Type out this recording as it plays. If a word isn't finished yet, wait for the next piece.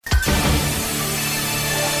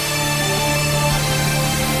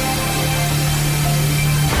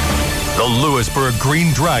Lewisburg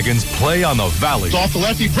Green Dragons play on the Valley. It's off the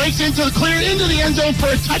left, he breaks into the clear, into the end zone for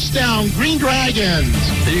a touchdown. Green Dragons.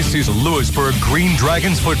 This is Lewisburg Green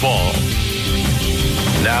Dragons football.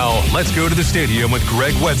 Now, let's go to the stadium with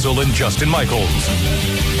Greg Wetzel and Justin Michaels.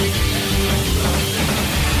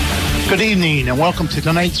 Good evening and welcome to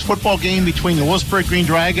tonight's football game between the Lewisburg Green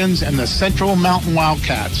Dragons and the Central Mountain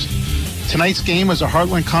Wildcats. Tonight's game is a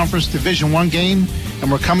Heartland Conference Division I game, and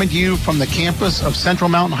we're coming to you from the campus of Central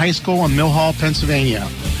Mountain High School in Mill Hall, Pennsylvania.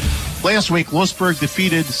 Last week, Lewisburg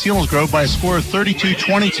defeated Selinsgrove by a score of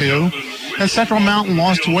 32-22, and Central Mountain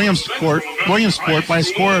lost to Williamsport by a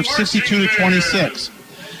score of 62-26.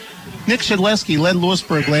 Nick Shedleski led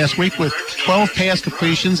Lewisburg last week with 12 pass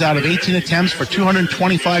completions out of 18 attempts for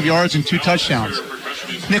 225 yards and 2 touchdowns.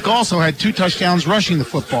 Nick also had 2 touchdowns rushing the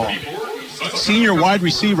football. Senior wide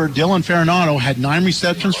receiver Dylan Farinato had 9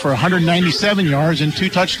 receptions for 197 yards and 2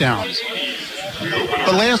 touchdowns.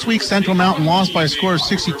 But last week, Central Mountain lost by a score of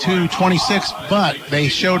 62-26, but they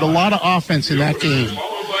showed a lot of offense in that game.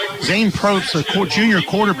 Zane Probst, a junior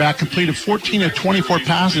quarterback, completed 14 of 24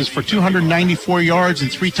 passes for 294 yards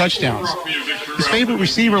and 3 touchdowns. His favorite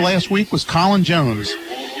receiver last week was Colin Jones.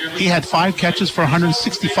 He had 5 catches for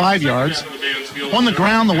 165 yards. On the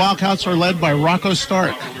ground, the Wildcats are led by Rocco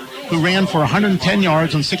Stark, who ran for 110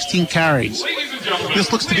 yards on 16 carries.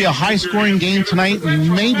 This looks to be a high-scoring game tonight,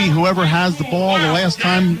 and maybe whoever has the ball the last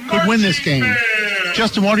time could win this game.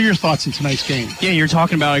 Justin, what are your thoughts in tonight's game? Yeah, you're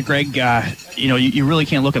talking about it, Greg. You really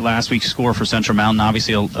can't look at last week's score for Central Mountain.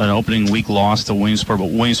 Obviously, an opening week loss to Williamsport, but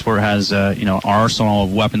Williamsport has an arsenal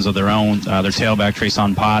of weapons of their own. Their tailback,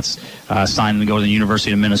 Trayson Potts, signed to go to the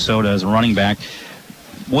University of Minnesota as a running back.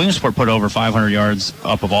 Williamsport put over 500 yards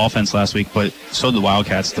up of offense last week, but so did the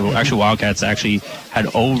Wildcats. The actual Wildcats had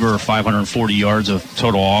over 540 yards of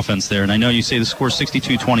total offense there. And I know you say the score is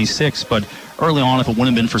 62-26, but early on, if it wouldn't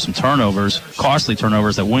have been for some costly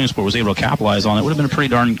turnovers that Williamsport was able to capitalize on, it would have been a pretty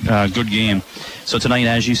darn good game. So tonight,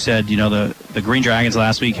 as you said, the Green Dragons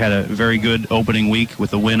last week had a very good opening week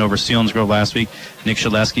with the win over Selinsgrove last week. Nick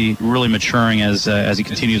Shedleski really maturing as he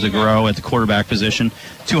continues to grow at the quarterback position.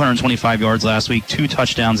 225 yards last week, 2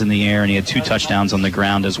 touchdowns in the air, and he had 2 touchdowns on the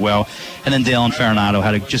ground as well. And then Dalen Farinato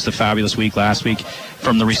had just a fabulous week last week.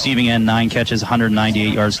 From the receiving end, 9 catches,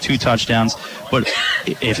 198 yards, 2 touchdowns. But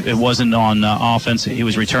if it wasn't on offense, he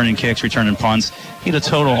was returning kicks, returning punts. He had a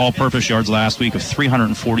total all-purpose yards last week of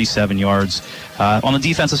 347 yards. On the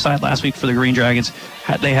defensive side last week for the Green Dragons,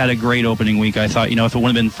 they had a great opening week. I thought, if it wouldn't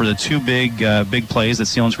have been for the 2 big plays that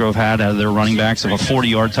Selinsgrove had out of their running backs of a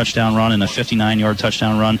 40-yard touchdown run and a 59-yard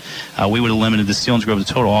touchdown run, we would have limited the Selinsgrove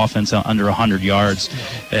to total offense under 100 yards.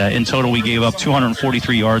 In total, we gave up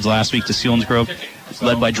 243 yards last week to Selinsgrove,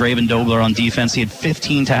 led by Draven Dobler on defense. He had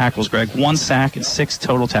 15 tackles, Greg, 1 sack and 6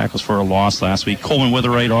 total tackles for a loss last week. Coleman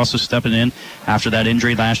Witherite also stepping in after that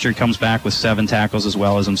injury last year, comes back with 7 tackles as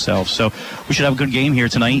well as himself. So we should have a good game here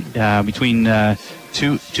tonight between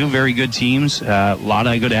two very good teams. A lot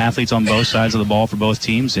of good athletes on both sides of the ball for both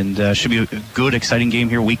teams, and should be a good, exciting game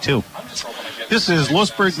here week 2. This is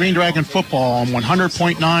Lewisburg Green Dragon football on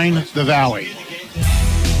 100.9 The Valley.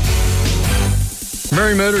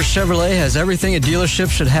 Murray Motors Chevrolet has everything a dealership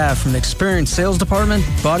should have, from an experienced sales department,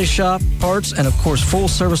 body shop, parts, and of course full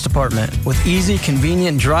service department with easy,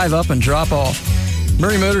 convenient drive up and drop off.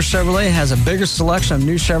 Murray Motors Chevrolet has a bigger selection of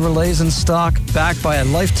new Chevrolets in stock, backed by a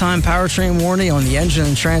lifetime powertrain warranty on the engine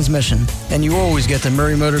and transmission. And you always get the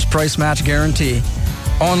Murray Motors price match guarantee.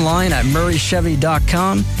 Online at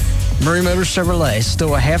murraychevy.com. Murray Motors Chevrolet,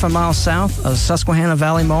 still a half a mile south of Susquehanna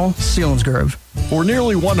Valley Mall, Selinsgrove. For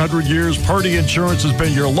nearly 100 years, Purdy Insurance has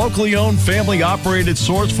been your locally owned, family-operated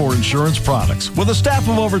source for insurance products. With a staff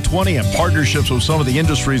of over 20 and partnerships with some of the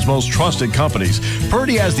industry's most trusted companies,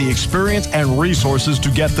 Purdy has the experience and resources to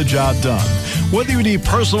get the job done. Whether you need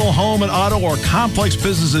personal, home, and auto, or complex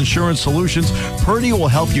business insurance solutions, Purdy will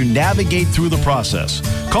help you navigate through the process.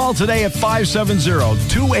 Call today at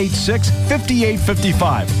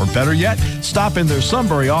 570-286-5855. Or better yet, stop in their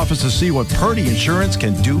Sunbury office to see what Purdy Insurance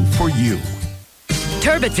can do for you.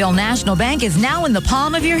 Turbotville National Bank is now in the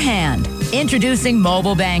palm of your hand. Introducing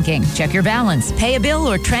mobile banking. Check your balance, pay a bill,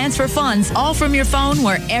 or transfer funds all from your phone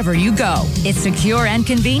wherever you go. It's secure and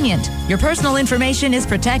convenient. Your personal information is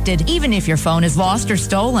protected even if your phone is lost or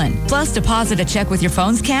stolen. Plus, deposit a check with your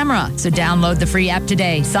phone's camera. So download the free app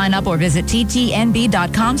today. Sign up or visit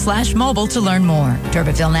ttnb.com/mobile to learn more.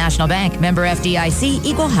 Turbotville National Bank, member FDIC,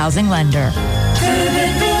 equal housing lender.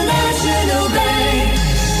 Turbotville National Bank.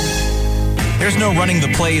 There's no running the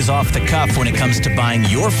plays off the cuff when it comes to buying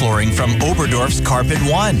your flooring from Oberdorf's Carpet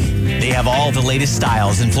One. They have all the latest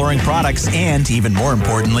styles and flooring products, and even more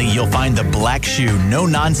importantly, you'll find the black shoe,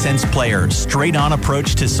 no-nonsense player, straight-on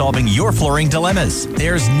approach to solving your flooring dilemmas.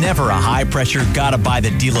 There's never a high-pressure, gotta-buy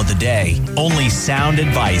the deal of the day. Only sound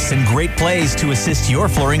advice and great plays to assist your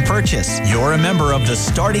flooring purchase. You're a member of the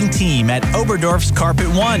starting team at Oberdorf's Carpet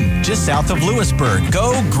One, just south of Lewisburg.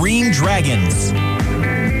 Go Green Dragons!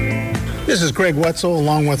 This is Greg Wetzel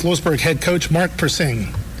along with Lewisburg head coach Mark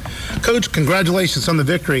Persing. Coach, congratulations on the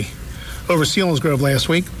victory over Selinsgrove last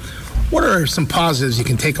week. What are some positives you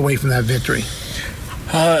can take away from that victory?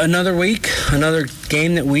 Another week, another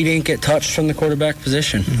game that we didn't get touched from the quarterback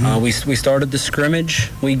position. Mm-hmm. We started the scrimmage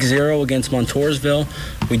week 0 against Montoursville.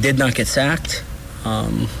 We did not get sacked.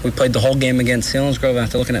 We played the whole game against Selinsgrove.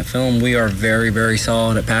 After looking at film, we are very, very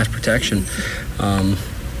solid at pass protection.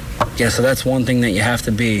 So that's one thing that you have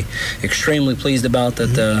to be extremely pleased about,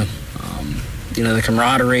 that the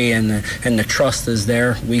camaraderie and the trust is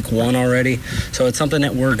there week 1 already. So it's something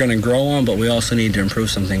that we're going to grow on, but we also need to improve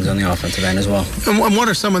some things on the offensive end as well. And what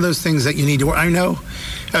are some of those things that you need to work? I know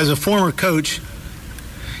as a former coach,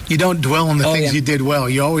 you don't dwell on the things you did well.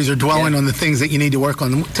 You always are dwelling on the things that you need to work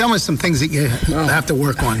on. Tell us some things that you have to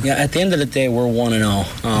work on. Yeah, at the end of the day, we're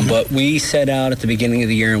 1-0. But we set out at the beginning of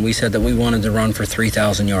the year and we said that we wanted to run for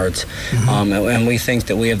 3,000 yards. And we think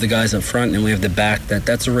that we have the guys up front and we have the back,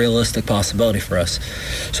 that's a realistic possibility for us.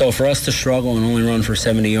 So for us to struggle and only run for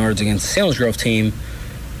 70 yards against the Selinsgrove team,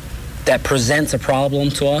 that presents a problem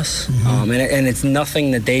to us, and it's nothing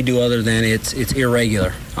that they do other than it's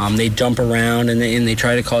irregular. They jump around and they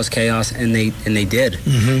try to cause chaos, and they did.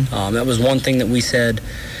 That was one thing that we said.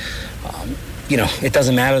 It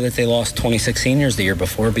doesn't matter that they lost 26 seniors the year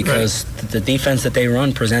before, because the defense that they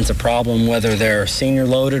run presents a problem whether they're senior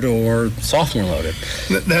loaded or sophomore loaded.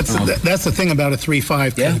 That's the thing about a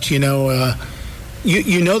 3-5 coach.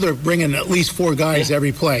 You know they're bringing at least 4 guys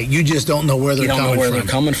every play. You just don't know where they're coming from. You don't know where they're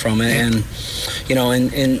coming from. And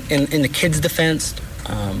in the kids' defense,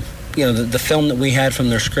 the film that we had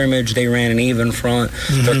from their scrimmage, they ran an even front.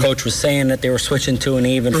 Their coach was saying that they were switching to an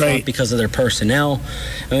even front because of their personnel.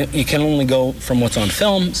 I mean, you can only go from what's on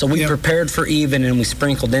film. So we prepared for even, and we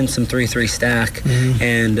sprinkled in some 3-3 stack.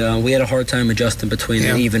 And we had a hard time adjusting between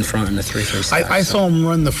the even front and the 3-3 stack. I saw them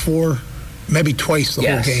run the 4 maybe twice the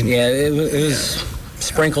whole game. Yeah, it was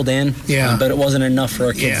sprinkled in, but it wasn't enough for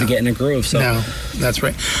our kids to get in a groove. So. No, that's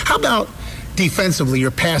right. How about defensively,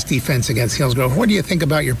 your pass defense against Selinsgrove? What do you think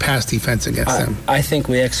about your pass defense against them? I think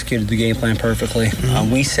we executed the game plan perfectly.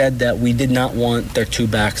 We said that we did not want their 2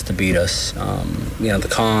 backs to beat us. The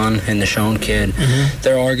Khan and the Schoen kid,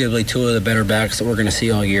 they're arguably 2 of the better backs that we're going to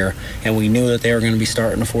see all year. And we knew that they were going to be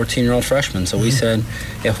starting a 14-year-old freshman. So we said,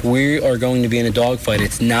 if we are going to be in a dogfight,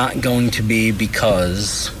 it's not going to be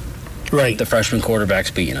because the freshman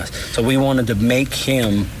quarterback's beating us. So we wanted to make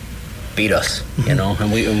him beat us,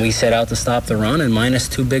 and we set out to stop the run, and minus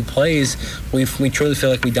 2 big plays, we truly feel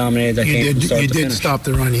like we dominated that game from start to finish. You did stop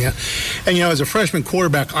the run, And, as a freshman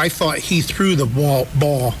quarterback, I thought he threw the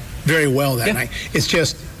ball very well that night. It's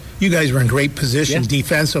just you guys were in great position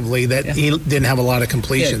defensively that he didn't have a lot of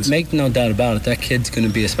completions. Make no doubt about it. That kid's going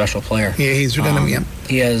to be a special player. Yeah, he's going to be.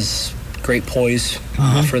 He has great poise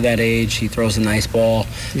for that age. He throws a nice ball.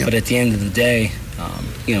 But at the end of the day,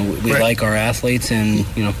 we like our athletes, and,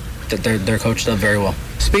 they're coached up very well.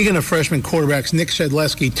 Speaking of freshman quarterbacks, Nick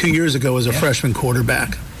Shedleski 2 years ago was a freshman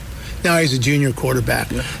quarterback. Now he's a junior quarterback.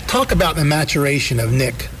 Talk about the maturation of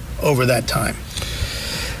Nick over that time.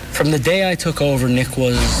 From the day I took over, Nick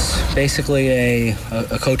was basically a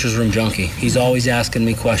coach's room junkie. He's always asking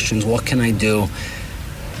me questions. What can I do?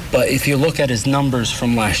 But if you look at his numbers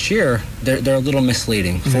from last year, they're a little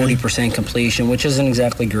misleading. 40% completion, which isn't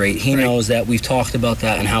exactly great. He knows that. We've talked about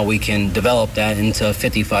that and how we can develop that into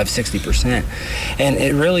 55, 60%. And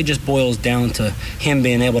it really just boils down to him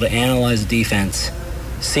being able to analyze the defense,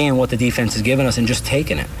 seeing what the defense has given us, and just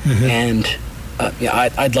taking it. And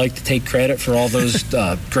I'd like to take credit for all those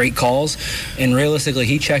great calls. And realistically,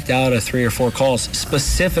 he checked out of 3 or 4 calls,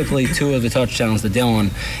 specifically 2 of the touchdowns to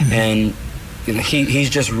Dylan. And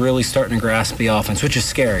he's just really starting to grasp the offense, which is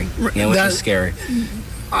scary. Which is scary.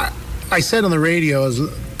 I said on the radio, his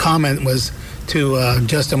comment was to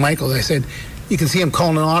Justin Michaels, I said, you can see him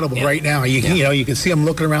calling an audible right now. You can see him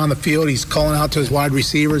looking around the field. He's calling out to his wide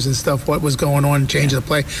receivers and stuff, what was going on, changing the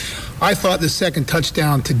play. I thought the second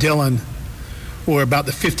touchdown to Dylan or about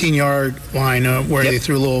the 15-yard line where they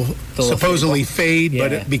threw a little supposedly fade,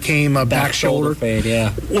 but it became a back shoulder fade.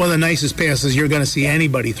 Yeah, one of the nicest passes you're going to see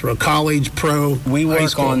anybody throw, college, pro. We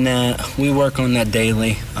work on that. We work on that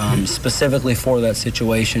daily, specifically for that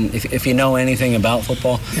situation. If you know anything about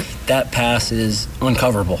football, that pass is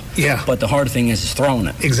uncoverable. Yeah. But the hard thing is throwing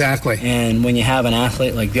it. Exactly. And when you have an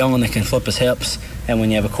athlete like Dylan that can flip his hips, and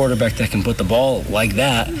when you have a quarterback that can put the ball like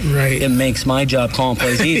that, it makes my job calling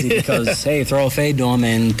plays easy because, hey, throw a fade to him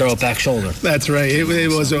and throw it back shoulder. That's right. It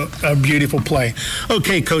was a beautiful play.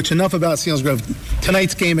 Okay, Coach, enough about Selinsgrove.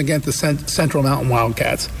 Tonight's game against the Central Mountain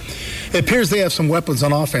Wildcats. It appears they have some weapons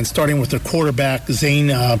on offense, starting with their quarterback, Zane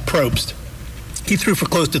Probst. He threw for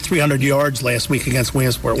close to 300 yards last week against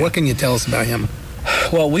Williamsport. What can you tell us about him?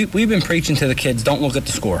 Well, we've been preaching to the kids, don't look at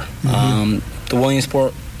the score. The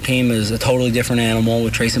Williamsport team is a totally different animal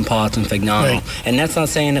with Trayson Potts and Fignano. And that's not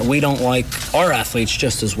saying that we don't like our athletes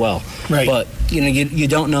just as well. But, you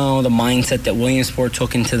don't know the mindset that Williamsport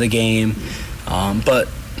took into the game. But,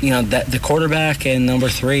 that the quarterback and number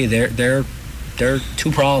 3, they're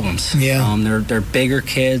two problems. They're bigger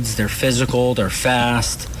kids, they're physical, they're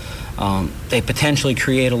fast. They potentially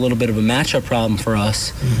create a little bit of a matchup problem for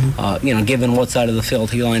us, given what side of the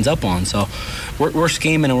field he lines up on. So we're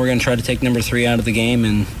scheming, and we're going to try to take number 3 out of the game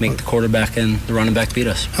and make the quarterback and the running back beat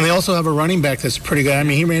us. And they also have a running back that's pretty good. I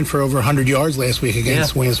mean, he ran for over 100 yards last week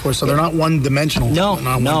against Williamsport, so they're not one-dimensional.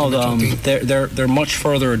 They're much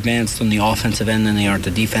further advanced on the offensive end than they are at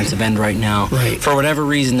the defensive end right now. For whatever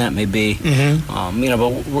reason that may be.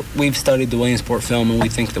 But we've studied the Williamsport film, and we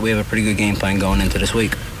think that we have a pretty good game plan going into this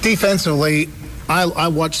week. Defensively, I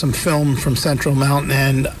watched some film from Central Mountain,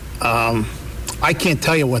 and I can't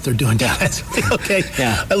tell you what they're doing defensively.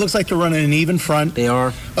 It looks like they're running an even front. They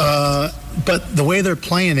are. But the way they're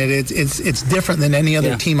playing it's different than any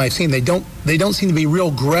other team I've seen. They don't seem to be real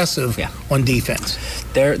aggressive on defense.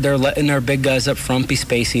 They're letting their big guys up front be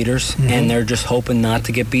space eaters, and they're just hoping not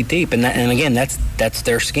to get beat deep. And again, that's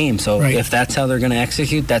their scheme. So if that's how they're going to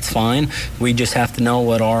execute, that's fine. We just have to know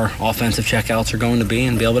what our offensive checkouts are going to be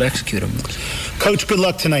and be able to execute them. Coach, good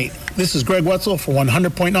luck tonight. This is Greg Wetzel for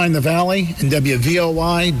 100.9 The Valley and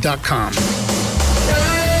WVOI.com.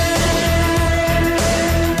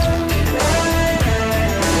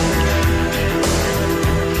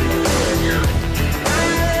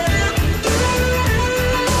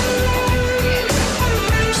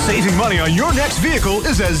 Saving money on your next vehicle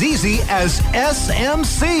is as easy as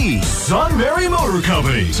SMC, Sunbury Motor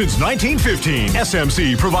Company. Since 1915,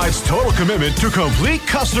 SMC provides total commitment to complete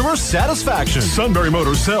customer satisfaction. Sunbury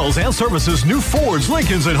Motors sells and services new Fords,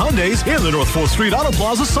 Lincolns, and Hyundais in the North 4th Street Auto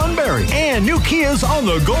Plaza, Sunbury, and new Kias on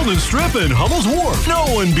the Golden Strip in Hummel's Wharf. No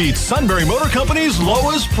one beats Sunbury Motor Company's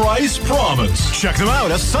lowest price promise. Check them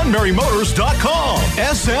out at sunburymotors.com.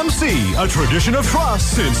 SMC, a tradition of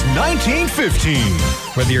trust since 1915.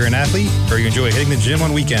 Whether you're an athlete or you enjoy hitting the gym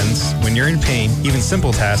on weekends, when you're in pain, even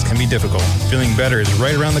simple tasks can be difficult. Feeling better is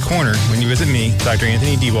right around the corner when you visit me, Dr.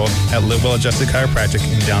 Anthony Debold, at Live Well Adjusted Chiropractic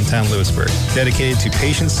in downtown Lewisburg. Dedicated to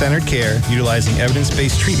patient-centered care, utilizing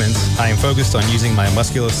evidence-based treatments, I am focused on using my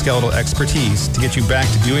musculoskeletal expertise to get you back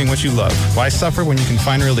to doing what you love. Why suffer when you can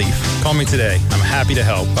find relief? Call me today. I'm happy to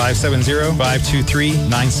help.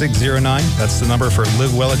 570-523-9609. That's the number for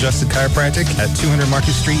Live Well Adjusted Chiropractic at 200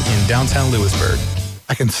 Market Street in downtown Lewisburg.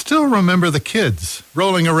 I can still remember the kids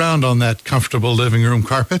rolling around on that comfortable living room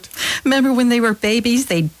carpet. Remember when they were babies,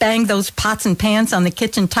 they'd bang those pots and pans on the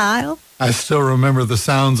kitchen tile? I still remember the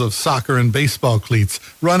sounds of soccer and baseball cleats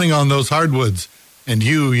running on those hardwoods, and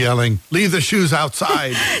you yelling, "Leave the shoes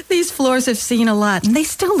outside." These floors have seen a lot, and they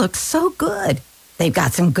still look so good. They've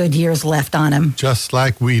got some good years left on them. Just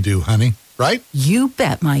like we do, honey. Right? You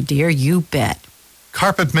bet, my dear, you bet.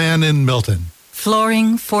 Carpet Man in Milton.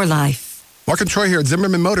 Flooring for life. Mark and Troy here at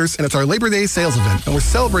Zimmerman Motors, and it's our Labor Day sales event. And we're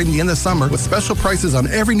celebrating the end of summer with special prices on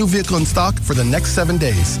every new vehicle in stock for the next 7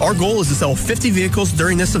 days. Our goal is to sell 50 vehicles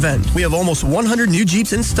during this event. We have almost 100 new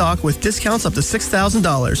Jeeps in stock with discounts up to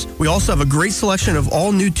 $6,000. We also have a great selection of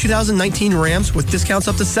all new 2019 Rams with discounts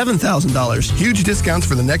up to $7,000. Huge discounts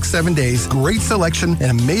for the next 7 days, great selection,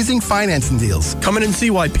 and amazing financing deals. Come in and see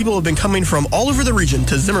why people have been coming from all over the region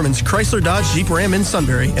to Zimmerman's Chrysler Dodge Jeep Ram in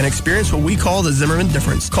Sunbury and experience what we call the Zimmerman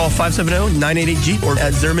difference. Call 570-988-JEEP or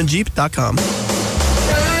at ZimmermanJeep.com.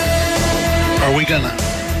 Are we going to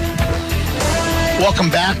welcome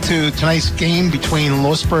back to tonight's game between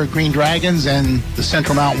Lewisburg Green Dragons and the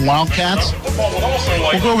Central Mountain Wildcats?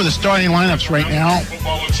 We'll go over the starting lineups right now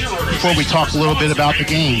before we talk a little bit about the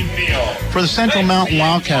game. For the Central Mountain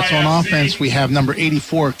Wildcats on offense, we have number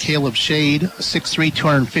 84, Caleb Shade, a 6'3",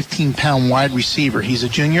 215-pound wide receiver. He's a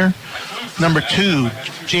junior. Number 2,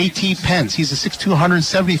 J.T. Pence. He's a 6'2",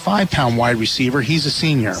 175-pound wide receiver. He's a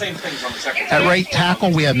senior. At right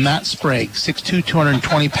tackle, we have Matt Sprague, 6'2",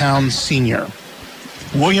 220-pound senior.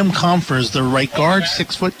 William Comfer is the right guard,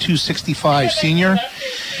 6', 265 senior.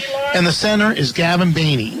 And the center is Gavin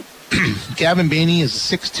Baney. Gavin Baney is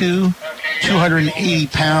a 6'2",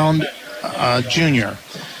 280-pound junior.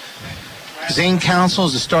 Zane Council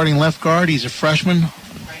is the starting left guard. He's a freshman,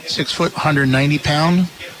 6', 190-pound.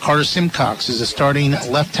 Carter Simcox is the starting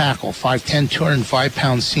left tackle, 5'10",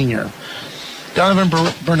 205-pound senior. Donovan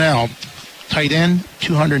Burnell, tight end,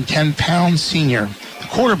 210-pound senior. The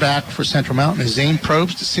quarterback for Central Mountain is Zane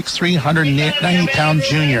Probst, 6'3", 190-pound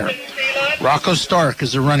junior. Rocco Stark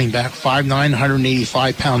is the running back, 5'9",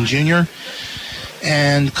 185-pound junior.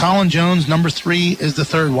 And Colin Jones, number 3, is the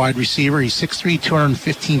third wide receiver. He's 6'3",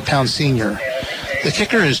 215-pound senior. The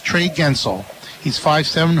kicker is Trey Gensel. He's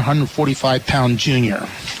 5'7", 145-pound junior.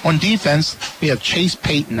 On defense, we have Chase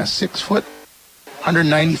Payton, a 6',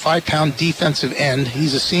 195-pound defensive end.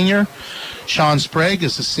 He's a senior. Sean Sprague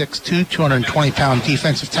is a 6'2", 220-pound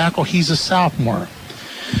defensive tackle. He's a sophomore.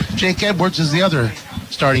 Jake Edwards is the other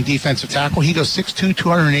starting defensive tackle. He goes 6'2",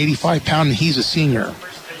 285-pound, and he's a senior.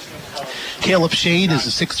 Caleb Shade is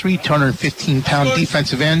a 6'3", 215-pound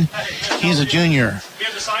defensive end. He's a junior.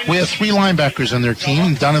 We have 3 linebackers on their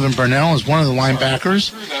team. Donovan Burnell is one of the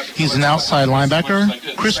linebackers. He's an outside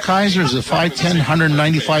linebacker. Chris Kaiser is a 5'10",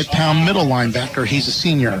 195-pound middle linebacker. He's a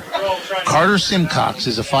senior. Carter Simcox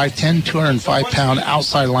is a 5'10", 205-pound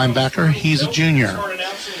outside linebacker. He's a junior.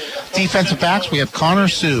 Defensive backs, we have Connor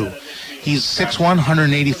Sue. He's 6'1",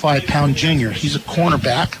 185-pound junior. He's a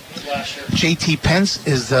cornerback. J.T. Pence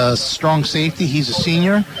is the strong safety. He's a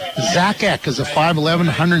senior. Zach Eck is a 5'11",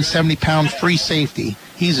 170-pound free safety.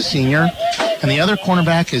 He's a senior. And the other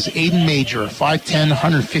cornerback is Aiden Major, 5'10",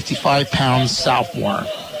 155-pound sophomore.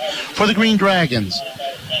 For the Green Dragons,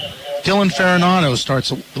 Dylan Farinato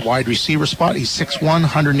starts at the wide receiver spot. He's 6'1",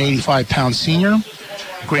 185-pound senior.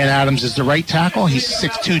 Grant Adams is the right tackle. He's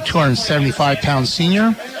 6'2", 275-pound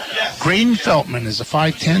senior. Graydon Feltman is a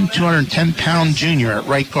 5'10", 210-pound junior at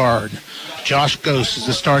right guard. Josh Ghost is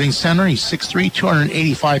the starting center. He's 6'3",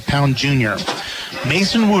 285-pound junior.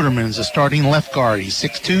 Mason Wooderman is the starting left guard. He's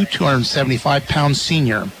 6'2", 275-pound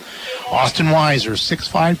senior. Austin Weiser,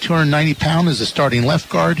 6'5", 290-pound, is the starting left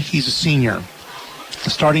guard. He's a senior. The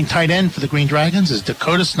starting tight end for the Green Dragons is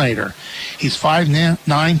Dakota Snyder. He's 5'9",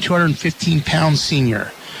 215-pound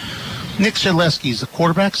senior. Nick Zaleski is the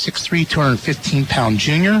quarterback, 6'3", 215-pound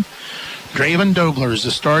junior. Draven Dobler is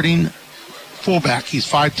the starting fullback. He's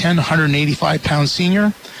 5'10", 185-pound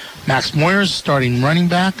senior. Max Moyer is starting running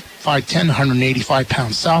back, 5'10",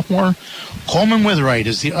 185-pound sophomore. Coleman Witherite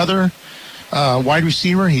is the other wide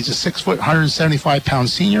receiver. He's a 6', 175-pound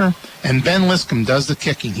senior. And Ben Liscombe does the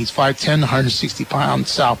kicking. He's 5'10", 160-pound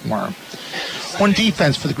sophomore. On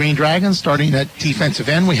defense for the Green Dragons, starting at defensive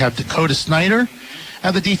end, we have Dakota Snyder.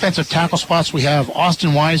 At the defensive tackle spots, we have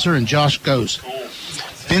Austin Weiser and Josh Ghost.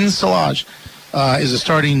 Ben Salaj is a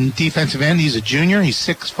starting defensive end. He's a junior. He's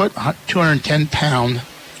 6', 210-pound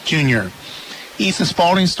junior. Ethan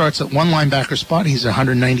Spalding starts at one linebacker spot. He's a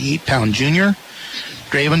 198-pound junior.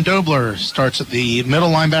 Draven Dobler starts at the middle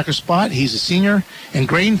linebacker spot. He's a senior. And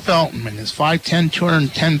Graydon Feltman is 5'10",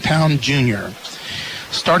 210-pound junior.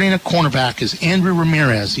 Starting at cornerback is Andrew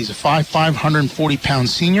Ramirez. He's a 5'5", 140-pound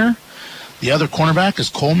senior. The other cornerback is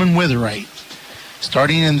Coleman Witherite.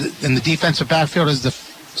 Starting in the defensive backfield as the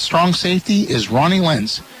strong safety is Ronnie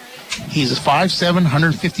Lentz. He's a 5'7",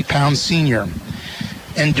 150-pound senior.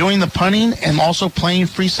 And doing the punting and also playing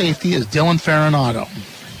free safety is Dylan Farinato.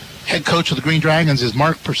 Head coach of the Green Dragons is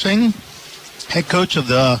Mark Persing. Head coach of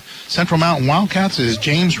the Central Mountain Wildcats is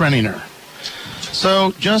James Renninger.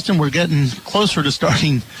 So, Justin, we're getting closer to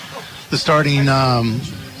starting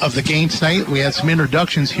of the game tonight. We had some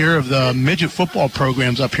introductions here of the midget football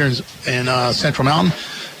programs up here in Central Mountain.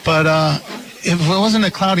 But if it wasn't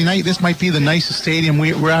a cloudy night, this might be the nicest stadium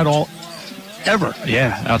we're at all ever.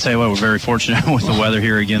 Yeah, I'll tell you what, we're very fortunate with the weather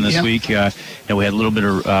here again this week. We had a little bit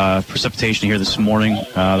of precipitation here this morning.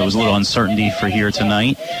 There was a little uncertainty for here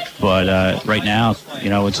tonight. But right now,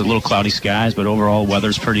 it's a little cloudy skies, but overall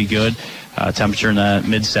weather's pretty good. Temperature in the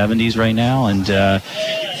mid-70s right now, and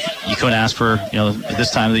you couldn't ask for, at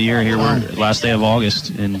this time of the year here, we're last day of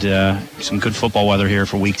August, and some good football weather here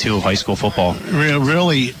for week 2 of high school football.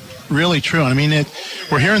 Really, really true. I mean,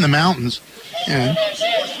 we're here in the mountains, and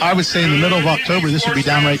I would say in the middle of October, this would be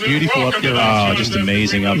downright beautiful up here. Oh, just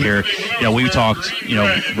amazing up here. We talked,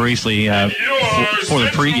 briefly for the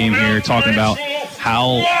pregame here, talking about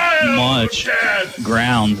how much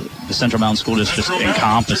ground the Central Mountain School District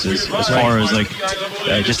encompasses as far as like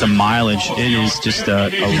just a mileage. It is just a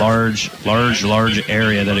large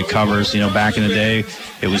area that it covers. Back in the day,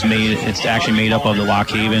 it's actually made up of the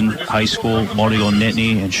Lock Haven High School, Multigo,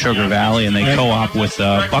 Nittany, and Sugar Valley, and they co-op with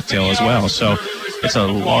Bucktail as well. So it's a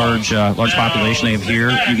large population they have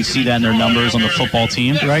here. You can see that in their numbers on the football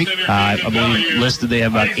team. Right. I believe listed they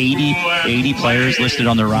have about 80 players listed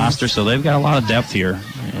on their roster, so they've got a lot of depth here.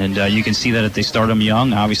 And you can see that if they start them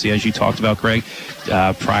young, obviously, as you talked about, Greg,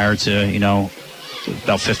 prior to,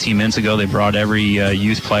 about 15 minutes ago, they brought every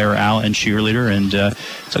youth player out and cheerleader, and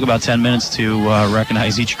took about 10 minutes to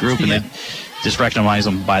recognize each group, and they just recognize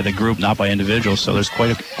them by the group, not by individuals. So there's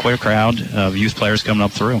quite a crowd of youth players coming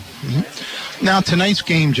up through. Mm-hmm. Now, tonight's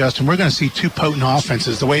game, Justin, we're going to see two potent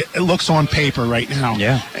offenses, the way it looks on paper right now.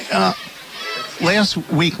 Yeah. Last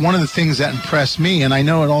week, one of the things that impressed me, and I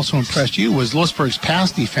know it also impressed you, was Lewisburg's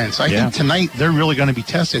pass defense. I think tonight they're really going to be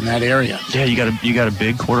tested in that area. Yeah, you got a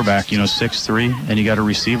big quarterback, 6'3", and you got a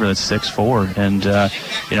receiver that's 6'4", and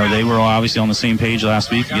they were obviously on the same page last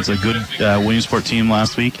week against a good Williamsport team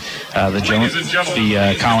last week. Colin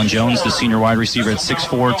Jones, the senior wide receiver at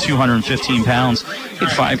 6'4", 215 pounds, he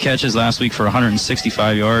had 5 catches last week for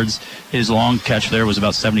 165 yards. His long catch there was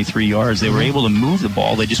about 73 yards. They were able to move the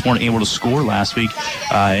ball. They just weren't able to score last week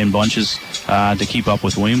in bunches to keep up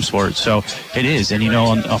with Williamsport. So it is. And,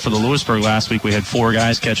 for the Lewisburg last week, we had 4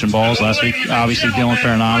 guys catching balls last week. Obviously, Dylan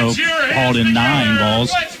Farinado hauled in 9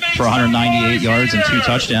 balls for 198 yards and 2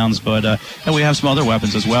 touchdowns. But and we have some other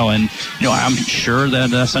weapons as well. And, I'm sure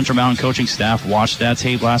that Central Mountain coaching staff watched that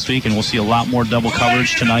tape last week, and we'll see a lot more double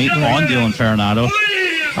coverage tonight on Dylan Farinado.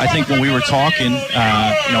 I think when we were talking,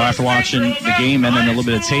 after watching the game and then a little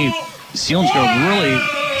bit of tape, Selinsgrove really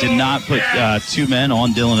did not put 2 men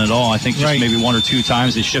on Dylan at all. I think just maybe 1 or 2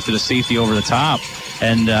 times they shifted a safety over the top.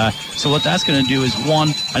 And so what that's going to do is,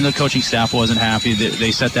 one, I know the coaching staff wasn't happy.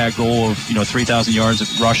 They set that goal of 3,000 yards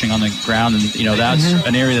of rushing on the ground, and that's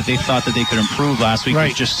an area that they thought that they could improve last week. It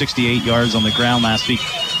was just 68 yards on the ground last week.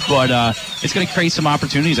 But it's going to create some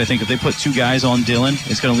opportunities. I think if they put 2 guys on Dylan,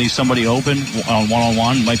 it's going to leave somebody open on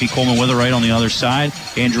one-on-one. Might be Coleman Witherite on the other side,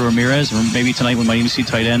 Andrew Ramirez, or maybe tonight we might even see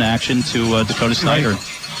tight end action to Dakota Snyder.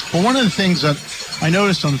 Well, one of the things that I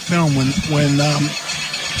noticed on the film when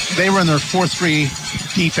they were in their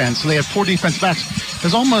 4-3 defense, so they had 4 defensive backs. It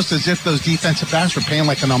was almost as if those defensive backs were playing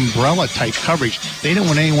like an umbrella-type coverage. They didn't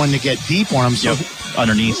want anyone to get deep on them. So,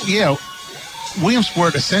 underneath. Yeah.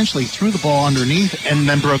 Williamsport essentially threw the ball underneath and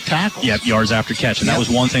then broke tackles. Yep, yards after catch. And that was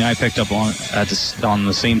one thing I picked up on on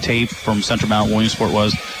the same tape from Central Mountain Williamsport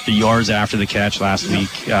was the yards after the catch last week.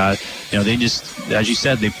 They just, as you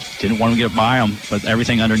said, they didn't want to get by them, but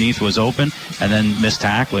everything underneath was open and then missed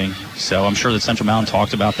tackling. So I'm sure that Central Mountain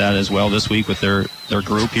talked about that as well this week with their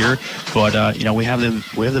group here. But, we have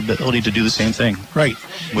the ability to do the same thing. Right.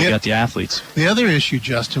 We've got the athletes. The other issue,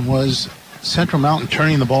 Justin, was Central Mountain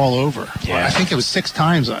turning the ball over. Yeah. I think it was 6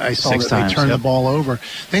 times I saw that they turned the ball over.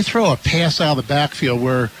 They throw a pass out of the backfield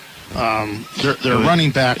where their running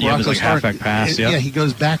back, it was like halfback pass. Yeah, he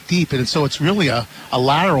goes back deep, and so it's really a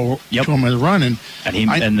lateral to him with running.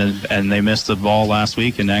 And they missed the ball last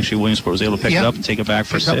week, and actually Williamsport was able to pick it up and take it back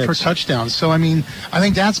for 6. For touchdowns. So I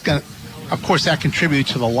think that's going to, of course, that contributed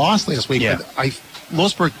to the loss last week. Yeah. But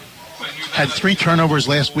Lewisburg had 3 turnovers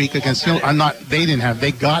last week against Selinsgrove.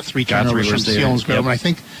 They got 3 turnovers from Selinsgrove, and I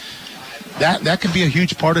think that could be a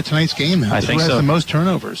huge part of tonight's game. I think who has so. the most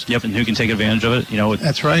turnovers? Yep, and who can take advantage of it?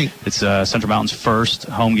 That's right. It's Central Mountain's first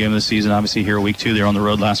home game of the season. Obviously, here week 2, they're on the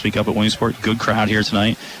road last week up at Williamsport. Good crowd here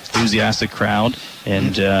tonight, enthusiastic crowd,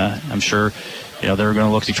 and I'm sure they're going to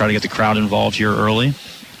look to try to get the crowd involved here early.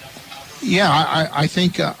 Yeah, I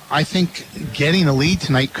think getting a lead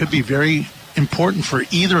tonight could be very important for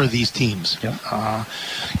either of these teams. Yep.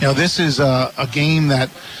 This is a game that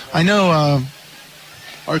I know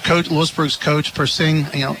our coach, Lewisburg's coach, Persing,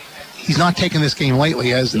 he's not taking this game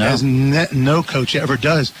lightly, as no coach ever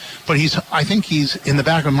does. But I think he's in the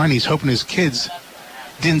back of his mind, he's hoping his kids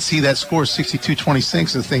didn't see that score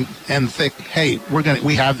 62-26 and think, hey,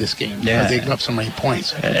 we have this game. Yeah, they give up so many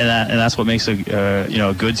points. And that's what makes a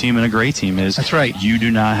good team and a great team is. That's right. You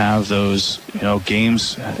do not have those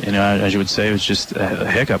games. As you would say, it's just a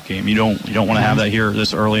hiccup game. You don't want to have that here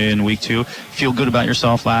this early in week 2. Feel good about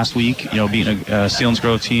yourself last week. Beating a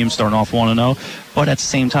Selinsgrove team, starting off 1-0. But at the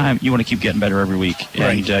same time, you want to keep getting better every week,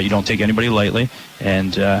 and you don't take anybody lightly,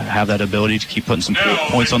 and have that ability to keep putting some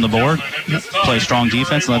points on the board, play strong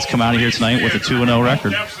defense, and let's come out of here tonight with a 2-0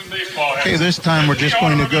 record. Okay, this time we're just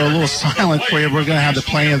going to go a little silent for you. We're going to have the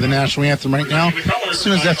playing of the national anthem right now. As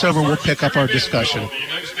soon as that's over, we'll pick up our discussion. The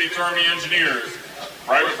United States Army Engineers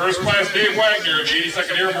Private First Class Dave Wagner of the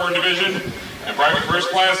 82nd Airborne Division, and Private First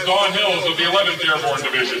Class Dawn Hills of the 11th Airborne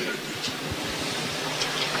Division.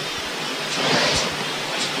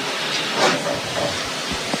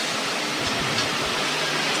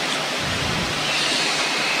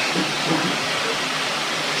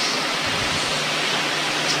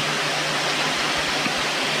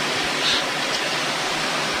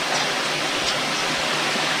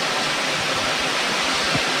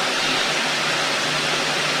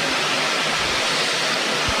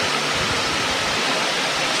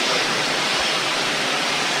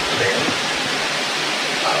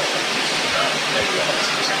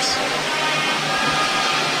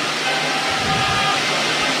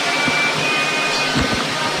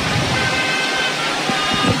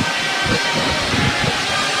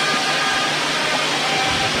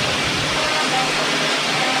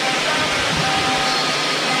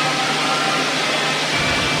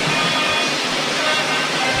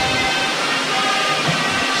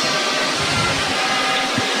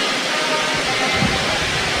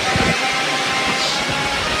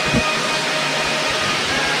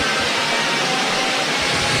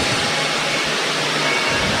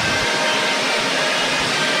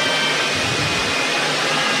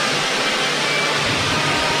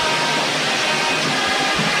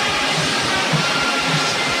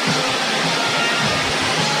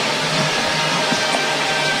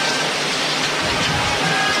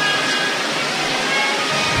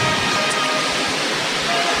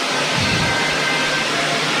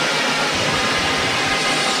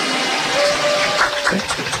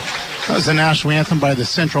 That was the national anthem by the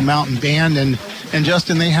Central Mountain Band, and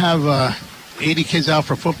Justin, they have 80 kids out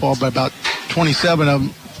for football, but about 27 of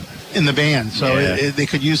them in the band, so they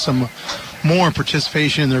could use some more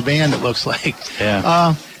participation in their band, it looks like.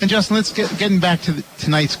 Yeah. And Justin, let's getting back to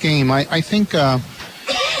tonight's game. I think,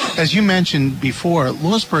 as you mentioned before,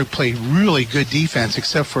 Lewisburg played really good defense,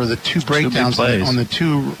 except for the two breakdowns on the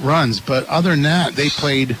two runs. But other than that, they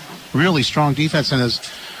played really strong defense, and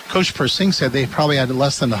as Coach Persing said, they probably had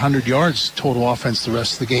less than 100 yards total offense the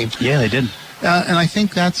rest of the game. Yeah, they did. And I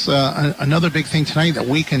think that's another big thing tonight, that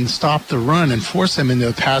we can stop the run and force them into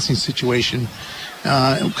a passing situation.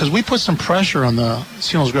 Because we put some pressure on the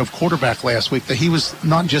Selinsgrove quarterback last week, that he was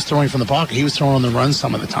not just throwing from the pocket, he was throwing on the run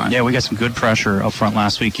some of the time. Yeah, we got some good pressure up front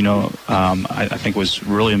last week. I think was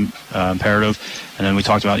really imperative. And then we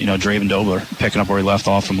talked about, Draven Dobler picking up where he left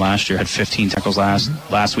off from last year. Had 15 tackles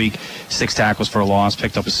last week, 6 tackles for a loss,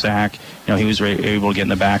 picked up a sack. He was able to get in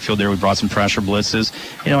the backfield there. We brought some pressure blitzes.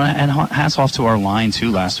 And hats off to our line,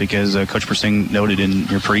 too, last week. As Coach Persing noted in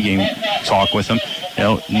your pregame talk with him,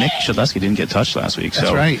 Nick Shadleski didn't get touched last week. That's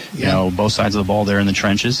so, right. Yeah. Both sides of the ball there in the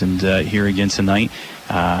trenches. And here again tonight,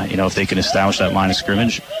 if they can establish that line of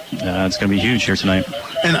scrimmage, it's going to be huge here tonight.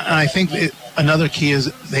 And I think another key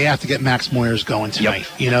is they have to get Max Moyers going tonight.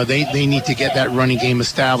 Yep. They need to get that running game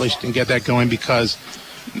established and get that going, because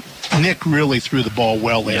Nick really threw the ball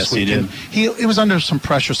well last week. Yes, he did. He was under some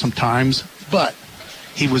pressure sometimes, but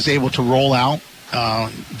he was able to roll out,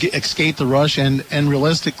 escape the rush, and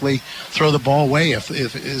realistically throw the ball away if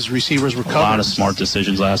his receivers were covered. A lot of smart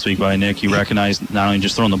decisions last week by Nick. He recognized not only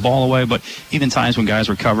just throwing the ball away, but even times when guys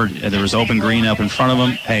were covered, there was open green up in front of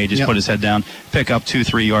him. Hey, just put his head down, pick up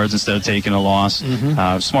 2-3 yards instead of taking a loss.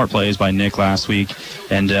 Mm-hmm. Smart plays by Nick last week.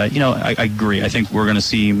 And, I agree. I think we're going to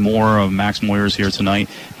see more of Max Moyers here tonight.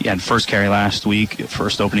 He had first carry last week,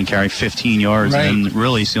 first opening carry, 15 yards. Right. And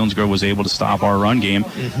really, Selinsgrove was able to stop our run game.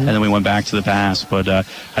 Mm-hmm. And then we went back to the pass. But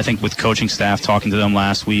I think with coaching staff talking to them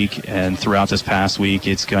last week and throughout this past week,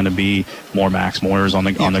 it's going to be more Max Moyers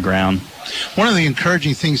on the ground. One of the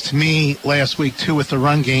encouraging things to me last week, too, with the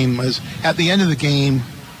run game was at the end of the game,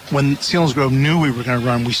 when Selinsgrove knew we were going to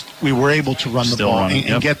run, we were able to run the ball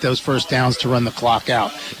and get those first downs to run the clock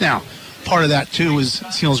out. Now, part of that, too, is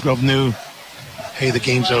Selinsgrove knew, hey, the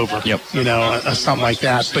game's over. Yep. Something like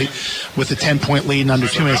that. But with a 10-point lead and under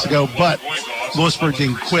 2 minutes to go. But Lewisburg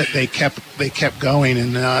didn't quit. They kept going,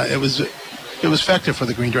 and it was effective for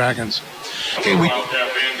the Green Dragons. Okay,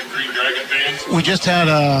 we just had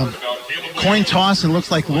a coin toss, and it looks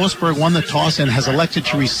like Lewisburg won the toss and has elected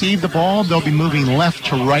to receive the ball. They'll be moving left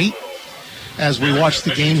to right as we watch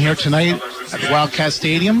the game here tonight at the Wildcat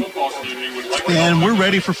Stadium. And we're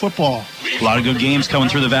ready for football. A lot of good games coming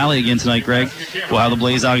through the valley again tonight, Greg. We'll have the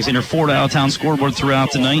Blaze Alexander Ford out-of-town scoreboard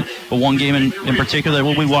throughout tonight. But one game in particular that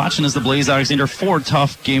we'll be watching is the Blaze Alexander Ford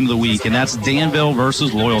Tough Game of the Week, and that's Danville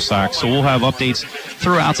versus Loyalsock. So we'll have updates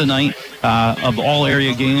throughout tonight of all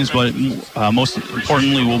area games, but most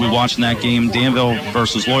importantly, we'll be watching that game, Danville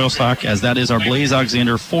versus Loyalsock, as that is our Blaze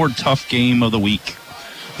Alexander Ford Tough Game of the Week.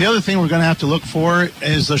 The other thing we're going to have to look for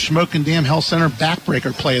is the Shamokin Dam Health Center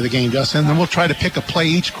backbreaker play of the game, Justin. And then we'll try to pick a play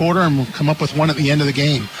each quarter, and we'll come up with one at the end of the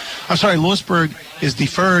game. I'm sorry, Lewisburg is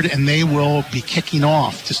deferred, and they will be kicking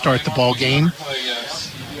off to start the ball game.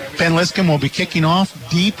 Ben Liscombe will be kicking off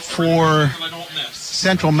deep for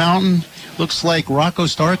Central Mountain. Looks like Rocco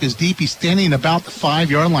Stark is deep. He's standing about the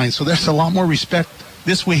 5-yard line, so there's a lot more respect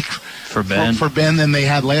this week for Ben than they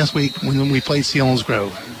had last week when we played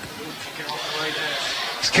Selinsgrove.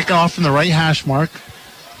 He's kicking off from the right hash mark.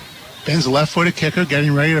 Ben's a left-footed kicker,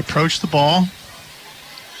 getting ready to approach the ball.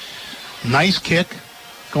 Nice kick,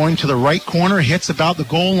 going to the right corner, hits about the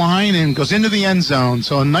goal line, and goes into the end zone.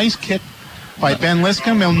 So a nice kick by Ben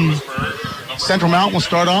Liscombe, and Central Mountain will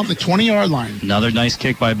start off the 20-yard line. Another nice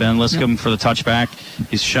kick by Ben Liscombe for the touchback.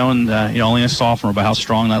 He's shown, only a sophomore, but how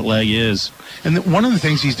strong that leg is. And one of the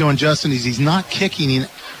things he's doing, Justin, is he's not kicking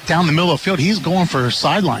down the middle of the field. He's going for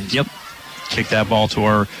sidelines. Yep. Kick that ball to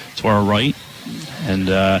our right, and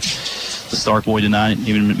the Stark boy did not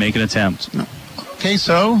even make an attempt. No. Okay,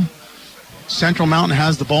 so Central Mountain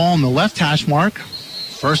has the ball on the left hash mark.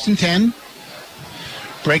 1st and 10.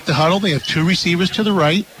 Break the huddle. They have 2 receivers to the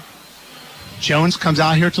right. Jones comes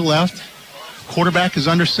out here to the left. Quarterback is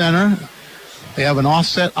under center. They have an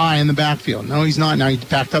offset eye in the backfield. No, he's not. Now he's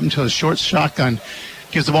backed up into a short shotgun.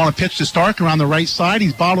 Gives the ball a pitch to Stark around the right side.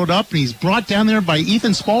 He's bottled up, and he's brought down there by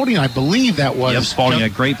Ethan Spalding, I believe that was. Yep, Spalding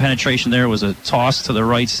had great penetration there. It was a toss to the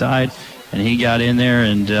right side, and he got in there.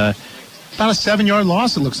 And about a 7-yard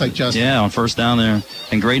loss, it looks like, Justin. Yeah, on first down there.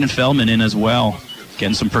 And Graydon Feldman in as well,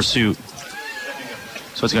 getting some pursuit.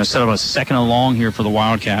 So it's going to set up a 2nd and long here for the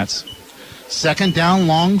Wildcats. 2nd down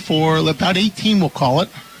long for about 18, we'll call it,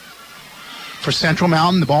 for Central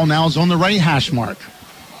Mountain. The ball now is on the right hash mark.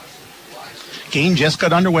 Game just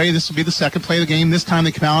got underway. This will be the 2nd play of the game. This time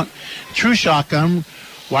they come out true shotgun,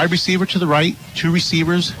 wide receiver to the right, 2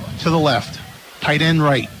 receivers to the left, tight end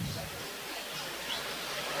right.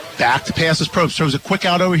 Back to pass as Probst throws a quick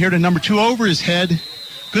out over here to number 2 over his head.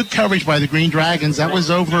 Good coverage by the Green Dragons. That was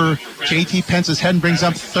over J.T. Pence's head and brings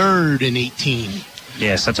up 3rd and 18.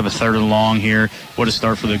 Yeah, sets up a 3rd and long here. What a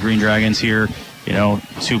start for the Green Dragons here.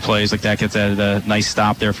 2 plays like that gets that nice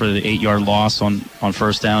stop there for the 8-yard loss on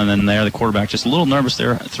first down. And then there, the quarterback just a little nervous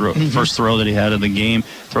there. First throw that he had of the game.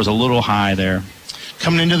 Throws a little high there.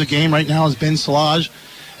 Coming into the game right now is Ben Salage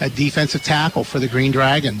at defensive tackle for the Green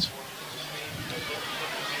Dragons.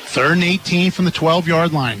 3rd and 18 from the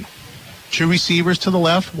 12-yard line. 2 receivers to the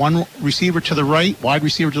left, 1 receiver to the right, wide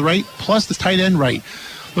receiver to the right, plus the tight end right.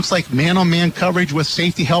 Looks like man-on-man coverage with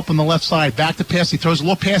safety help on the left side. Back to pass. He throws a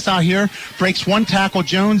little pass out here. Breaks 1 tackle.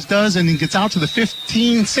 Jones does, and he gets out to the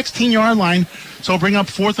 15, 16-yard line. So he'll bring up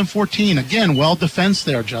 4th and 14. Again, well defense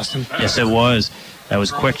there, Justin. Yes, it was. That was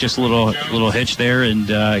quick, just a little hitch there, and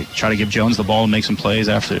try to give Jones the ball and make some plays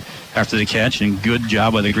after the catch. And good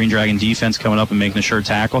job by the Green Dragon defense coming up and making a sure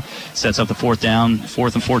tackle. Sets up the 4th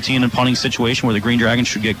and 14 and punting situation where the Green Dragons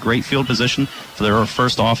should get great field position for their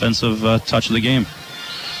first offensive touch of the game.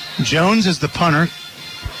 Jones is the punter,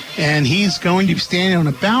 and he's going to be standing on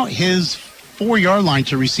about his 4-yard line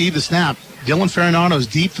to receive the snap. Dylan Farinato is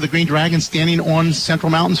deep for the Green Dragons, standing on Central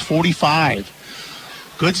Mountain's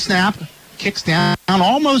 45. Good snap, kicks down,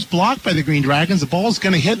 almost blocked by the Green Dragons. The ball's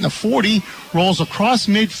going to hit in the 40, rolls across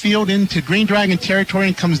midfield into Green Dragon territory,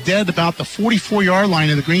 and comes dead about the 44-yard line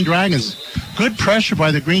of the Green Dragons. Good pressure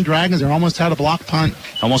by the Green Dragons. They almost had a block punt.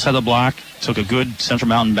 Almost had the block. Took a good Central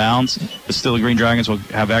Mountain bounce, but still the Green Dragons will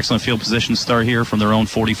have excellent field position to start here from their own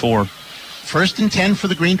 44. 1st and 10 for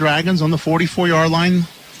the Green Dragons on the 44-yard line.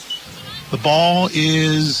 The ball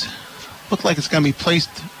look like it's going to be placed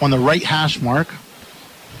on the right hash mark.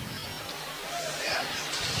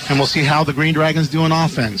 And we'll see how the Green Dragons do on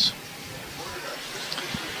offense.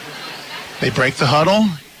 They break the huddle.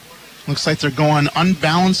 Looks like they're going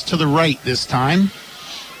unbalanced to the right this time.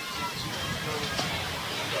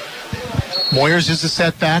 Moyers is the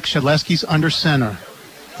setback. Shaleski's under center.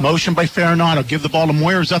 Motion by Farinato. Give the ball to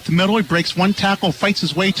Moyers up the middle. He breaks 1 tackle, fights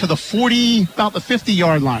his way to the 40, about the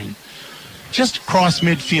 50-yard line. Just across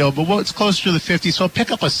midfield, but it's closer to the 50. So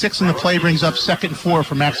pick up a 6 in the play, brings up 2nd and 4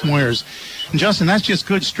 for Max Moyers. And Justin, that's just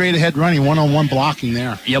good straight-ahead running, one-on-one blocking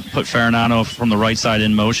there. Yep, put Farinato from the right side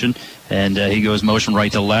in motion, and he goes motion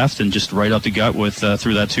right to left and just right up the gut with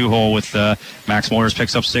through that 2-hole with Max Moyers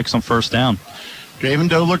picks up 6 on first down. Draven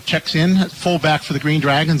Dobler checks in at fullback for the Green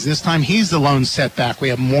Dragons. This time he's the lone setback. We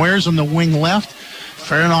have Moyers on the wing left,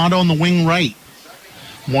 Farinato on the wing right.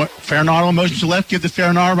 Farinato motion to left, give the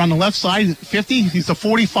Farinato around the left side, 50. He's a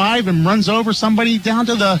 45 and runs over somebody down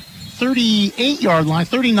to the 38-yard line,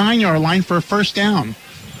 39-yard line for a first down.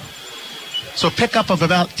 So pickup of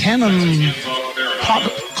about 10 on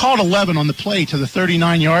called 11 on the play to the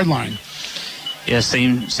 39-yard line. Yeah,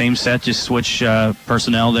 same set. Just switch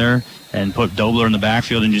personnel there and put Dobler in the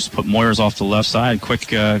backfield and just put Moyers off the left side. Quick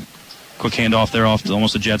handoff there off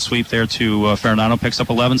almost a jet sweep there to Farinano. Picks up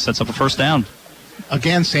 11, sets up a first down.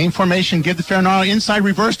 Again, same formation. Give the Farinano inside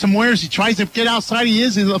reverse to Moyers. He tries to get outside. He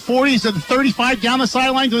is in the 40s to the 35, down the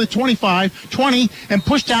sideline to the 25, 20, and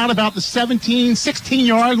pushed out about the 17,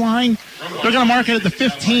 16-yard line. They're going to mark it at the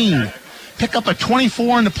 15. Pick up a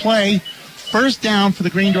 24 in the play. First down for the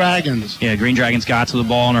Green Dragons. Yeah, Green Dragons got to the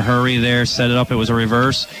ball in a hurry there, set it up. It was a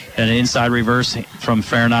reverse, and an inside reverse from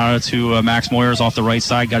Farinano to Max Moyers off the right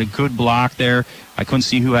side. Got a good block there. I couldn't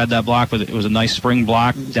see who had that block, but it was a nice spring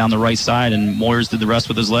block down the right side, and Moyers did the rest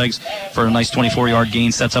with his legs for a nice 24-yard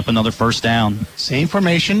gain, sets up another first down. Same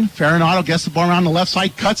formation. Farinano gets the ball around the left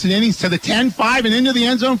side, cuts it in. He's to the 10-5 and into the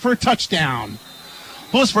end zone for a touchdown.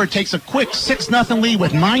 Lewisburg takes a quick 6-0 lead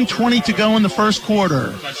with 9:20 to go in the first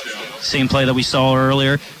quarter. Same play that we saw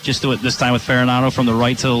earlier, just do it this time with Farinano from the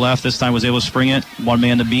right to the left. This time was able to spring it, one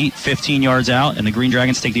man to beat, 15 yards out, and the Green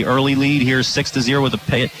Dragons take the early lead here 6-0 with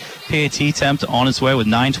a PAT attempt on its way with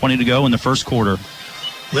 9:20 to go in the first quarter.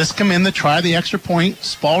 Liscombe in to try the extra point.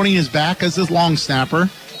 Spalding is back as his long snapper.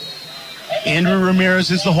 Andrew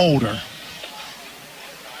Ramirez is the holder.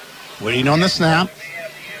 Waiting on the snap.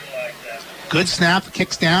 Good snap,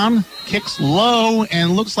 kicks down, kicks low,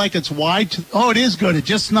 and looks like it's wide. It is good. It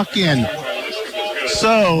just snuck in.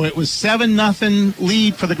 So it was 7-0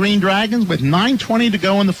 lead for the Green Dragons with 9:20 to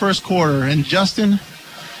go in the first quarter. And Justin,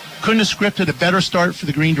 couldn't have scripted a better start for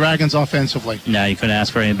the Green Dragons offensively. No, you couldn't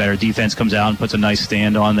ask for any better. Defense comes out and puts a nice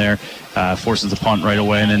stand on there, forces the punt right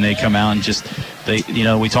away, and then they come out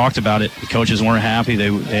and we talked about it. The coaches weren't happy.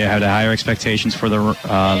 They had higher expectations for the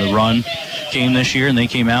run game this year, and they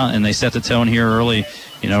came out and they set the tone here early.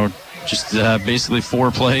 Basically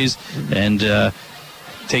 4 plays and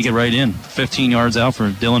take it right in. 15 yards out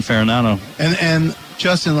for Dylan Farinano. And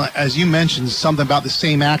Justin, as you mentioned, something about the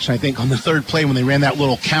same action, I think, on the third play when they ran that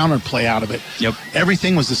little counter play out of it. Yep.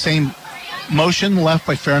 Everything was the same motion left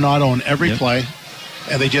by Farinano on every play,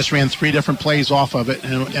 and they just ran 3 different plays off of it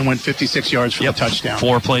and went 56 yards for the touchdown.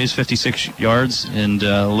 4 plays, 56 yards, and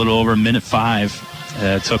a little over minute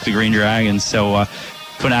 5 took the Green Dragons. So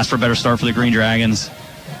couldn't ask for a better start for the Green Dragons.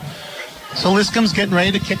 So Liscombe's getting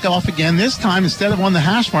ready to kick off again. This time, instead of on the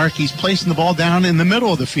hash mark, he's placing the ball down in the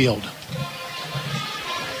middle of the field.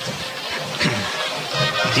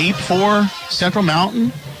 Deep for Central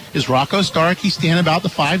Mountain is Rocco Stark. He's standing about the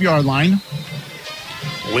 5-yard line,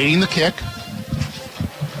 waiting the kick.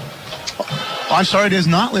 I'm sorry, it is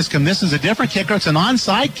not Liscombe. This is a different kicker. It's an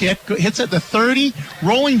onside kick. Hits at the 30,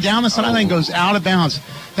 rolling down the sideline, goes out of bounds.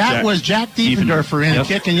 That was Jack Diefendorfer in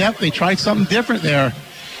kicking. Yep, they tried something different there.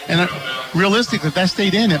 And realistically, if that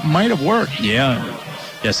stayed in, it might have worked. Yeah,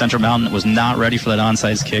 Central Mountain was not ready for that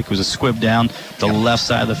onside kick. It was a squib down the left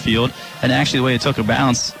side of the field. And actually, the way it took a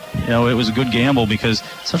bounce, it was a good gamble because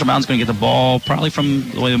Central Mountain's going to get the ball probably from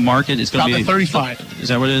the way the market is going to be. About the 35. Is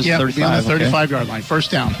that what it is? Yeah, 35. The 35-yard line.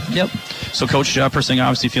 First down. Yep. So Coach Persing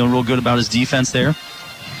obviously feeling real good about his defense there.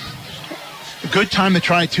 A good time to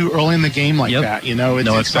try too early in the game like that.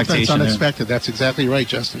 It's something that's unexpected. That's exactly right,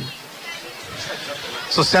 Justin.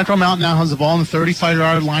 So Central Mountain now has the ball on the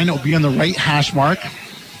 35-yard line. It will be on the right hash mark.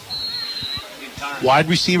 Wide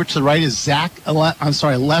receiver to the right is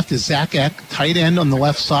left is Zach Eck. Tight end on the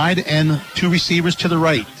left side, and 2 receivers to the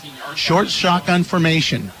right. Short shotgun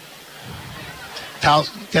formation. Powell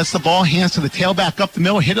gets the ball, hands to the tailback up the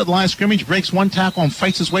middle, hit at the line of scrimmage, breaks 1 tackle, and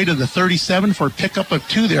fights his way to the 37 for a pickup of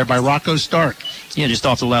 2 there by Rocco Stark. Yeah, just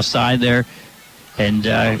off the left side there. And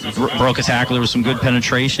broke a tackle. There was some good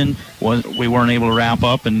penetration. We weren't able to wrap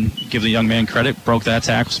up and give the young man credit. Broke that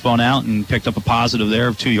tackle, spun out, and picked up a positive there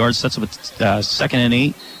of 2 yards. Sets up a 2nd and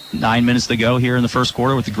 8. 9 minutes to go here in the first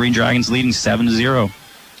quarter with the Green Dragons leading 7-0.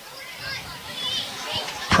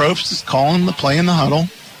 Probst is calling the play in the huddle.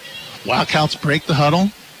 Wildcats break the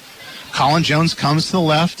huddle. Colin Jones comes to the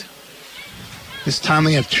left. This time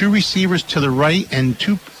they have 2 receivers to the right and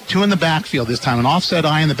two in the backfield this time. An offset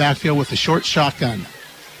eye in the backfield with a short shotgun.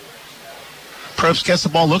 Probst gets the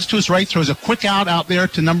ball, looks to his right, throws a quick out there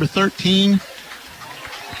to number 13.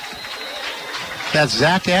 That's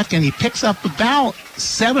Zach Eck, and he picks up about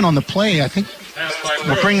 7 on the play. I think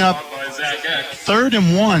we'll bring up 3rd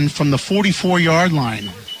and 1 from the 44-yard line.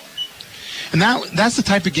 And that's the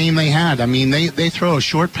type of game they had. I mean, they throw a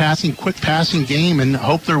short passing, quick passing game and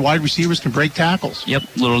hope their wide receivers can break tackles. Yep,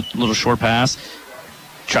 little short pass.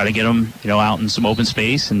 Try to get them, out in some open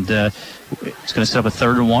space, and it's going to set up a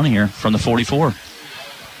 3rd and 1 here from the 44.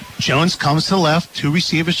 Jones comes to the left, 2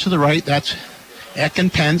 receivers to the right. That's Eck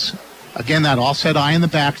and Pence. Again, that offset eye in the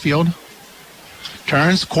backfield.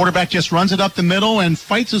 Turns, quarterback just runs it up the middle and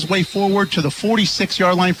fights his way forward to the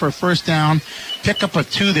 46-yard line for a first down. Pick up a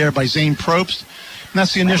 2 there by Zane Probst. And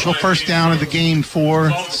that's the initial first down of the game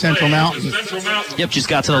for Central Mountain. Yep, just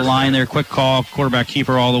got to the line there. Quick call. Quarterback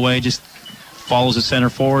keeper all the way. Just follows the center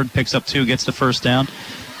forward. Picks up 2. Gets the first down.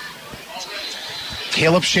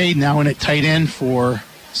 Caleb Shade now in at tight end for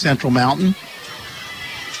Central Mountain.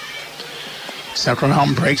 Central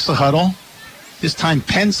Mountain breaks the huddle. This time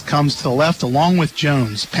Pence comes to the left along with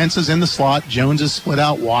Jones. Pence is in the slot. Jones is split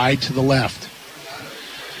out wide to the left.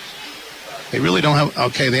 They really don't have,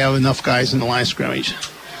 okay, they have enough guys in the line of scrimmage.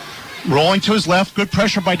 Rolling to his left, good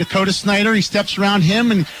pressure by Dakota Snyder. He steps around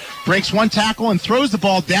him and breaks one tackle and throws the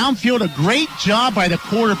ball downfield. A great job by the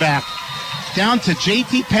quarterback. Down to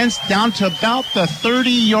J.T. Pence, down to about the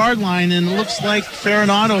 30-yard line, and it looks like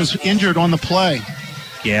Farinato's injured on the play.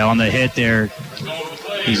 Yeah, on the hit there,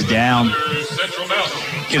 he's down.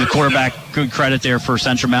 Give the quarterback good credit there for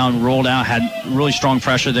Central Mountain. Rolled out, had really strong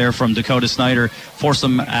pressure there from Dakota Snyder, forced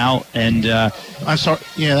him out, and I'm sorry.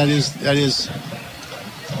 Yeah, that is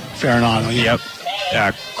Farinato. Yeah.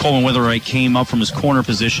 Yep. Coleman Witherite came up from his corner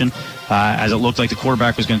position as it looked like the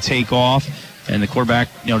quarterback was going to take off, and the quarterback,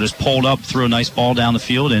 just pulled up, threw a nice ball down the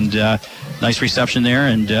field, and nice reception there,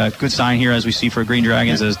 and good sign here as we see for Green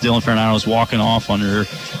Dragons as Dylan Farinato is walking off under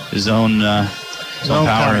his own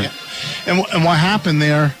power. Yeah. And what happened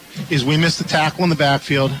there is we missed the tackle in the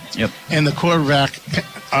backfield. Yep. And the quarterback,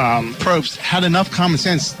 Probst, had enough common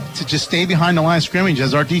sense to just stay behind the line of scrimmage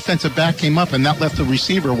as our defensive back came up, and that left the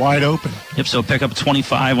receiver wide open. Yep, so pick up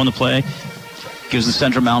 25 on the play. Gives the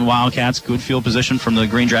Central Mountain Wildcats good field position from the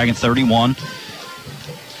Green Dragon 31.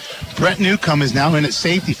 Brett Newcomb is now in at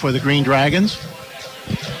safety for the Green Dragons.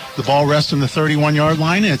 The ball rests on the 31-yard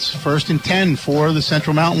line. It's 1st and 10 for the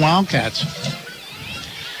Central Mountain Wildcats.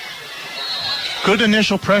 Good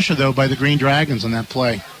initial pressure, though, by the Green Dragons on that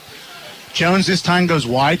play. Jones this time goes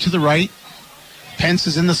wide to the right. Pence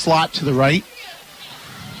is in the slot to the right.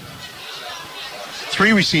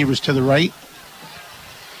 3 receivers to the right.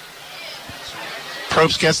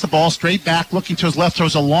 Probst gets the ball straight back, looking to his left,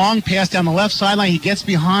 throws a long pass down the left sideline. He gets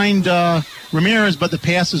behind Ramirez, but the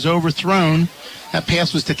pass is overthrown. That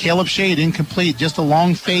pass was to Caleb Shade, incomplete. Just a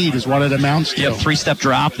long fade is what it amounts to. Yep, 3-step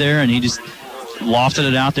drop there, and he just lofted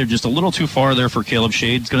it out there just a little too far there for Caleb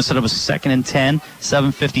Shade. It's going to set up a 2nd and 10,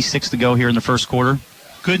 7:56 to go here in the first quarter.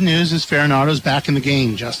 Good news is Farinato's back in the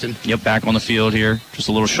game, Justin. Yep, back on the field here. Just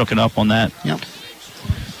a little shooken up on that. Yep.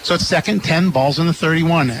 So it's 2nd and 10, balls in the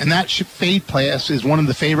 31. And that fade pass is one of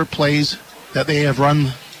the favorite plays that they have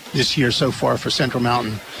run this year so far for Central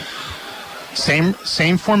Mountain. Same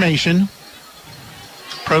formation.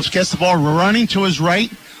 Probst gets the ball running to his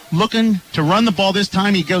right, looking to run the ball this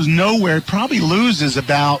time. He goes nowhere. Probably loses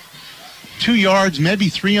about 2 yards, maybe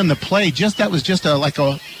 3 on the play. That was just like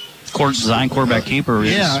a court design quarterback keeper.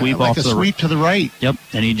 Sweep like off sweep to the right. Yep,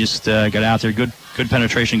 and he just got out there. Good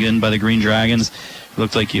penetration again by the Green Dragons.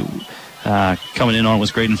 Looked like coming in on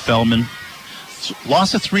was Graydon Feldman.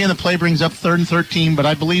 Loss of 3 on the play brings up 3rd and 13, but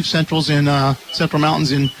I believe Central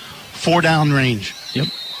Mountain's in 4-down range. Yep.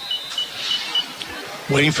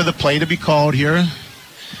 Waiting for the play to be called here.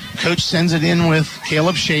 Coach sends it in with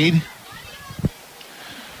Caleb Shade.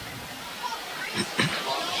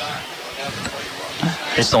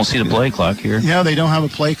 Just don't see the play clock here. No, they don't have a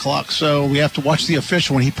play clock, so we have to watch the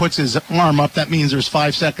official. When he puts his arm up, that means there's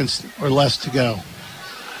 5 seconds or less to go.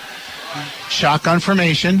 Shotgun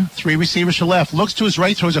formation, 3 receivers to left. Looks to his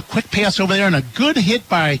right, throws a quick pass over there, and a good hit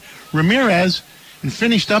by Ramirez. And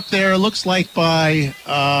finished up there, looks like by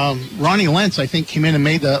Ronnie Lentz, I think, came in and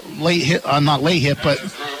made the late hit, not late hit, but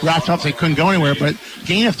wrapped up so he couldn't go anywhere. But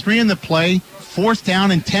gain of 3 in the play, 4th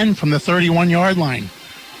down and 10 from the 31-yard line.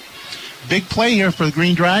 Big play here for the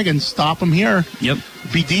Green Dragons. Stop them here. Yep.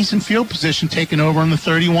 Be decent field position taken over on the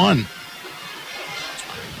 31.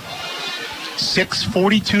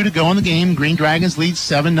 6:42 to go in the game. Green Dragons lead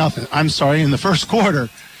 7-0. I'm sorry, in the first quarter.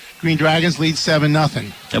 Green Dragons lead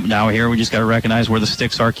 7-0. Yep, now here we just got to recognize where the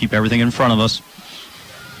sticks are, keep everything in front of us.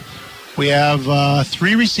 We have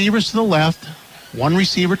 3 receivers to the left, 1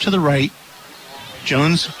 receiver to the right,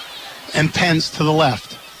 Jones and Pence to the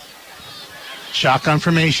left. Shotgun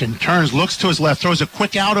formation, turns, looks to his left, throws a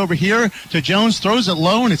quick out over here to Jones, throws it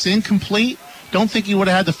low, and it's incomplete. Don't think he would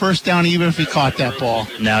have had the first down even if he caught that ball.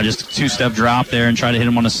 Now just a 2-step drop there and try to hit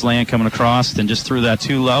him on a slant coming across and just threw that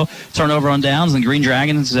too low. Turnover on downs, and Green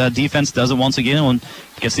Dragons defense does it once again and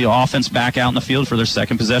gets the offense back out in the field for their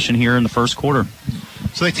second possession here in the first quarter.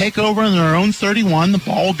 So they take over in their own 31. The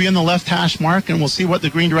ball will be in the left hash mark, and we'll see what the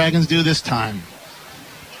Green Dragons do this time.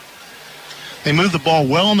 They moved the ball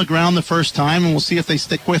well on the ground the first time, and we'll see if they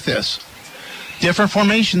stick with this. Different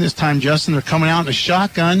formation this time, Justin. They're coming out in a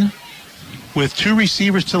shotgun with two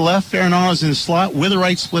receivers to the left. Farinato's in the slot.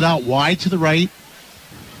 Witherite split out wide to the right.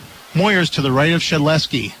 Moyers to the right of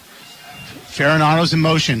Shedleski. Farinato's in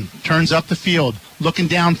motion. Turns up the field. Looking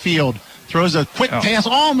downfield. Throws a quick pass.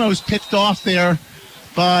 Almost picked off there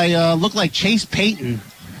by, looked like Chase Payton.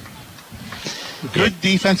 Good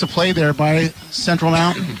defensive play there by Central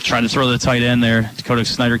Mountain. Tried to throw the tight end there. Dakota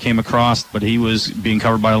Snyder came across, but he was being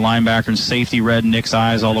covered by a linebacker, and safety read Nick's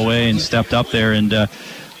eyes all the way and stepped up there and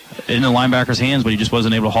in the linebacker's hands, but he just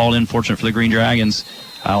wasn't able to haul it in. Fortunate for the Green Dragons.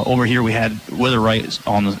 Over here we had Witherite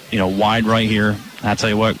on the wide right here. I tell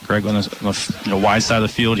you what, Greg, on the wide side of the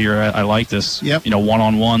field here, I like this. Yep.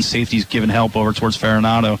 One-on-one, safety's giving help over towards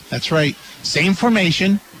Farinato. That's right. Same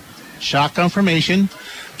formation, shotgun formation.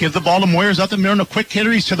 Give the ball to Moyers up the middle. A quick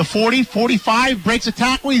hitter. He's to the 40, 45, breaks a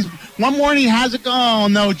tackle. He's one more and he has it. Oh,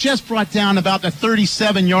 no, just brought down about the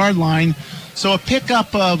 37-yard line. So a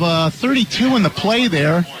pickup of 32 in the play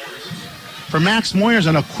there for Max Moyers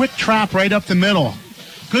on a quick trap right up the middle.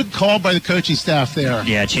 Good call by the coaching staff there.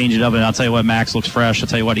 Yeah, change it up, and I'll tell you what, Max looks fresh. I'll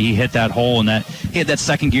tell you what, he hit that hole, and he had that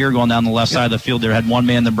second gear going down the left side of the field there. Had one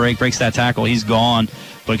man to break, breaks that tackle. He's gone,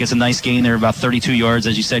 but gets a nice gain there, about 32 yards,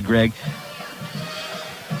 as you said, Greg.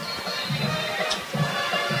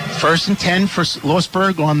 1st and 10 for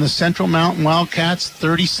Lewisburg on the Central Mountain Wildcats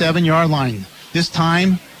 37-yard line. This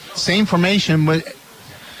time, same formation, but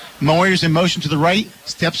Moyers in motion to the right,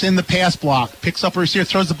 steps in the pass block, picks up a receiver,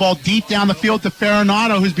 throws the ball deep down the field to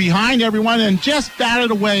Farinato, who's behind everyone and just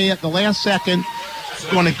batted away at the last second.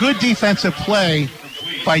 Doing a good defensive play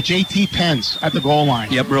by J.T. Pence at the goal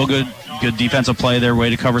line. Yep, real good defensive play there,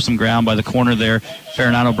 way to cover some ground by the corner there.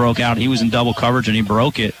 Farinato broke out. He was in double coverage, and he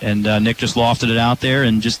broke it, and Nick just lofted it out there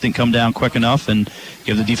and just didn't come down quick enough, and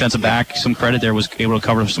give the defensive back some credit there, was able to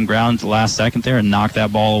cover some ground at the last second there and knock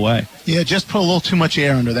that ball away. Yeah, just put a little too much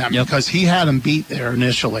air into that because he had him beat there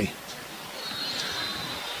initially.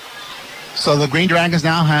 So the Green Dragons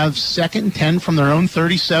now have 2nd and 10 from their own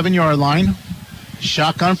 37-yard line.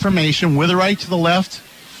 Shotgun formation, Witherite to the left,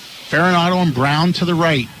 Farinato and Brown to the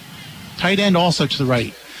right. Tight end also to the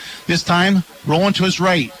right. This time, rolling to his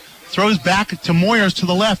right. Throws back to Moyers to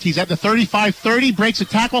the left. He's at the 35-30, breaks a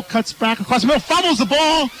tackle, cuts back across the middle, fumbles the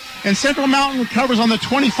ball, and Central Mountain recovers on the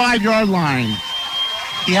 25-yard line.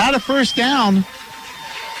 He had a first down.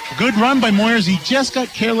 Good run by Moyers. He just got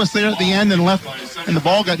careless there at the end and left, and the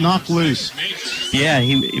ball got knocked loose. Yeah,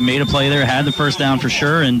 he made a play there, had the first down for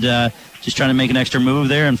sure, and just trying to make an extra move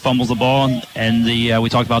there and fumbles the ball. And we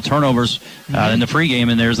talked about turnovers in the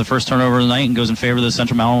pregame, and there's the first turnover of the night and goes in favor of the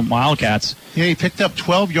Central Mountain Wildcats. Yeah, he picked up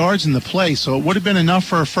 12 yards in the play, so it would have been enough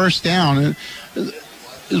for a first down.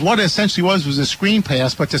 What it essentially was a screen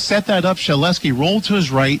pass, but to set that up, Shaleski rolled to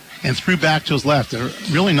his right and threw back to his left. A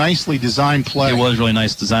really nicely designed play. It was really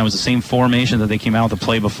nice design. It was the same formation that they came out with the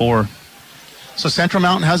play before. So Central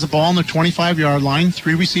Mountain has the ball on the 25-yard line.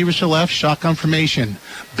 3 receivers to the left, shotgun formation.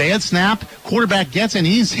 Bad snap, quarterback gets in.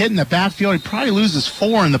 He's hitting the backfield. He probably loses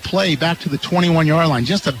 4 in the play back to the 21-yard line.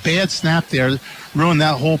 Just a bad snap there, ruined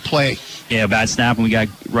that whole play. Yeah, bad snap, and we got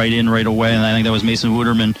right away, and I think that was Mason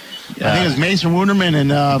Wooderman. I think it was Mason Wooderman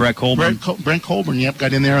and Brett Colburn. Brent Colburn,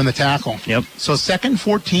 got in there on the tackle. Yep. So 2nd and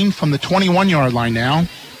 14 from the 21-yard line now.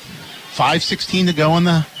 5:16 to go in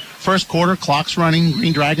the first quarter. Clock's running.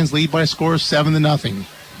 Green Dragons lead by a score of 7-0.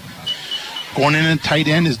 Going in at tight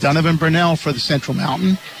end is Donovan Burnell for the Central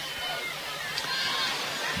Mountain.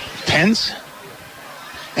 Pence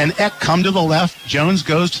and Eck come to the left. Jones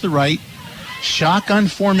goes to the right. Shotgun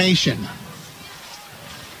formation.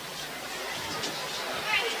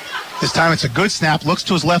 This time it's a good snap. Looks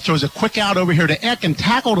to his left, throws a quick out over here to Eck and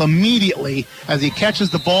tackled immediately as he catches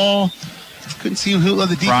the ball. Couldn't see who led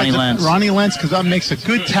the defense. Ronnie Lentz comes up, makes a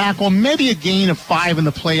good tackle, maybe a gain of 5 in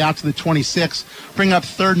the play out to the 26. Bring up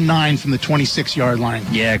 3rd and 9 from the 26-yard line.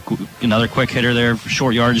 Yeah, another quick hitter there for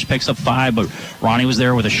short yardage, picks up 5, but Ronnie was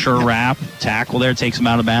there with a sure wrap tackle there, takes him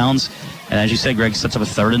out of bounds. And as you said, Greg, sets up a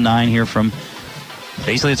 3rd and 9 here from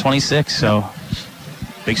basically the 26. So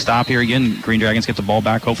big stop here again. Green Dragons get the ball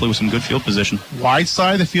back, hopefully with some good field position. Wide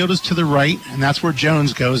side of the field is to the right, and that's where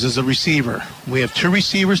Jones goes as a receiver. We have 2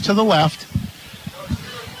 receivers to the left.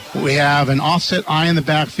 We have an offset eye in the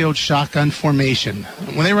backfield, shotgun formation.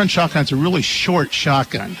 When they run shotgun, it's a really short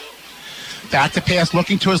shotgun. Back to pass,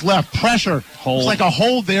 looking to his left. Pressure. It's like a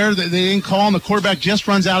hold there that they didn't call, and the quarterback just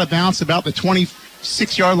runs out of bounds about the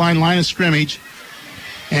 26-yard line of scrimmage.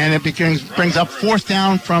 And it brings up 4th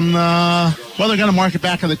down from the, they're going to mark it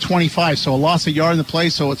back at the 25, so a loss of yard in the play,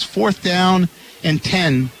 so it's 4th down and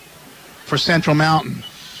 10 for Central Mountain.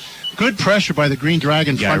 Good pressure by the Green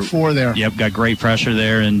Dragon front four there. Yep, got great pressure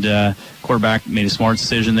there, and quarterback made a smart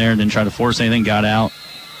decision there, didn't try to force anything, got out.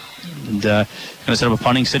 And going to set up a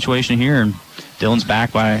punting situation here, and Dillon's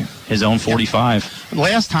back by his own 45.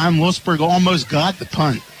 Last time, Lewisburg almost got the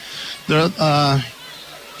punt.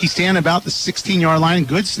 He's standing about the 16-yard line.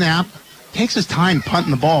 Good snap. Takes his time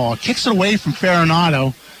punting the ball. Kicks it away from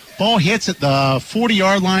Farinado. Ball hits at the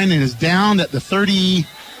 40-yard line and is down at the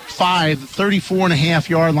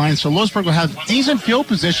 34.5-yard line. So Lewisburg will have decent field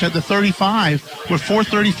position at the 35 with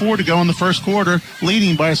 4:34 to go in the first quarter,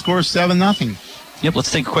 leading by a score of 7-0. Yep,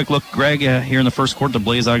 let's take a quick look, Greg, here in the first quarter, the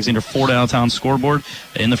Blaze Alexander Ford out-of-town scoreboard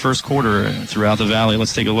in the first quarter throughout the Valley.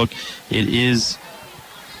 Let's take a look. It is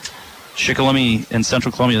Shikellamy and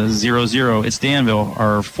Central Columbia 0-0. It's Danville.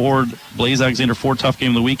 Our Blaze Alexander Ford Tough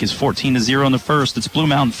Game of the Week is 14-0 in the first. It's Blue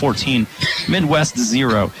Mountain 14, Midwest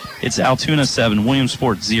 0. It's Altoona 7,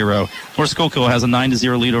 Williamsport 0. North Schuylkill has a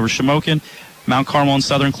 9-0 lead over Shamokin. Mount Carmel and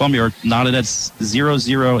Southern Columbia are knotted at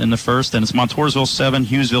 0-0 in the first, and it's Montoursville 7,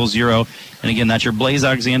 Hughesville 0. And again, that's your Blaze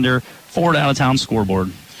Alexander Ford out-of-town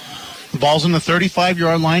scoreboard. The ball's on the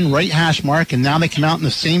 35-yard line, right hash mark, and now they come out in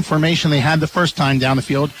the same formation they had the first time down the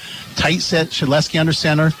field. Tight set, Shedleski under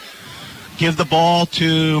center. Give the ball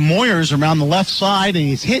to Moyers around the left side, and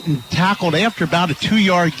he's hit and tackled after about a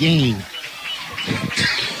 2-yard gain.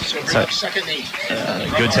 Second 8.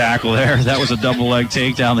 Good tackle there. That was a double leg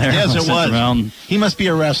takedown there. Yes, it was. Mountain. He must be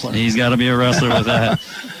a wrestler. He's got to be a wrestler with that.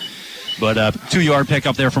 But 2-yard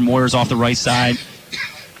pickup there from Moyers off the right side.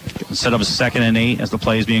 Set up a 2nd and 8 as the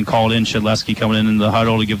play is being called in. Shedleski coming in the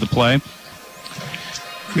huddle to give the play.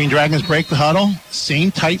 Green Dragons break the huddle. Same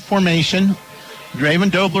tight formation. Draven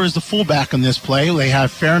Dobler is the fullback on this play. They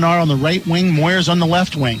have Farinar on the right wing, Moyers on the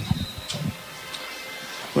left wing.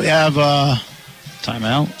 We have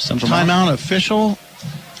timeout. Central timeout official.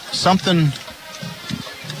 Something.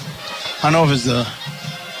 I don't know if it's the.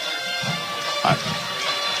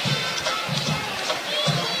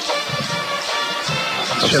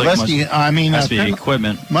 Shedleski, must be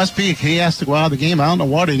equipment. Must be. He has to go out of the game. I don't know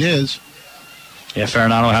what it is. Yeah,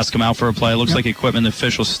 Farinado has to come out for a play. It looks like equipment. The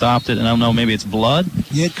official stopped it, and I don't know, maybe it's blood?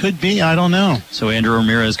 Yeah, it could be. I don't know. So Andrew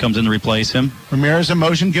Ramirez comes in to replace him. Ramirez in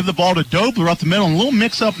motion. Give the ball to Dobler up the middle. And a little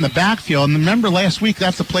mix-up in the backfield. And remember last week,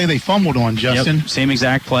 that's the play they fumbled on, Justin. Yep, same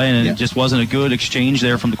exact play, and it just wasn't a good exchange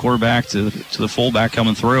there from the quarterback to the fullback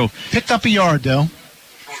coming through. Picked up a yard, though.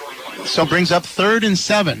 So brings up 3rd and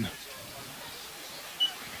 7.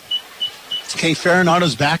 Okay,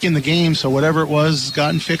 Farinado's back in the game, so whatever it was has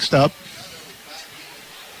gotten fixed up.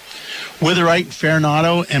 Witherite,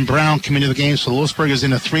 Farinado, and Brown come into the game, so Lewisburg is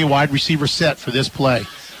in a 3 wide receiver set for this play.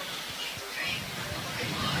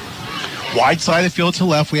 Wide side of the field to the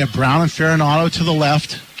left, we have Brown and Farinado to the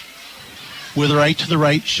left. Witherite to the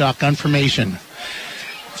right, shotgun formation.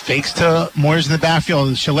 Fakes to Moyers in the backfield.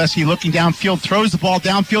 Shedleski looking downfield, throws the ball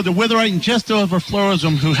downfield to Witherite and just overflows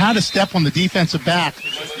him, who had a step on the defensive back.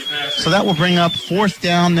 So that will bring up 4th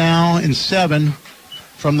down now and 7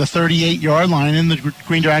 from the 38-yard line, and the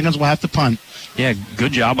Green Dragons will have to punt. Yeah,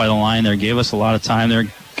 good job by the line there. Gave us a lot of time there.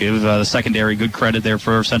 Give the secondary good credit there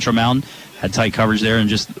for Central Mountain. Had tight coverage there, and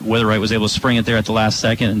just Witherite was able to spring it there at the last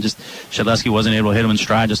second, and just Shedleski wasn't able to hit him in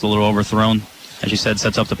stride, just a little overthrown. As you said,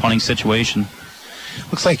 sets up the punting situation.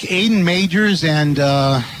 Looks like Aiden Majors and...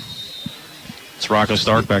 it's Rocco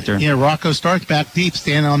Stark back there. Yeah, Rocco Stark back deep,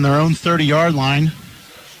 standing on their own 30-yard line.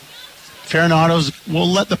 Farinado's will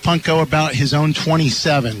let the punt go about his own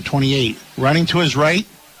 27, 28. Running to his right.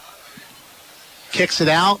 Kicks it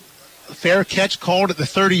out. Fair catch called at the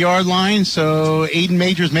 30-yard line. So Aiden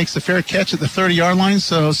Majors makes the fair catch at the 30-yard line.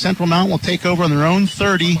 So Central Mountain will take over on their own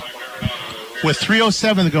 30 with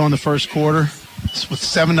 3:07 to go in the first quarter with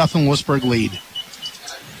 7-0 Lewisburg lead.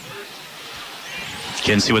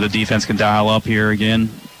 Can see what the defense can dial up here again.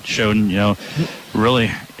 Showed,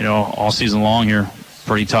 really, all season long here.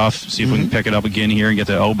 Pretty tough. See if we can pick it up again here and get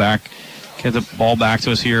the ball back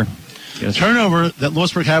to us here. The turnover that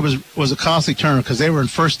Lewisburg had was a costly turnover because they were in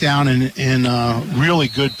first down and in really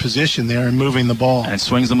good position there and moving the ball. And it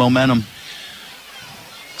swings the momentum.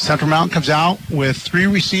 Central Mountain comes out with 3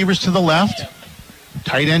 receivers to the left,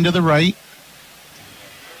 tight end to the right,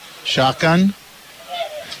 shotgun.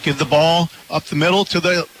 Give the ball up the middle to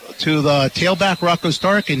the tailback Rocco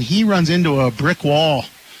Stark, and he runs into a brick wall.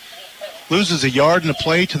 Loses a yard in the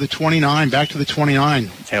play to the 29, back to the 29.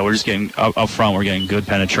 Yeah, we're just getting up front. We're getting good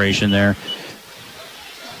penetration there.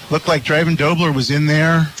 Looked like Draven Dobler was in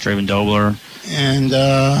there. Draven Dobler. And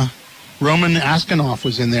Roman Askinoff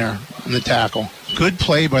was in there in the tackle. Good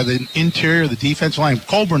play by the interior of the defensive line.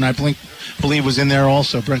 Colburn, I believe, was in there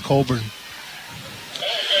also, Brent Colburn.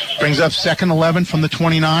 Brings up second 11 from the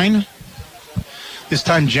 29. This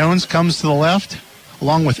time Jones comes to the left,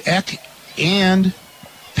 along with Eck and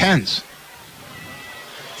Pence.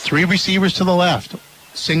 3 receivers to the left.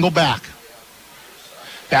 Single back.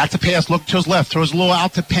 Back to pass, look to his left, throws a little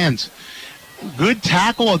out to Pence. Good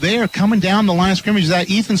tackle there coming down the line of scrimmage. Is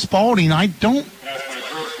that Ethan Spalding?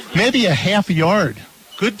 Maybe a half a yard.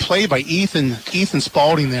 Good play by Ethan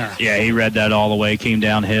Spalding there. Yeah, he read that all the way, came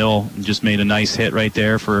downhill, and just made a nice hit right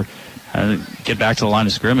there for get back to the line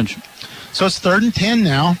of scrimmage. So it's 3rd and 10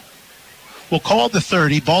 now. We'll call it the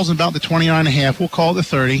 30. Ball's in about the 29.5. We'll call it the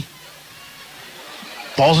 30.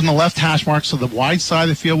 Ball's in the left hash mark, so the wide side of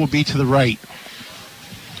the field will be to the right.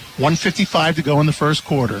 1:55 to go in the first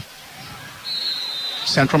quarter.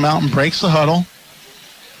 Central Mountain breaks the huddle.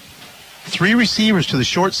 3 receivers to the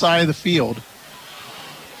short side of the field.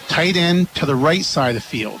 Tight end to the right side of the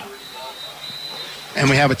field. And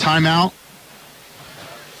we have a timeout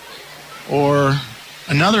or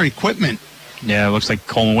another equipment. Yeah, it looks like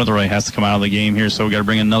Coleman Witherite has to come out of the game here, so we got to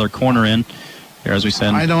bring another corner in here, as we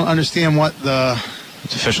said. I don't understand what the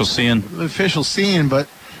official's seeing. But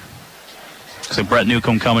so Brett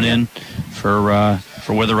Newcomb coming in for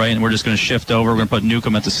Witherite, and we're just going to shift over. We're going to put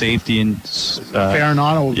Newcomb at the safety, and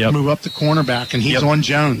Farinato will move up to cornerback, and he's on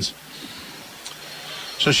Jones.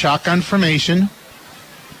 So shotgun formation.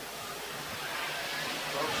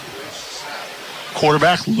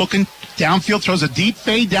 Quarterback looking downfield, throws a deep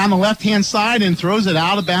fade down the left-hand side and throws it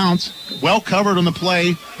out of bounds. Well covered on the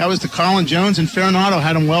play. That was to Colin Jones, and Farinato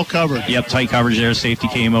had him well covered. Yep, tight coverage there. Safety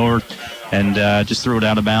came over and just threw it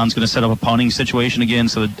out of bounds. Going to set up a punting situation again,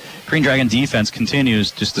 so the Green Dragon defense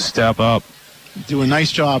continues just to step up. Do a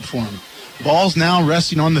nice job for him. Ball's now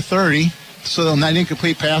resting on the 30, so on that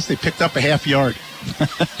incomplete pass, they picked up a half yard.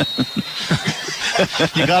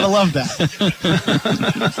 You got to love that.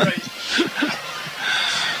 That's right.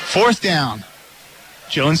 4th down.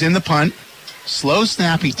 Jones in the punt. Slow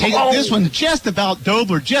snap. He takes this one just about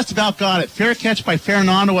Dobler. Just about got it. Fair catch by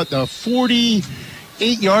Farinato at the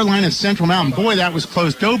 48-yard line of Central Mountain. Boy, that was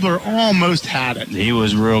close. Dobler almost had it. He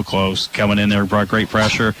was real close. Coming in there, brought great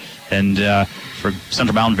pressure. And for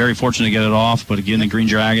Central Mountain, very fortunate to get it off. But again, the Green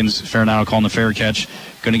Dragons, Farinato calling the fair catch.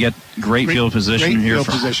 Going to get great field position here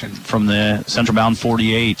from the Central Mountain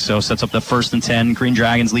 48. So sets up the 1st and 10. Green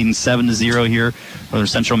Dragons leading 7-0 here for the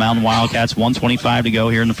Central Mountain Wildcats. 1:25 to go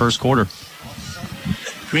here in the first quarter.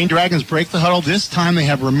 Green Dragons break the huddle. This time they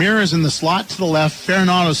have Ramirez in the slot to the left.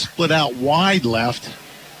 Farinato split out wide left.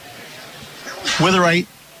 Witherite,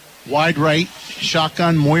 wide right.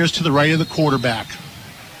 Shotgun, Moyers to the right of the quarterback.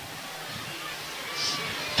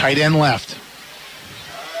 Tight end left.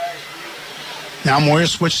 Now Moyer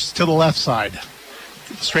switches to the left side.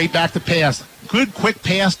 Straight back to pass. Good quick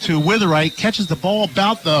pass to Witherite. Catches the ball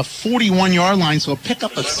about the 41-yard line, so a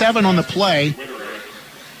pickup of 7 on the play.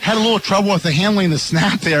 Had a little trouble with the handling the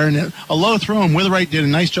snap there, and a low throw, and Witherite did a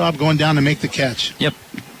nice job going down to make the catch. Yep.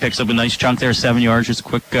 Picks up a nice chunk there, 7 yards, just a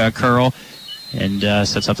quick curl, and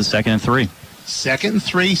sets up the 2nd and 3. 2nd and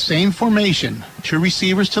 3, same formation. 2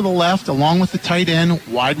 receivers to the left, along with the tight end.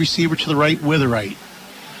 Wide receiver to the right, Witherite.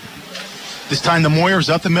 This time the Moyer's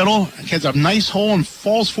up the middle, gets a nice hole and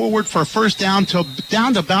falls forward for a first down to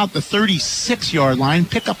about the 36-yard line.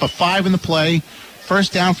 Pick up a 5 in the play.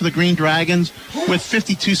 First down for the Green Dragons with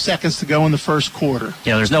 52 seconds to go in the first quarter.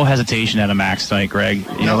 Yeah, there's no hesitation at a max tonight, Greg.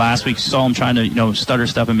 You know, last week you saw him trying to, stutter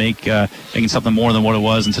stuff and making something more than what it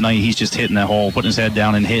was, and tonight he's just hitting that hole, putting his head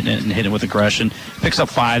down and hitting it with aggression. Picks up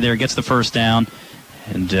 5 there, gets the first down,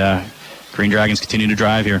 and Green Dragons continue to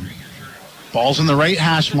drive here. Ball's in the right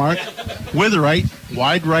hash mark. Witherite,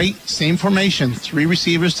 wide right, same formation. 3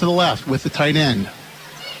 receivers to the left with the tight end.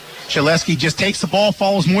 Shaleski just takes the ball,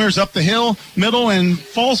 follows Moyers up the hill, middle, and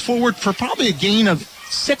falls forward for probably a gain of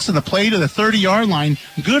 6 in the play to the 30-yard line.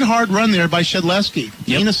 Good hard run there by Shaleski.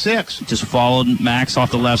 Gain of 6. Just followed Max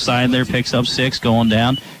off the left side there, picks up 6, going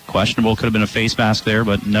down. Questionable, could have been a face mask there,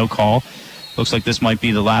 but no call. Looks like this might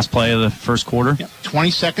be the last play of the first quarter.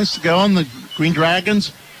 20 seconds to go, and the Green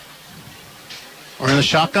Dragons are in the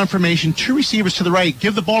shotgun formation. 2 receivers to the right.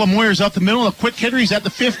 Give the ball to Moyers up the middle. A quick hitter. He's at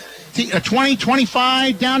the 20,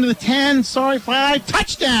 25, down to the 10. 5.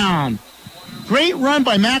 Touchdown. Great run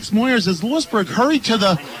by Max Moyers as Lewisburg hurried to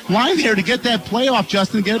the line there to get that playoff,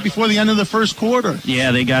 Justin, to get it before the end of the first quarter.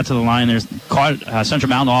 Yeah, they got to the line there. Caught Central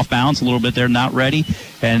Mountain off balance a little bit there, not ready.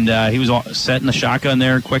 And he was setting the shotgun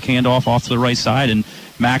there. Quick handoff off to the right side. And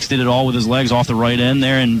Max did it all with his legs off the right end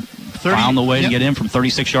there and found the way to get in from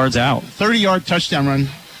 36 yards out. 30-yard touchdown run.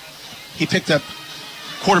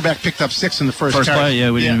 Quarterback picked up 6 in the first carry.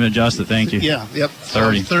 Play, we didn't even adjust it. Thank you.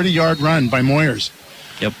 30. 30-yard run by Moyers.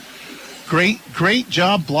 Yep. Great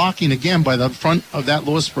job blocking again by the front of that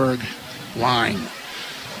Lewisburg line.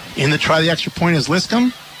 In the try the extra point is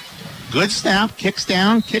Liscombe. Good snap, kicks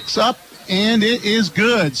down, kicks up, and it is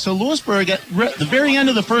good. So Lewisburg at the very end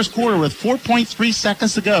of the first quarter with 4.3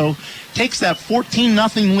 seconds to go takes that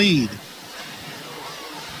 14-0 lead.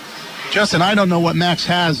 Justin, I don't know what Max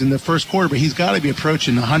has in the first quarter, but he's got to be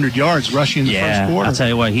approaching 100 yards rushing in the first quarter. I'll tell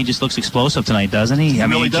you what, he just looks explosive tonight, doesn't he? He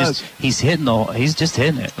really does. He's just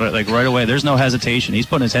hitting it like right away. There's no hesitation. He's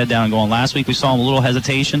putting his head down and going. Last week we saw him a little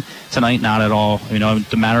hesitation. Tonight, not at all. You know, it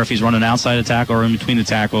doesn't matter if he's running outside the tackle or in between the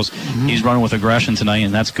tackles. Mm-hmm. He's running with aggression tonight,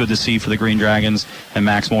 and that's good to see for the Green Dragons and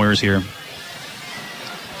Max Moyers here.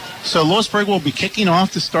 So Lewisburg will be kicking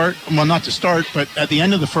off to start, well, not to start, but at the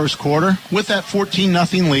end of the first quarter with that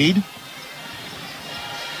 14-0 lead.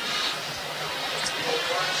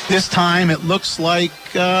 This time it looks like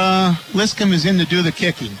Liscombe is in to do the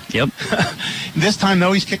kicking. Yep. This time,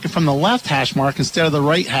 though, he's kicking from the left hash mark instead of the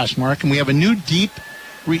right hash mark, and we have a new deep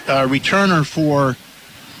returner for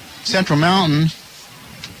Central Mountain.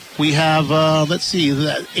 We have, let's see,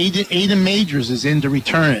 Aiden Majors is in to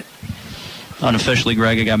return it. Unofficially,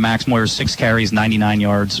 Greg, I got Max Moyer, 6 carries, 99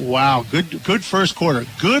 yards. Wow, good first quarter.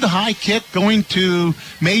 Good high kick going to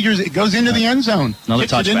Majors. It goes into the end zone. Another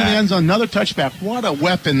touchback. Into the end zone. Another touchback. What a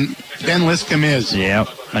weapon Ben Liscombe is. Yep,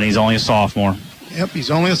 and he's only a sophomore. Yep,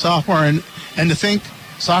 he's only a sophomore, and to think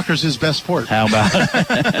soccer's his best sport. How about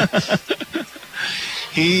it?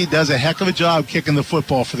 He does a heck of a job kicking the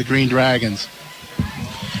football for the Green Dragons.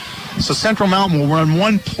 So Central Mountain will run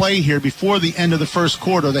one play here before the end of the first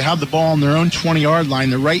quarter. They have the ball on their own 20-yard line,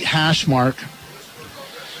 the right hash mark.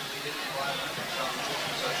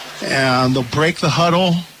 And they'll break the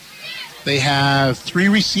huddle. They have 3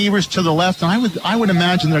 receivers to the left, and I would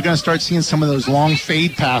imagine they're going to start seeing some of those long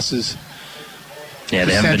fade passes. Yeah,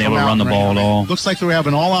 they haven't been able to run the ball at all. Looks like they have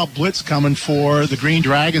an all-out blitz coming for the Green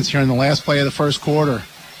Dragons here in the last play of the first quarter.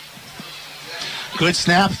 Good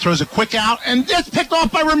snap, throws a quick out, and it's picked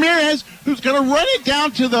off by Ramirez, who's going to run it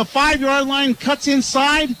down to the 5-yard line, cuts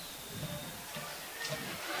inside.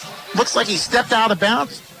 Looks like he stepped out of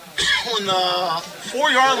bounds on the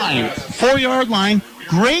 4-yard line. 4-yard line.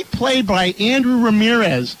 Great play by Andrew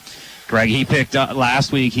Ramirez. Greg, he picked up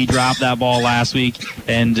last week. He dropped that ball last week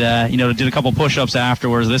and, did a couple push-ups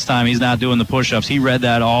afterwards. This time he's not doing the push-ups. He read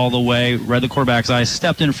that all the way, read the quarterback's eyes,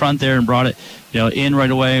 stepped in front there and brought it, in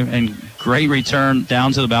right away. And great return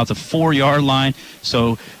down to about the 4-yard line.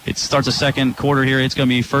 So it starts the second quarter here. It's going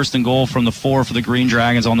to be 1st and goal from the 4 for the Green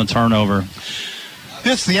Dragons on the turnover.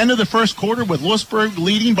 This is the end of the first quarter with Lewisburg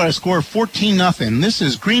leading by a score of 14-0. This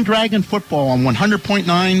is Green Dragon football on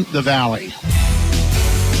 100.9 The Valley.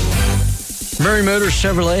 Murray Motors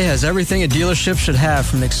Chevrolet has everything a dealership should have,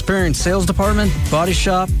 from an experienced sales department, body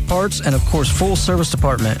shop, parts, and of course full service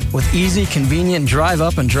department with easy, convenient drive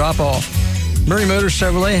up and drop off. Murray Motors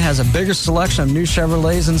Chevrolet has a bigger selection of new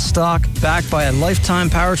Chevrolets in stock, backed by a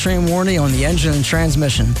lifetime powertrain warranty on the engine and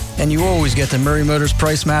transmission. And you always get the Murray Motors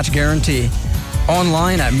price match guarantee.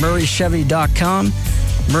 Online at murraychevy.com.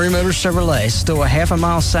 Murray Motors Chevrolet, still a half a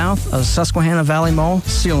mile south of Susquehanna Valley Mall,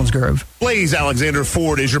 Selinsgrove. Blaze Alexander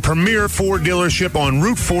Ford is your premier Ford dealership on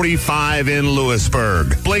Route 45 in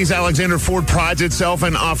Lewisburg. Blaze Alexander Ford prides itself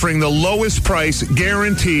in offering the lowest price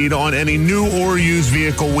guaranteed on any new or used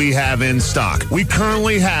vehicle we have in stock. We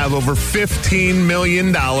currently have over $15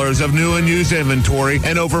 million of new and used inventory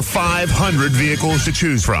and over 500 vehicles to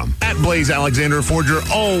choose from. At Blaze Alexander Ford, you're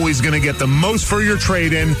always going to get the most for your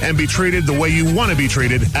trade-in and be treated the way you want to be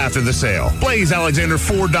treated after the sale.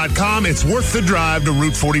 BlazeAlexanderFord.com. It's worth the drive to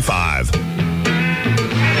Route 45.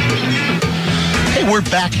 Hey, we're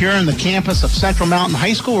back here on the campus of Central Mountain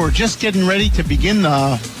High School. We're just getting ready to begin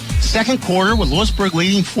the second quarter with Lewisburg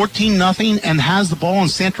leading 14-0 and has the ball on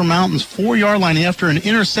Central Mountain's 4-yard line after an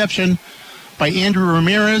interception by Andrew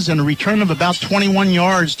Ramirez and a return of about 21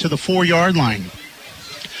 yards to the 4-yard line.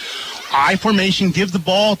 I formation, give the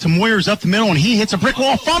ball to Moyers up the middle, and he hits a brick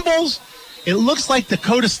wall, fumbles. It looks like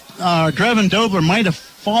Dakota Drevin Dobler might have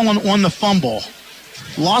fallen on the fumble.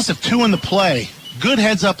 Loss of 2 in the play. Good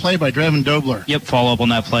heads-up play by Drevin Dobler. Yep, follow up on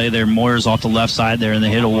that play there. Moyers off the left side there, and they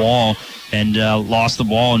hit a wall and lost the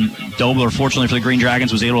ball. And Dobler, fortunately for the Green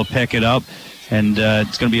Dragons, was able to pick it up. And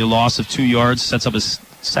it's going to be a loss of 2 yards. Sets up a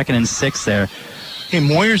 2nd and 6 there. Okay,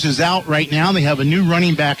 Moyers is out right now. They have a new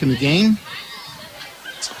running back in the game.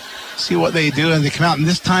 See what they do, and they come out. And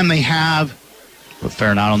this time they have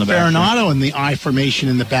Farinato in the backfield. Farinato in the I formation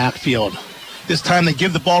in the backfield. This time they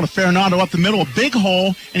give the ball to Farinato up the middle, a big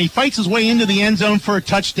hole, and he fights his way into the end zone for a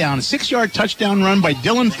touchdown. A 6-yard touchdown run by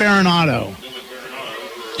Dylan Farinato.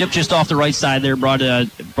 Yep, just off the right side there. Brought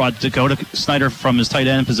Dakota Snyder from his tight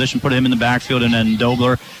end position, put him in the backfield, and then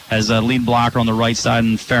Dobler as a lead blocker on the right side,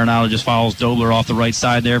 and Farinata just follows Dobler off the right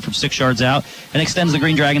side there from 6 yards out and extends the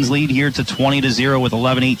Green Dragons lead here to 20-0 with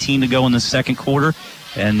 11:18 to go in the second quarter,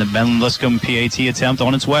 and the Ben Liscombe PAT attempt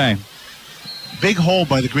on its way. Big hole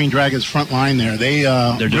by the Green Dragons front line there.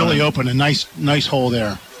 They're really open a nice hole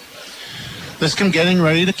there. Liscombe getting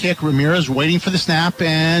ready to kick. Ramirez waiting for the snap,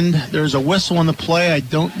 and there's a whistle on the play. I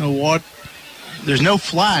don't know what. There's no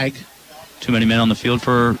flag. Too many men on the field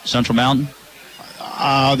for Central Mountain?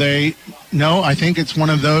 I think it's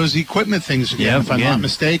one of those equipment things again, if I'm not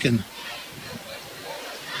mistaken.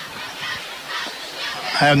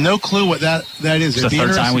 I have no clue what that is. It's the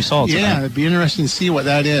third time we saw it tonight. Yeah, it'd be interesting to see what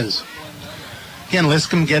that is. Again,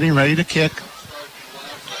 Liscombe getting ready to kick.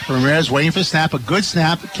 Ramirez waiting for the snap. A good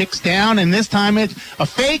snap. Kicks down, and this time it's a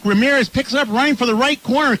fake. Ramirez picks it up, running for the right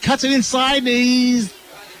corner, cuts it inside. He's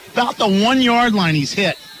about the 1 yard line. He's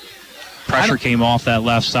hit. Pressure came off that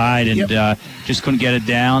left side and just couldn't get it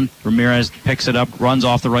down. Ramirez picks it up, runs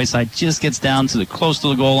off the right side, just gets down to close to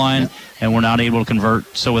the goal line, and we're not able to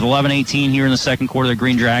convert. So with 11:18 here in the second quarter, the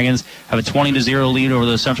Green Dragons have a 20-0 lead over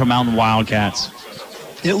the Central Mountain Wildcats.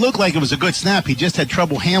 It looked like it was a good snap. He just had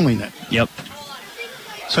trouble handling it. Yep.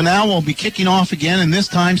 So now we'll be kicking off again, and this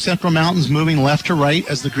time Central Mountain's moving left to right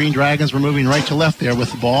as the Green Dragons were moving right to left there with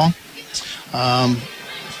the ball.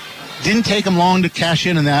 Didn't take them long to cash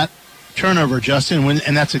in that turnover, Justin,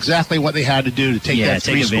 and that's exactly what they had to do to take that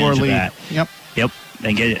 3-score lead. Yep.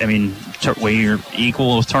 And we're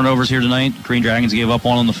equal with turnovers here tonight. Green Dragons gave up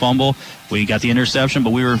on the fumble. We got the interception,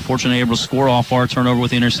 but we were fortunately able to score off our turnover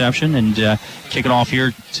with the interception and kick it off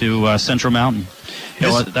here to Central Mountain.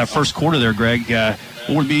 That first quarter there, Greg,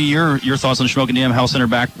 what would be your thoughts on the Shamokin Dam Health Center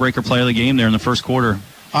backbreaker play of the game there in the first quarter?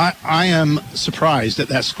 I am surprised at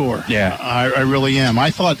that score. Yeah. I really am. I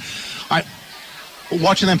thought,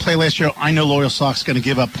 watching them play last year, I know Loyal Sock's going to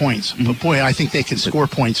give up points. But, boy, I think they can score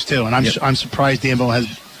points, too. And I'm surprised Danville has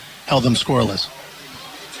held them scoreless.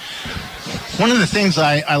 One of the things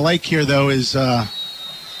I like here, though, is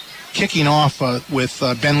kicking off with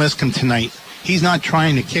Ben Liscombe tonight. He's not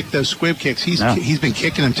trying to kick those squib kicks. He's been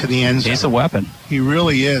kicking them to the end zone. He's a weapon. He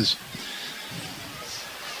really is.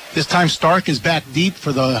 This time Stark is back deep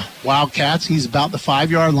for the Wildcats. He's about the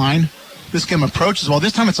 5-yard line. Liscombe approaches well.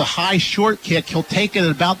 This time it's a high short kick. He'll take it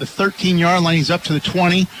at about the 13-yard line. He's up to the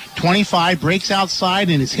 20, 25, breaks outside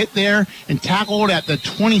and is hit there and tackled at the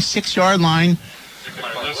 26-yard line.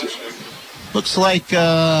 Looks like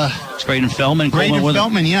it's Graydon Feldman. Graydon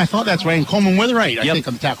Feldman, I thought that's right. And Coleman Witherite, I think,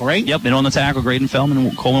 on the tackle, right? Yep, and on the tackle, Graydon Feldman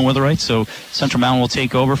and Coleman Witherite. So Central Mountain will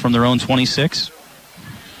take over from their own 26.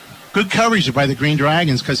 Good coverage by the Green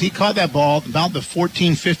Dragons because he caught that ball about the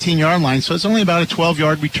 14, 15-yard line, so it's only about a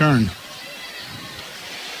 12-yard return.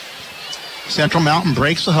 Central Mountain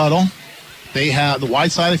breaks the huddle. They have the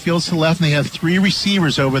wide side of the field to the left, and they have 3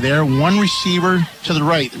 receivers over there, 1 receiver to the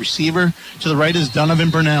right. The receiver to the right is Donovan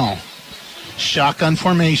Burnell. Shotgun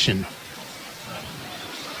formation.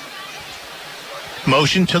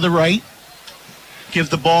 Motion to the right. Give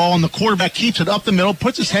the ball, and the quarterback keeps it up the middle,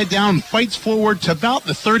 puts his head down, and fights forward to about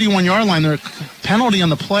the 31-yard line. There's a penalty on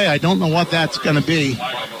the play. I don't know what that's going to be.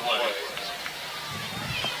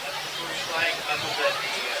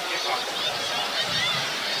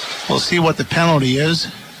 We'll see what the penalty is.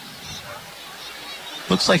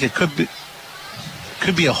 Looks like it could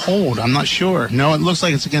be a hold. I'm not sure. No, it looks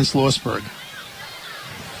like it's against Lewisburg.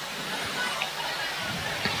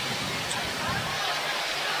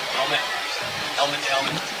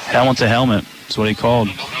 Helmet to helmet. That's what he called.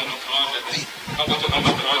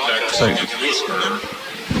 So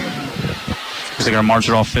they're going to march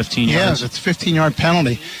it off 15 yards. Yes, it's a 15-yard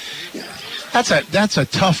penalty. That's a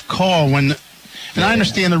tough call and I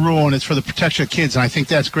understand the rule, and it's for the protection of kids, and I think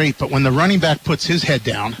that's great. But when the running back puts his head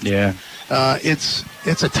down, it's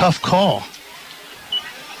a tough call.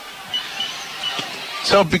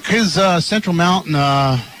 So because Central Mountain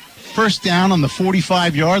first down on the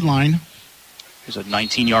 45-yard line. There's a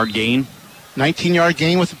 19-yard gain. 19-yard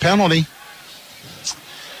gain with the penalty.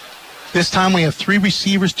 This time we have 3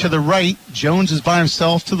 receivers to the right. Jones is by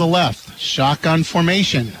himself to the left. Shotgun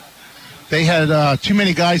formation. They had too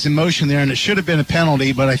many guys in motion there, and it should have been a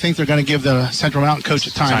penalty, but I think they're going to give the Central Mountain coach a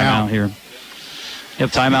timeout. Here. Yep,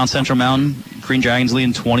 timeout Central Mountain. Green Dragons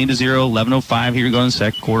leading 20-0, 11:05 here to go in the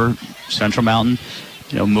second quarter. Central Mountain,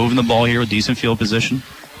 moving the ball here with decent field position,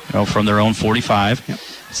 from their own 45. Yep.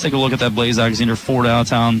 Let's take a look at that Blaze Alexander Ford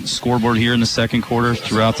out-of-town scoreboard here in the second quarter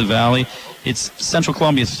throughout the valley. It's Central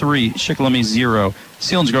Columbia 3, Shikellamy 0,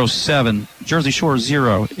 Selinsgrove 7, Jersey Shore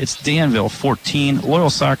 0. It's Danville 14, Loyal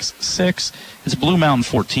Sox 6. It's Blue Mountain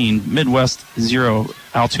 14, Midwest 0.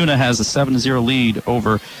 Altoona has a 7-0 lead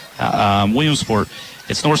over Williamsport.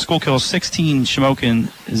 It's North Schuylkill 16, Shamokin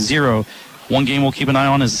 0. One game we'll keep an eye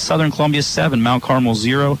on is Southern Columbia 7, Mount Carmel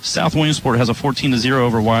 0. South Williamsport has a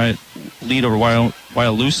 14-0 lead over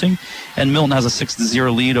Wyalusing, and Milton has a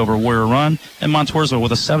 6-0 lead over Warrior Run, and Montoursville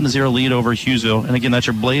with a 7-0 lead over Hughesville. And again, that's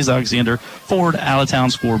your Blaze Alexander Ford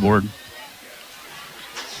out-of-town scoreboard.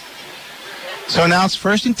 So now it's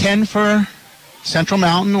 1st and 10 for Central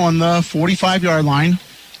Mountain on the 45-yard line.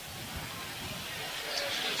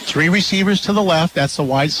 3 receivers to the left. That's the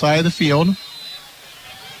wide side of the field.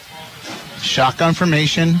 Shotgun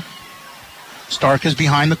formation. Stark is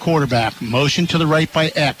behind the quarterback. Motion to the right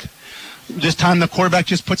by Eck. This time the quarterback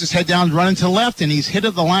just puts his head down, running to the left, and he's hit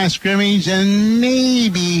at the line of scrimmage, and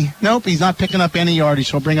nope, he's not picking up any yardage,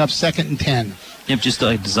 so he'll bring up 2nd and 10. Yep, just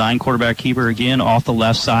a design quarterback keeper again off the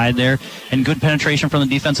left side there, and good penetration from the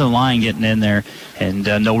defensive line getting in there, and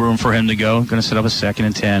no room for him to go. Going to set up a 2nd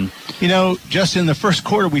and 10. You know, just in the first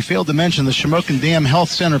quarter, we failed to mention the Shamokin Dam Health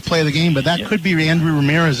Center play of the game, but that could be Andrew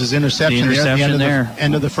Ramirez's interception there at the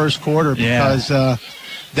end of the first quarter, because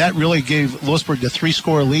that really gave Lewisburg the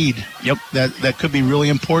 3-score lead. Yep. That could be really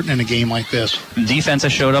important in a game like this. Defense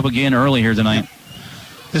has showed up again early here tonight.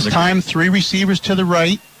 This time, 3 receivers to the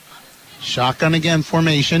right. Shotgun again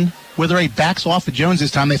formation. Witherite backs off of Jones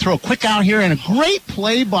this time. They throw a quick out here, and a great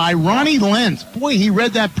play by Ronnie Lentz. Boy, he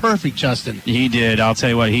read that perfect, Justin. He did. I'll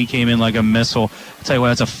tell you what, he came in like a missile. I'll tell you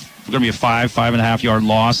what, that's going to be a 5.5 yard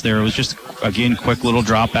loss there. It was just, again, quick little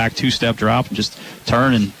drop back, 2-step drop, just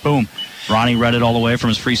turn, and boom. Ronnie read it all the way from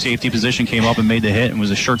his free safety position, came up and made the hit, and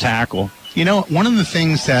was a sure tackle. You know, one of the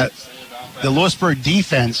things that the Lewisburg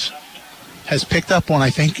defense has picked up on, I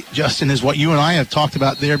think, Justin, is what you and I have talked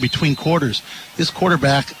about there between quarters. This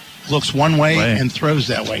quarterback looks one way and throws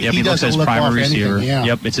that way. Yep, he looks at his primary receiver.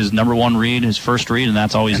 Yep, it's his number 1 read, his first read, and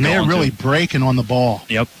that's all he's going to. And they're really breaking on the ball.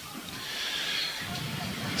 Yep.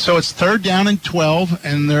 So it's 3rd down and 12,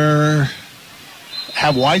 and they're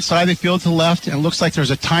have wide side of the field to the left, and it looks like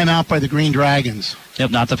there's a timeout by the Green Dragons. Yep,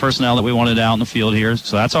 not the personnel that we wanted out in the field here,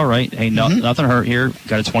 so that's all right. Hey, nothing hurt here.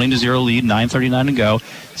 Got a 20-0 lead, 9:39 to go.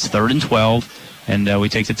 It's 3rd and 12, and we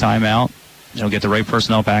take the timeout. Get the right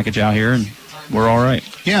personnel package out here, and we're all right.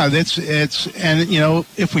 Yeah, and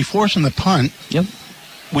if we force him to punt,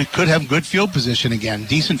 we could have good field position again,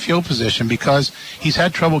 decent field position, because he's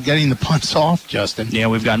had trouble getting the punts off, Justin. Yeah,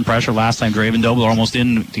 we've gotten pressure last time. Draven Dobler almost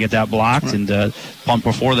in to get that blocked, and punt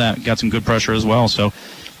before that got some good pressure as well. So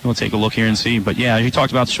we'll take a look here and see. But yeah, you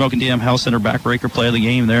talked about the Shamokin Dam Health Center backbreaker play of the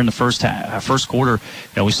game there in the first quarter.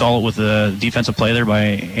 We saw it with the defensive play there by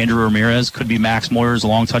Andrew Ramirez. Could be Max Moyer's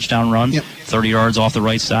long touchdown run, 30 yards off the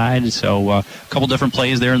right side. So a couple different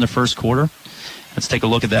plays there in the first quarter. Let's take a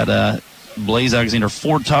look at that Blaze Alexander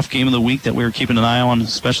Ford Tough game of the week that we were keeping an eye on,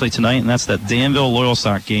 especially tonight, and that's that Danville Loyal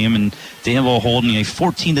Sock game, and Danville holding a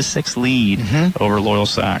 14-6 lead over Loyal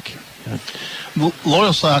Sock.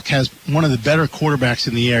 Loyal Sock has one of the better quarterbacks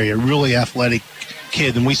in the area, really athletic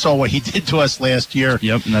kid, and we saw what he did to us last year.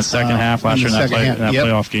 Yep, in that second half last year, in that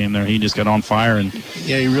playoff game there, he just got on fire. And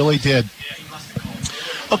yeah, he really did.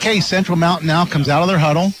 Okay, Central Mountain now comes out of their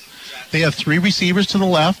huddle. They have 3 receivers to the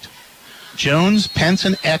left. Jones, Pence,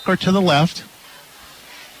 and Eckler to the left.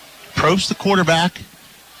 Probst, the quarterback.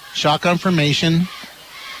 Shotgun formation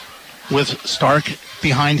with Stark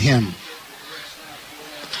behind him.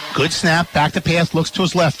 Good snap, back to pass, looks to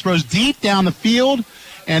his left, throws deep down the field,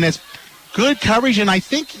 and it's good coverage, and I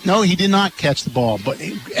think, no, he did not catch the ball, but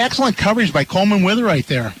excellent coverage by Coleman Witherite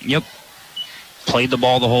there. Yep. Played the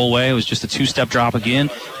ball the whole way. It was just a 2-step drop again,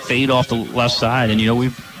 fade off the left side, and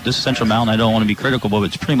this Central Mountain, I don't want to be critical, but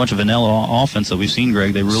it's pretty much a vanilla offense that we've seen,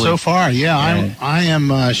 Greg. They really so far, I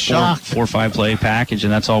am shocked. 4 or 5 play package,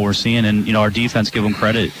 and that's all we're seeing. And our defense, give them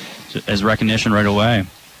credit as recognition right away.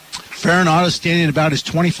 Farinato is standing at about his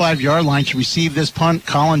 25-yard line to receive this punt.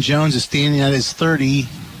 Colin Jones is standing at his 30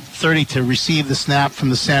 to receive the snap from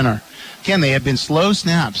the center. Again, they have been slow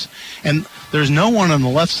snaps, and there's no one on the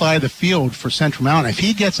left side of the field for Central Mountain. If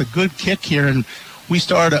he gets a good kick here and we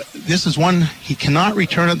start, this is one he cannot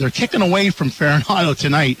return it. They're kicking away from Farinato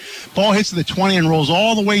tonight. Ball hits the 20 and rolls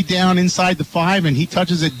all the way down inside the 5, and he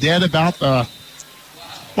touches it dead about the,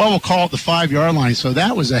 we'll call it the 5-yard line. So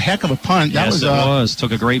that was a heck of a punt. Yes, it was.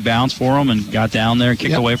 Took a great bounce for him and got down there,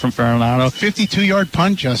 kicked away from Farinato. 52-yard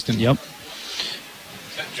punt, Justin. Yep.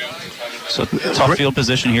 So tough field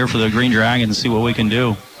position here for the Green Dragons to see what we can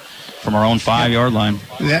do from our own 5-yard line.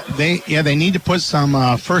 They need to put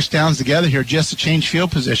some first downs together here just to change field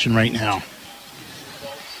position right now.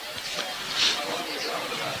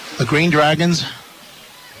 The Green Dragons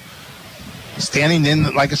standing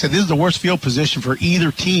in, like I said, this is the worst field position for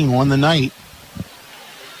either team on the night.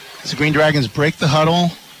 As the Green Dragons break the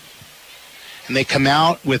huddle, and they come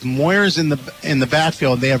out with Moyers in the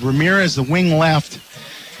backfield. They have Ramirez, the wing left.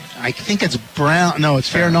 I think it's Brown. No, it's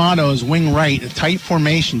Farinato's wing right. A tight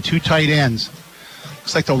formation, 2 tight ends.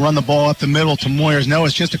 Looks like they'll run the ball up the middle to Moyers. No,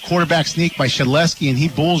 it's just a quarterback sneak by Shedleski, and he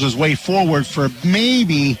bulls his way forward for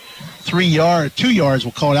maybe 2 yards.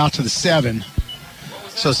 We'll call it out to the 7.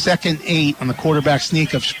 So 2nd 8 on the quarterback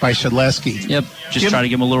sneak by Shedleski. Yep, just try to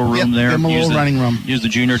give him a little room there. Give him a little running room. Use the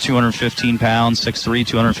junior 215 pounds, 6'3",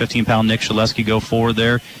 215-pound Nick Shedleski go forward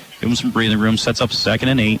there. Give him some breathing room. Sets up 2nd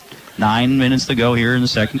and 8. 9 minutes to go here in the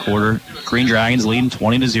second quarter. Green Dragons leading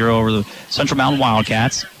 20-0 over the Central Mountain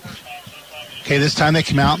Wildcats. Okay, this time they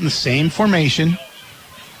come out in the same formation.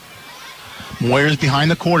 Moyers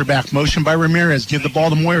behind the quarterback. Motion by Ramirez. Give the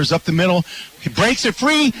ball to Moyers up the middle. He breaks it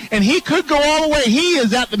free, and he could go all the way. He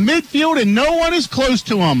is at the midfield, and no one is close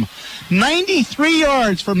to him. 93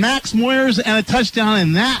 yards for Max Moyers and a touchdown,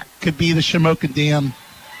 and that could be the Shamokin Dam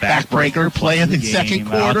backbreaker play in the second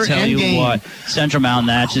quarter. I'll tell you what, Central Mountain,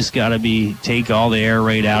 that just got to take all the air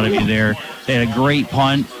right out of you there. They had a great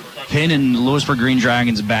punt, pinning Lewisburg Green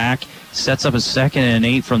Dragons back. Sets up a 2nd and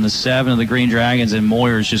 8 from the 7 of the Green Dragons, and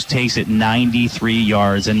Moyers just takes it 93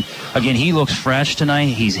 yards. And, again, he looks fresh tonight.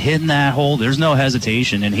 He's hitting that hole. There's no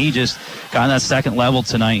hesitation, and he just got on that second level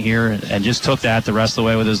tonight here and just took that the rest of the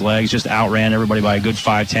way with his legs, just outran everybody by a good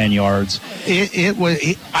 5-10 yards.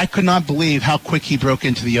 I could not believe how quick he broke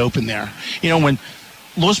into the open there. You know, when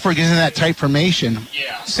Lewisburg is in that tight formation,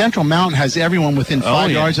 Central Mountain has everyone within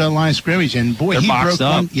 5 yards of the line of scrimmage, and boy, he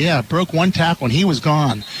broke one tackle and he was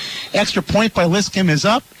gone. Extra point by Liscombe is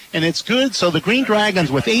up, and it's good. So the Green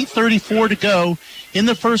Dragons, with 8:34 to go in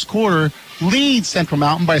the first quarter, lead Central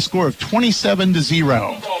Mountain by a score of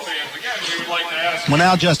 27-0. Well,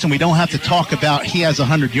 now, Justin, we don't have to talk about he has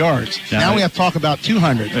 100 yards. Now we have to talk about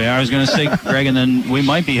 200. Yeah, I was going to say, Greg, and then we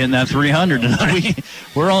might be hitting that 300 tonight.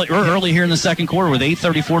 We're early here in the second quarter with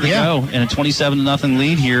 8:34 to go and a 27-0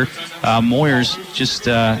 lead here. Moyers just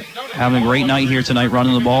having a great night here tonight,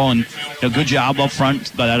 running the ball, and good job up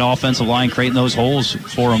front by that offensive line, creating those holes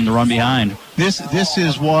for him to run behind. This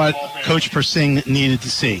is what Coach Persing needed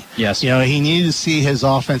to see. Yes. He needed to see his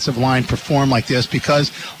offensive line perform like this,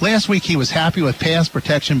 because last week he was happy with pass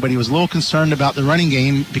protection, but he was a little concerned about the running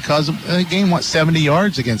game because the game went 70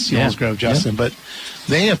 yards against Selinsgrove, Justin. But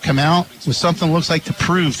they have come out with something that looks like to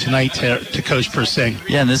prove tonight to Coach Persing.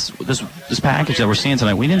 Yeah, and this package that we're seeing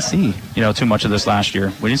tonight, we didn't see too much of this last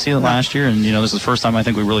year. We didn't see it last year, and this is the first time I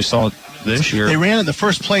think we really saw it this year. They ran it the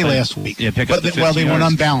first play last week. Yeah, they went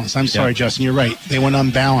unbalanced. I'm sorry, Justin, you're right. They went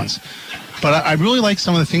unbalanced. But I really like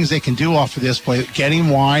some of the things they can do off of this play, getting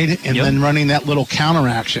wide and then running that little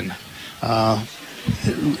counteraction.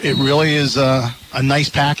 It really is a nice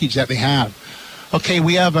package that they have. Okay,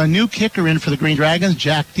 we have a new kicker in for the Green Dragons.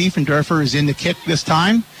 Jack Diefendorfer is in to kick this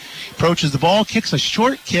time. Approaches the ball, kicks a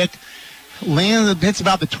short kick, hits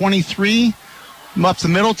about the 23, up the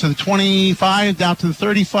middle to the 25, down to the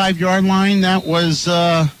 35-yard line. That was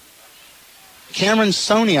Cameron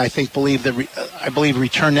Sony, I believe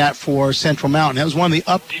returned that for Central Mountain. That was one of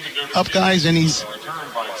the up guys, and he's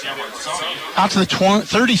out to the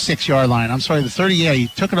 36-yard line. I'm sorry, the 30. Yeah, he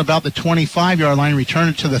took it about the 25-yard line, returned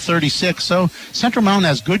it to the 36. So Central Mountain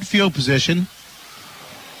has good field position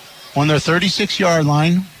on their 36-yard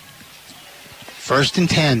line. 1st and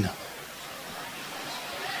 10.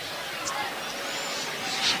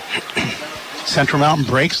 Central Mountain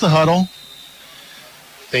breaks the huddle.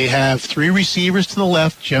 They have 3 receivers to the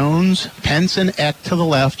left, Jones, Pence, and Eck to the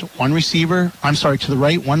left. To the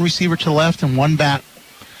right, 1 receiver to the left, and 1 back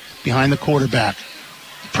behind the quarterback.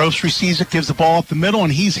 Probst receives it, gives the ball up the middle,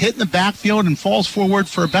 and he's hitting the backfield and falls forward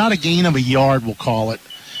for about a gain of a yard, we'll call it.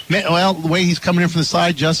 Well, the way he's coming in from the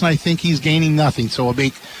side, Justin, I think he's gaining nothing, so it'll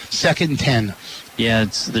be 2nd and 10. Yeah,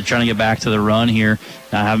 they're trying to get back to the run here,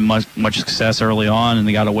 not having much success early on, and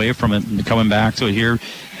they got away from it, and coming back to it here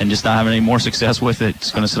and just not having any more success with it.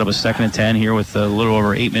 It's going to set up a 2nd and 10 here with a little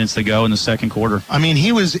over 8 minutes to go in the second quarter. I mean,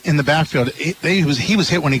 he was in the backfield. He was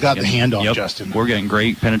hit when he got the handoff, Justin. We're getting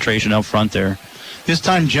great penetration up front there. This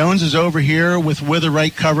time Jones is over here with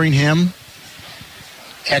Witherwright covering him.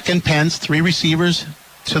 Eck and Pence, 3 receivers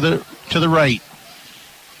to the right.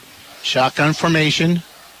 Shotgun formation.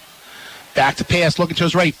 Back to pass, looking to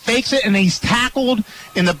his right. Fakes it, and he's tackled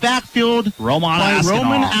in the backfield by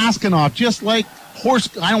Roman Askinoff, just like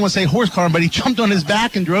I don't want to say horse car, but he jumped on his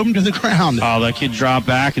back and drove him to the ground. Oh, that kid dropped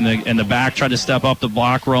back, and the back tried to step up to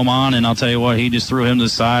block Roman, and I'll tell you what, he just threw him to the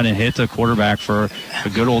side and hit the quarterback for a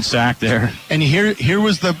good old sack there. And here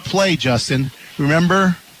was the play, Justin.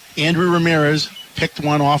 Remember, Andrew Ramirez picked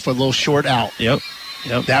one off a little short out. Yep.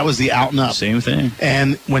 That was the out and up. Same thing.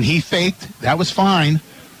 And when he faked, that was fine.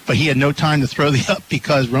 But he had no time to throw the up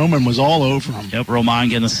because Roman was all over him. Yep, Roman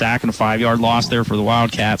getting a sack and a 5-yard loss there for the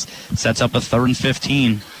Wildcats. Sets up a 3rd and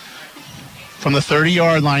 15. From the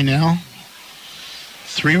 30-yard line now.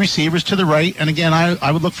 3 receivers to the right. And again,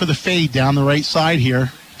 I would look for the fade down the right side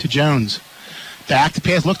here to Jones. Back to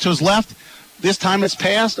pass, look to his left. This time it's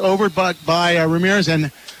passed over by Ramirez,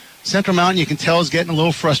 and Central Mountain, you can tell, is getting a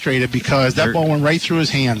little frustrated because that ball went right through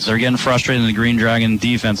his hands. They're getting frustrated, and the Green Dragon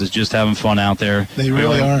defense is just having fun out there. They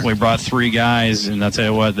really are. We brought 3 guys, and I'll tell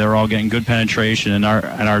you what, they're all getting good penetration, and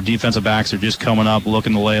our defensive backs are just coming up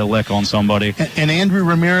looking to lay a lick on somebody. And Andrew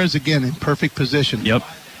Ramirez, again, in perfect position. Yep.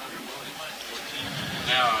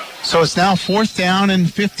 So it's now 4th down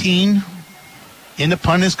and 15. In the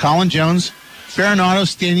punt is Colin Jones. Farinado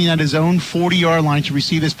standing at his own 40-yard line to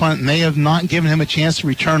receive this punt, and they have not given him a chance to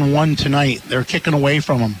return one tonight. They're kicking away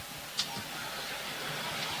from him.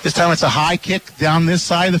 This time it's a high kick down this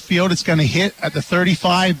side of the field. It's going to hit at the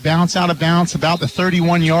 35, bounce out of bounds about the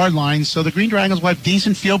 31-yard line. So the Green Dragons will have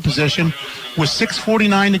decent field position with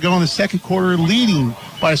 6:49 to go in the second quarter, leading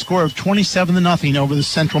by a score of 27-0 over the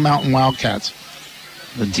Central Mountain Wildcats.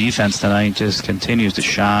 The defense tonight just continues to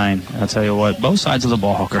shine. I'll tell you what, both sides of the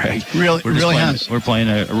ball, Greg. We're playing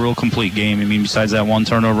a real complete game. I mean, besides that one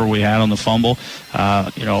turnover we had on the fumble,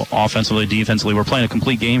 offensively, defensively, we're playing a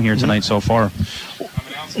complete game here tonight so far.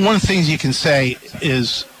 One of the things you can say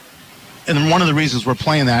is, and one of the reasons we're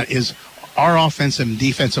playing that is our offensive and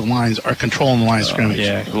defensive lines are controlling the line of scrimmage.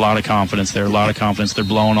 Yeah, a lot of confidence there, They're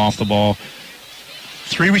blowing off the ball.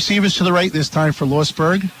 3 receivers to the right this time for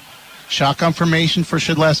Lewisburg. Shotgun formation for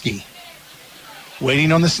Shedleski.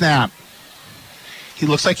 Waiting on the snap. He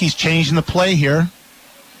looks like he's changing the play here.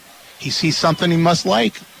 He sees something he must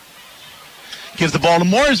like. Gives the ball to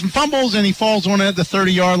Morris and fumbles, and he falls on it at the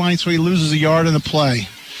 30-yard line, so he loses a yard in the play.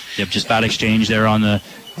 Yep, just bad exchange there on the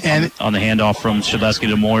handoff from Shedleski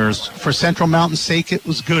to Moyers. For Central Mountain's sake, it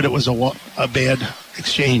was good. It was a bad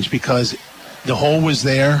exchange because the hole was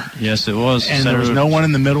there. Yes, it was. And there was no one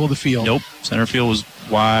in the middle of the field. Nope. Center field was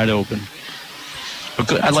wide open. But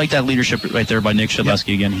good. I like that leadership right there by Nick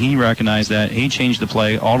Shedleski again. He recognized that. He changed the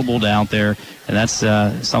play, audibled out there, and that's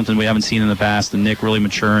something we haven't seen in the past. And Nick really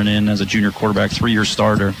maturing in as a junior quarterback, 3-year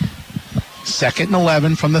starter. 2nd and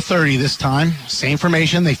 11 from the 30 this time. Same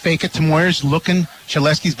formation. They fake it to Moyers.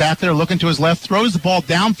 Shedleski's back there looking to his left. Throws the ball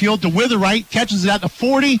downfield to Witherite. Catches it at the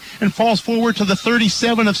 40 and falls forward to the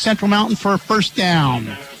 37 of Central Mountain for a 1st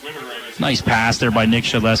down. Nice pass there by Nick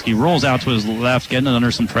Shedleski. Rolls out to his left, getting it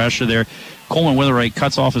under some pressure there. Coleman Witherite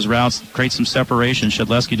cuts off his routes, creates some separation.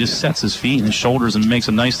 Shedleski just sets his feet and his shoulders and makes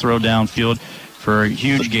a nice throw downfield for a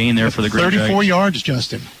huge gain there for the Green Dragons. 34 yards,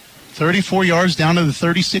 Justin. 34 yards down to the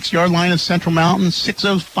 36-yard line of Central Mountain.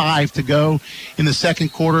 6:05 to go in the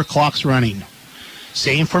second quarter. Clock's running.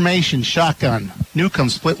 Same formation, shotgun. Newcomb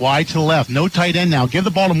split wide to the left. No tight end now. Give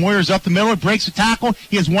the ball to Moyers up the middle. It breaks a tackle.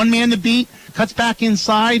 He has one man to beat. Cuts back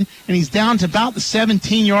inside, and he's down to about the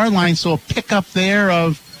 17-yard line. So a pickup there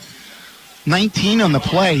of 19 on the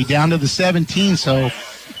play, down to the 17. So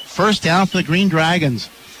 1st down for the Green Dragons.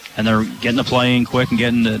 And they're getting the play in quick and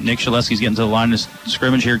getting Nick Shedleski's getting to the line of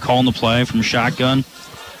scrimmage here, calling the play from shotgun.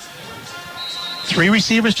 3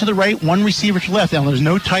 receivers to the right, 1 receiver to the left. Now there's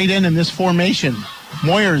no tight end in this formation.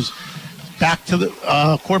 Moyers back to the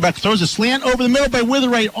quarterback, throws a slant over the middle by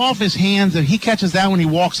Witherite off his hands, and he catches that when he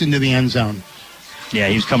walks into the end zone. Yeah,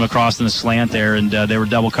 he was coming across in the slant there, and they were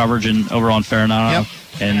double coverage over on Farinado,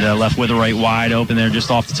 and left Witherite wide open there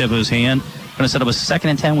just off the tip of his hand. Going to set up a 2nd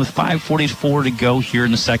and 10 with 5:44 to go here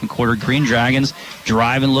in the second quarter. Green Dragons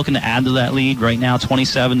driving, looking to add to that lead right now,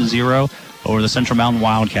 27-0 over the Central Mountain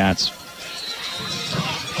Wildcats.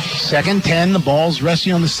 2nd 10, the ball's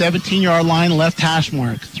resting on the 17-yard line, left hash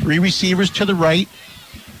mark. 3 receivers to the right.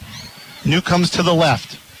 Newcomb's to the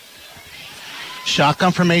left.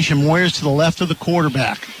 Shotgun formation, Moyers to the left of the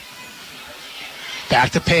quarterback.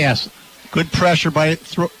 Back to pass. Good pressure by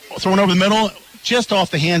throwing over the middle, just off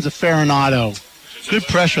the hands of Farinado. Good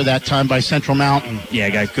pressure that time by Central Mountain. Yeah,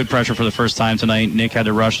 got good pressure for the first time tonight. Nick had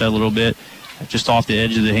to rush that a little bit, just off the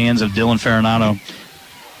edge of the hands of Dylan Farinado.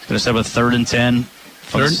 He's going to set up a 3rd and 10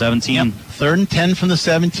 from the 17. Yep. 3rd and 10 from the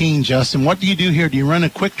 17, Justin. What do you do here? Do you run a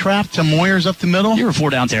quick trap to Moyers up the middle? You're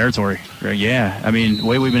 4-down territory. Yeah, I mean, the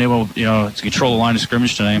way we've been able to control the line of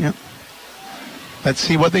scrimmage tonight. Yep. Let's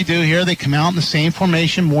see what they do here. They come out in the same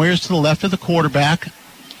formation. Moyers to the left of the quarterback.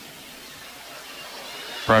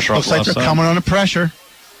 Pressure Looks off the like left they're side. coming under pressure.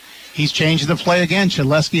 He's changing the play again.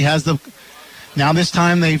 Shedleski has the... Now this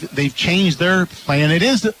time they've changed their play, and it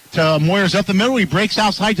is to Moyers up the middle. He breaks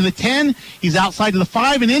outside to the 10. He's outside to the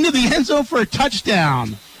 5 and into the end zone for a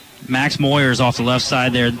touchdown. Max Moyers off the left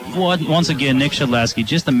side there. Once again, Nick Shedleski,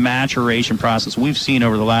 just the maturation process we've seen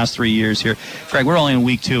over the last 3 years here. Greg, we're only in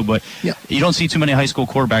week 2, but you don't see too many high school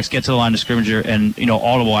quarterbacks get to the line of scrimmage and,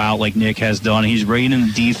 audible out like Nick has done. He's reading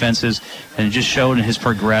the defenses and just showed in his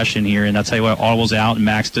progression here. And I'll tell you what, audibles out, and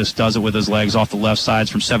Max just does it with his legs off the left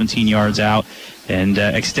sides from 17 yards out and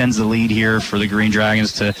extends the lead here for the Green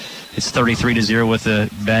Dragons to it's 33-0 with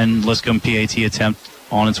the Ben Liscombe PAT attempt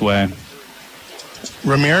on its way.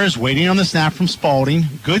 Ramirez waiting on the snap from Spalding.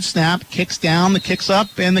 Good snap, kicks down, the kick's up,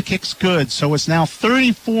 and the kick's good. So it's now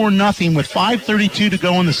 34-0 with 5:32 to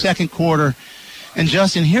go in the second quarter. And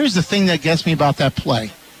Justin, here's the thing that gets me about that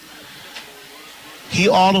play. He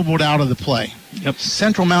audibled out of the play. Yep.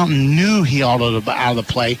 Central Mountain knew he audibled out of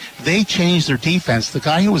the play. They changed their defense. The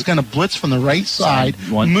guy who was going to blitz from the right side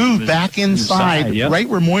moved back inside, right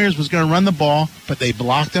where Moyers was going to run the ball, but they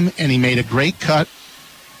blocked him, and he made a great cut.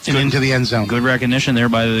 And into the end zone. Good recognition there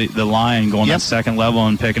by the line, going that second level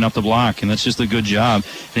and picking up the block, and that's just a good job.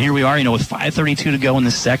 And here we are, with 5:32 to go in the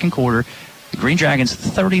second quarter. The Green Dragons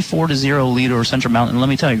 34-0 lead over Central Mountain. And let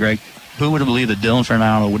me tell you, Greg, who would have believed that Dylan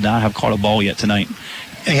Fernando would not have caught a ball yet tonight?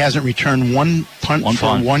 He hasn't returned one punt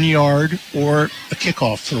for 1 yard or a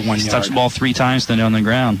kickoff for 1 yard. He's touched the ball 3 times then on the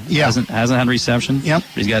ground. Yeah. Hasn't had reception. Yep.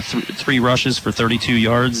 He's got 3 rushes for 32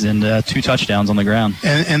 yards and 2 touchdowns on the ground.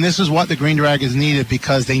 And this is what the Green Dragons needed,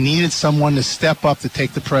 because they needed someone to step up to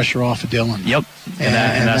take the pressure off of Dylan. Yep. And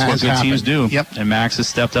that's what good teams do. Yep. And Max has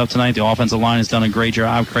stepped up tonight. The offensive line has done a great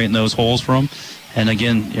job creating those holes for him. And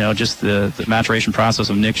again, just the maturation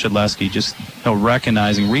process of Nick Shedleski, just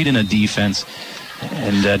recognizing, reading a defense,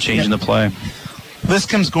 and changing the play.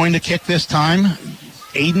 Liscombe's going to kick this time.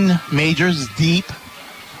 Aiden Majors deep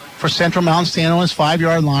for Central Mountain, standing on his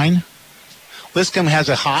 5-yard line. Liscombe has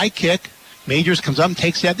a high kick. Majors comes up and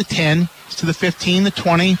takes it at the 10. It's to the 15, the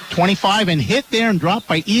 20, 25, and hit there and dropped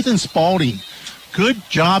by Ethan Spalding. Good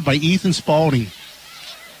job by Ethan Spalding.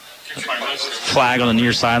 Flag on the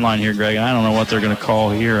near sideline here, Greg. I don't know what they're going to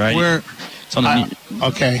call here. It's on the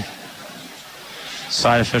okay.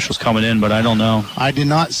 Side officials coming in, but I don't know. I did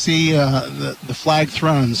not see the flag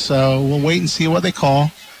thrown, so we'll wait and see what they call.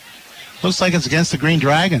 Looks like it's against the Green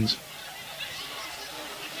Dragons.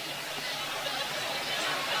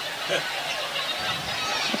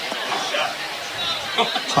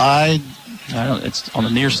 I don't. It's on the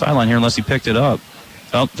near sideline here, unless he picked it up.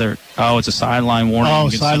 Oh, there. Oh, it's a sideline warning. Oh,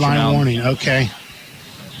 sideline warning. Okay.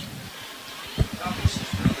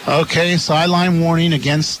 Okay, sideline warning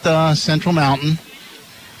against Central Mountain.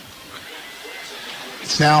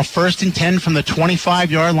 It's now 1st and 10 from the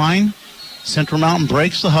 25-yard line. Central Mountain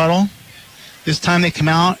breaks the huddle. This time they come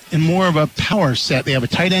out in more of a power set. They have a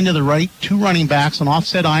tight end to the right, 2 running backs, an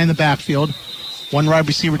offset eye in the backfield, 1 wide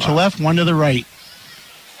receiver to the left, 1 to the right.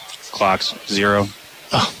 Clock's 0.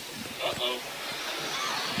 Oh.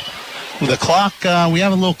 The clock, we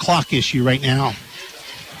have a little clock issue right now.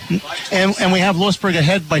 And we have Lewisburg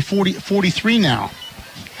ahead by 43 now.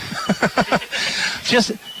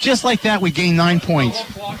 Just like that, we gain 9 points.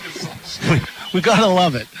 We gotta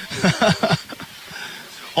love it.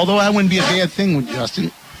 Although that wouldn't be a bad thing with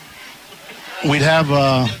Justin. We'd have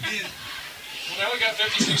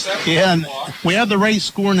yeah, we have the right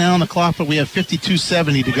score now on the clock, but we have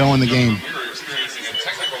 52:70 to go in the game.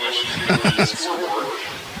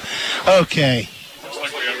 Okay.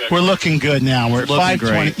 We're looking good now. We're at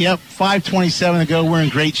 5:20. Yep, 5:27 to go. We're in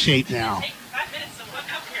great shape now.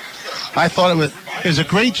 I thought it was a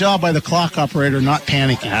great job by the clock operator not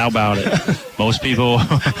panicking. How about it? Most people.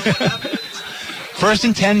 1st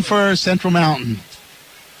and 10 for Central Mountain.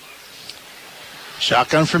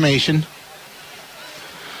 Shotgun formation.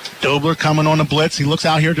 Dobler coming on a blitz. He looks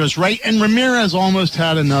out here to his right, and Ramirez almost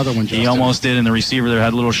had another one, Justin. He almost did, and the receiver there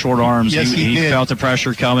had little short arms. Yes, he did. Felt the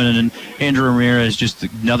pressure coming, and Andrew Ramirez, just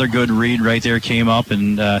another good read right there, came up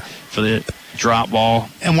and for the drop ball.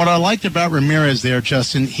 And what I liked about Ramirez there,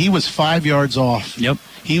 Justin, he was 5 yards off. Yep.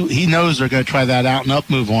 He knows they're going to try that out and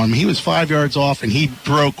up move on him. He was 5 yards off, and he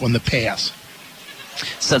broke on the pass.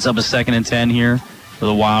 Sets up a 2nd and 10 here for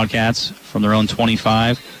the Wildcats from their own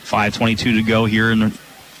 25. 5:22 to go here in the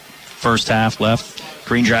first half left.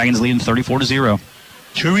 Green Dragons leading 34-0.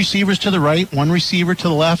 2 receivers to the right, 1 receiver to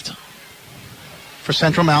the left for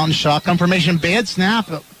Central Mountain. Shotgun formation. Bad snap.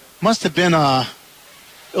 Must have been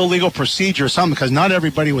illegal procedure or something because not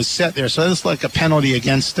everybody was set there. So it's like a penalty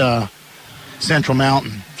against Central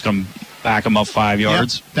Mountain. It's going to back them up 5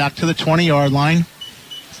 yards. Yep, back to the 20-yard line.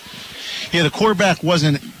 Yeah, the quarterback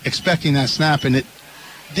wasn't expecting that snap, and it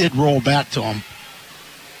did roll back to him.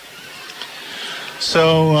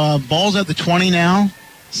 So ball's at the 20 now.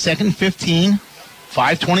 2nd and 15.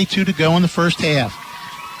 5:22 to go in the first half.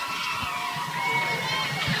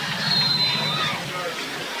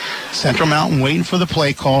 Central Mountain waiting for the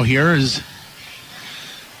play call here as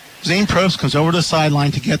Zane Probst comes over to the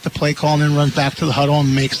sideline to get the play call and then runs back to the huddle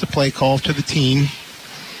and makes the play call to the team.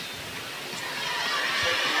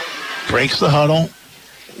 Breaks the huddle.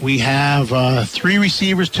 We have 3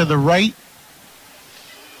 receivers to the right.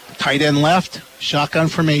 Tight end left. Shotgun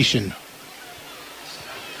formation.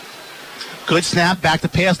 Good snap. Back to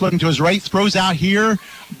pass. Looking to his right. Throws out here.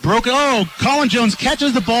 Broken. Oh, Colin Jones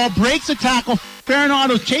catches the ball. Breaks the tackle.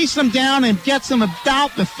 Farinaudo chases him down and gets him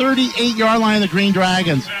about the 38-yard line of the Green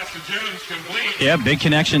Dragons. Yeah, big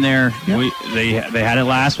connection there. Yep. They had it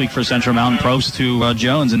last week for Central Mountain. Probst to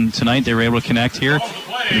Jones, and tonight they were able to connect here.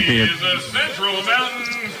 Play is a Central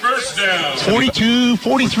Mountain first down.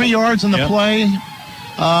 43 yards on the play.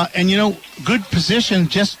 And, good position,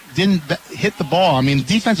 just didn't hit the ball. I mean, the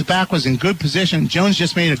defensive back was in good position. Jones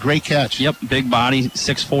just made a great catch. Yep, big body,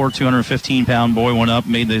 6'4", 215-pound boy went up,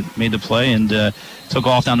 made the play, and took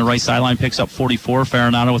off down the right sideline, picks up 44.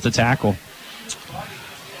 Farinaudo with the tackle.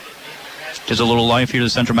 Gives a little life here to the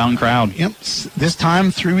Central Mountain crowd. Yep, this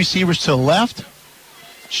time 3 receivers to the left.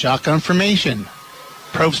 Shotgun formation.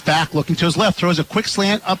 Probst back, looking to his left, throws a quick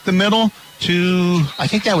slant up the middle to, I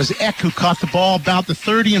think that was Eck who caught the ball about the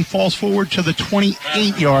 30 and falls forward to the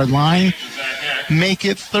 28-yard line. Make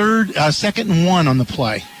it 2nd and 1 on the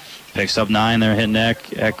play. Picks up 9 there, hitting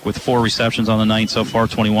Eck. Eck with 4 receptions on the night so far,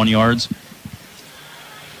 21 yards.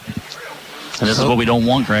 And this is what we don't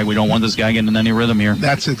want, Greg. We don't want this guy getting in any rhythm here.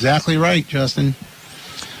 That's exactly right, Justin.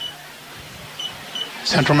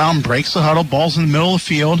 Central Mountain breaks the huddle. Ball's in the middle of the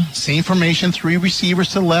field. Same formation, 3 receivers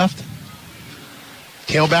to the left.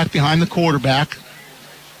 Tailback behind the quarterback.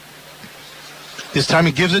 This time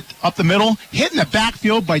he gives it up the middle. Hit in the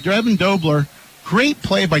backfield by Devin Dobler. Great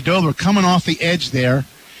play by Dobler coming off the edge there.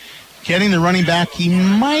 Getting the running back. He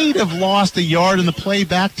might have lost a yard in the play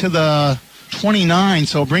back to the 29,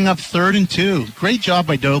 so bring up 3rd and 2. Great job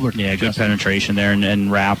by Dobler. Yeah, good penetration there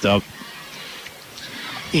and wrapped up.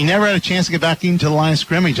 He never had a chance to get back into the line of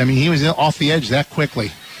scrimmage. I mean, he was off the edge that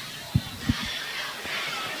quickly.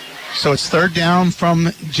 So it's 3rd down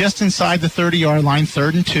from just inside the 30-yard line,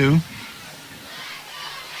 3rd and 2.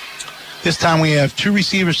 This time we have 2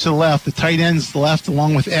 receivers to the left, the tight ends to the left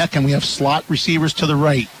along with Eck, and we have slot receivers to the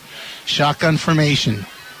right. Shotgun formation.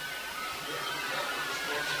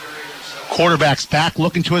 Quarterback's back,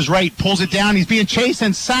 looking to his right, pulls it down. He's being chased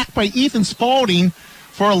and sacked by Ethan Spalding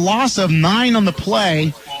for a loss of 9 on the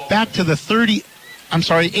play. Back to the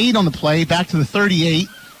 8 on the play, back to the 38.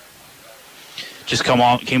 Just came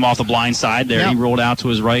off the blind side there. Yep. He rolled out to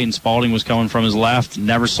his right, and Spalding was coming from his left.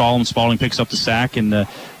 Never saw him. Spalding picks up the sack and the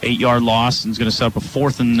 8-yard loss, and is going to set up a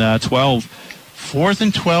 4th and 12. 4th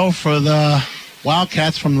and 12 for the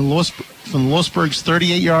Wildcats from the Lewisburg's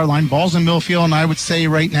 38-yard line. Ball's in Millfield, and I would say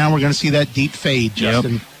right now we're going to see that deep fade,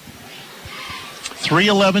 Justin. Yep.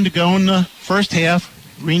 3:11 to go in the first half.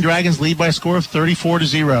 Green Dragons lead by a score of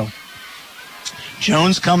 34-0.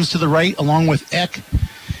 Jones comes to the right along with Eck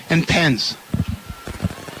and Pence.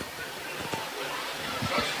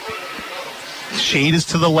 Shade is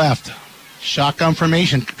to the left. Shotgun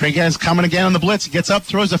formation. Craig is coming again on the blitz. He gets up,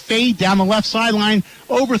 throws a fade down the left sideline,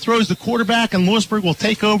 overthrows the quarterback, and Lewisburg will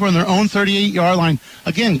take over on their own 38-yard line.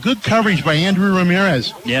 Again, good coverage by Andrew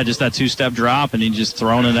Ramirez. Yeah, just that 2-step drop, and he just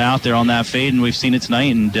throwing it out there on that fade, and we've seen it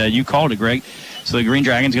tonight, and you called it, Greg. So the Green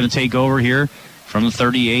Dragons going to take over here from the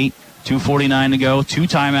 38, 2:49 to go. 2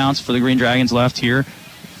 timeouts for the Green Dragons left here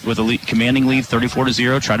with a commanding lead,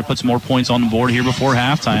 34-0. Try to put some more points on the board here before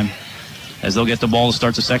halftime, as they'll get the ball to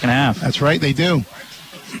start the second half. That's right, they do.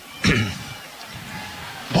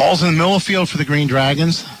 Ball's in the middle of the field for the Green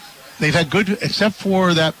Dragons. They've had good, except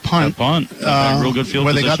for that punt. Real good field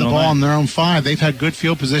where position. Where they got the ball on their own 5. They've had good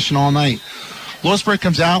field position all night. Lewisburg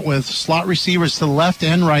comes out with slot receivers to the left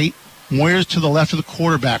and right. Moyers to the left of the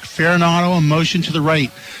quarterback. Farinaudo in motion to the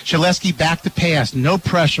right. Shaleski back to pass. No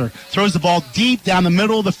pressure. Throws the ball deep down the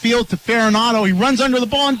middle of the field to Farinaudo. He runs under the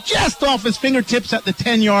ball and just off his fingertips at the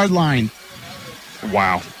 10-yard line.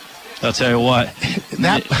 Wow. I'll tell you what,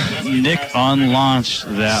 Nick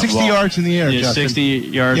unlaunched that 60 ball. yards in the air, Yeah, Justin. 60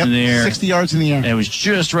 yards in the air. 60 yards in the air. And it was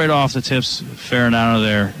just right off the tips, faring out of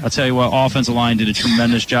there. I'll tell you what, offensive line did a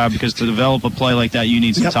tremendous job because to develop a play like that, you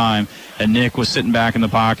need some time. And Nick was sitting back in the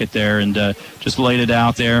pocket there and just laid it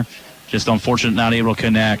out there. Just unfortunate not able to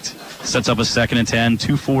connect. Sets up a 2nd and 10,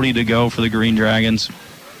 2:40 to go for the Green Dragons.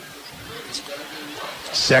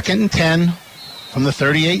 2nd and 10 from the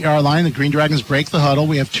 38-yard line. The Green Dragons break the huddle.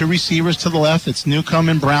 We have 2 receivers to the left. It's Newcomb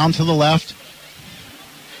and Brown to the left.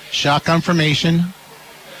 Shotgun formation.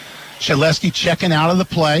 Shedleski checking out of the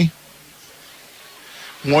play.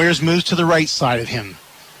 Moyers moves to the right side of him.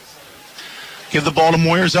 Give the ball to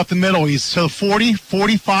Moyers up the middle. He's to the 40,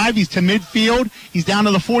 45. He's to midfield. He's down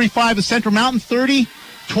to the 45 of Central Mountain. 30,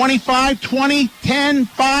 25, 20, 10,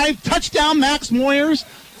 5. Touchdown, Max Moyers.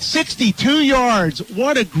 62 yards.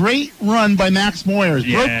 What a great run by Max Moyers.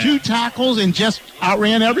 Yeah. Broke 2 tackles and just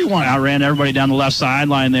outran everyone. Outran everybody down the left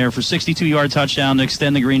sideline there for 62-yard touchdown to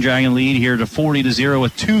extend the Green Dragon lead here to 40-0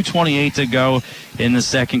 with 2:28 to go in the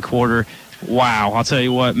second quarter. Wow, I'll tell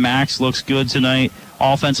you what, Max looks good tonight.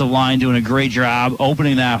 Offensive line doing a great job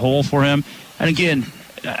opening that hole for him. And again,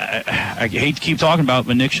 I hate to keep talking about it,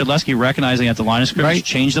 but Nick Shedleski recognizing at the line of scrimmage,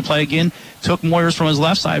 changed the play again, took Moyers from his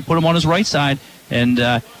left side, put him on his right side, and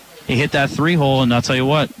he hit that 3-hole, and I'll tell you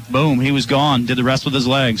what, boom, he was gone, did the rest with his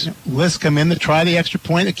legs. Liscombe in to try the extra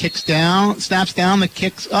point. It kicks down, snaps down, the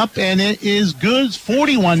kicks up, and it is good.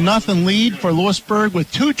 41-0 lead for Lewisburg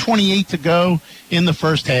with 2:28 to go in the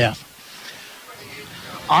first half.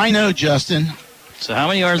 I know, Justin. So how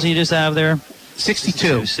many yards do you just have there?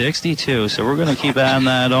 62. 62. So we're going to keep adding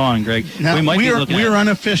that on, Greg. Now, we are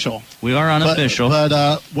unofficial. We are unofficial.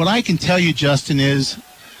 But what I can tell you, Justin, is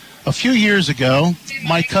a few years ago,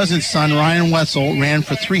 my cousin's son, Ryan Wetzel, ran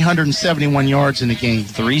for 371 yards in a game.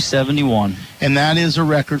 371. And that is a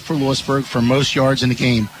record for Lewisburg for most yards in a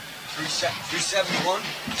game. 371?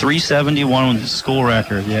 371 with the school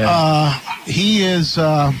record, yeah. He is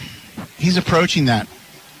he's approaching that.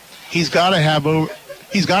 He's got to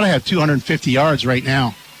have 250 yards right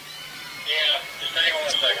now.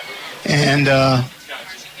 And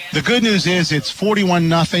the good news is it's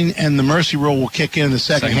 41-0, and the mercy rule will kick in the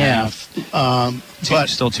second half. But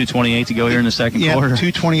still 2:28 to go here in the second quarter.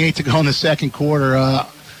 2:28 to go in the second quarter.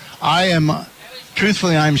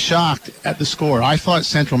 Truthfully, I'm shocked at the score. I thought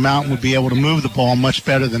Central Mountain would be able to move the ball much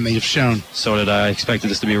better than they have shown. So did I. Expected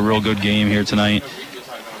this to be a real good game here tonight.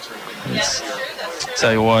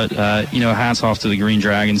 Tell you what, hats off to the Green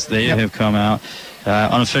Dragons. They have come out.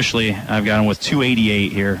 Unofficially, I've got them with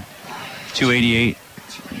 288 here. 288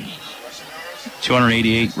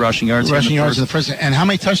 rushing yards. Rushing yards in the first. And how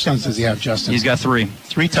many touchdowns does he have, Justin? He's got 3.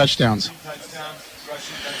 3 touchdowns.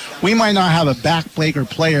 We might not have a backbreaker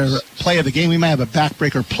play of the game. We might have a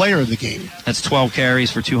backbreaker player of the game. That's 12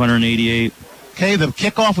 carries for 288. Okay, the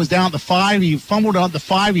kickoff was down at the 5. He fumbled out the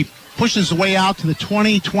 5. He pushes his way out to the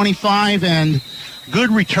 20, 25, and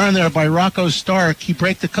good return there by Rocco Stark. He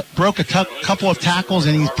broke a couple of tackles,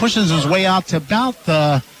 and he pushes his way out to about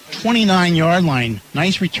the 29-yard line.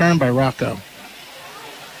 Nice return by Rocco.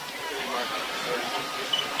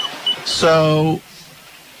 So,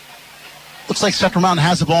 looks like Central Mountain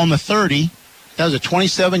has the ball in the 30. That was a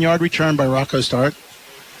 27-yard return by Rocco Stark.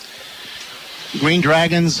 Green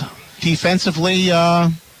Dragons defensively,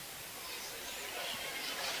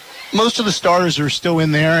 most of the starters are still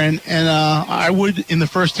in there, and I would, in the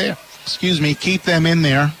first half, keep them in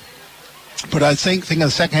there. But I think in the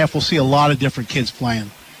second half, we'll see a lot of different kids playing.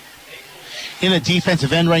 In a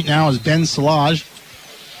defensive end right now is Ben Salage.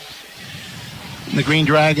 The Green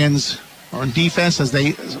Dragons are in defense as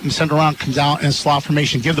Central Mountain comes out in a slot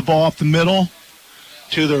formation. Give the ball up the middle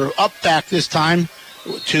to their up back this time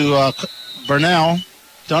to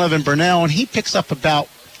Donovan Burnell, and he picks up about,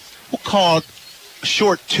 we'll call it,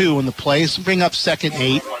 short 2 in the play. So bring up 2nd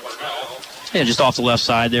 8. Yeah, just off the left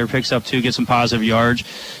side there, picks up 2, get some positive yards.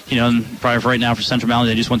 And probably for right now for Central Mountain,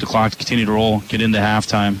 they just want the clock to continue to roll, get into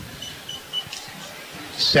halftime.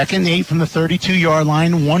 2nd 8 from the 32-yard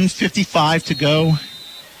line, 1:55 to go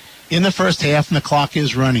in the first half, and the clock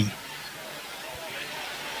is running.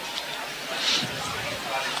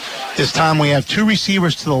 This time we have 2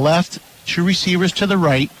 receivers to the left, 2 receivers to the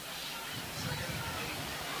right.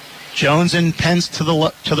 Jones and Pence to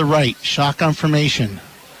the right. Shotgun formation.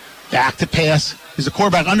 Back to pass. Is the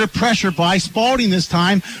quarterback under pressure by Spalding this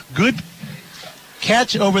time. Good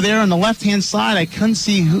catch over there on the left-hand side. I couldn't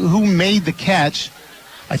see who made the catch.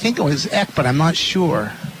 I think it was Eck, but I'm not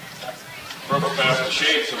sure. Rubber pass to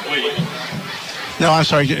Shade, complete. No, I'm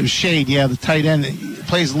sorry. It was Shade, the tight end. He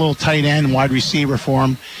plays a little tight end, wide receiver for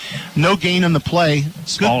him. No gain on the play.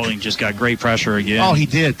 Spalding just got great pressure again. Oh, he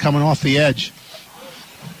did, coming off the edge.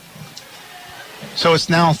 So it's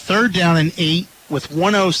now 3rd down and 8 with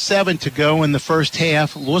 1:07 to go in the first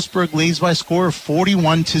half. Lewisburg leads by a score of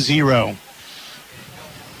 41-0.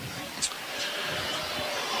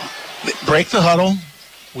 Break the huddle.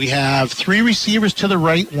 We have 3 receivers to the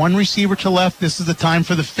right, 1 receiver to the left. This is the time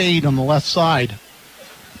for the fade on the left side.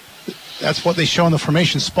 That's what they show in the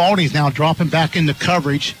formation. Spalding's now dropping back into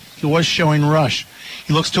coverage. He was showing rush.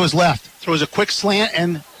 He looks to his left, throws a quick slant,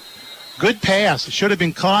 and good pass. It should have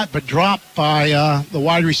been caught, but dropped by the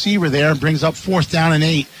wide receiver there and brings up 4th down and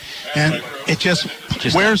 8. And it just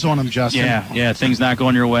wears on him, Justin. Yeah, things not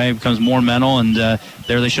going your way. It becomes more mental, and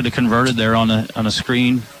there they should have converted there on a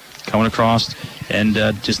screen coming across, and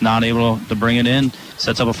just not able to bring it in.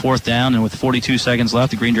 Sets up a 4th down, and with 42 seconds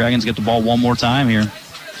left, the Green Dragons get the ball one more time here.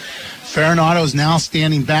 Farinato is now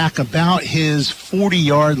standing back about his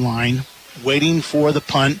 40-yard line, waiting for the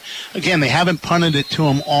punt. Again, they haven't punted it to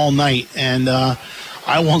him all night, and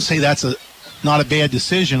I won't say that's not a bad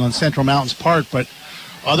decision on Central Mountain's part, but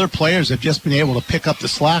other players have just been able to pick up the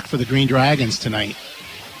slack for the Green Dragons tonight.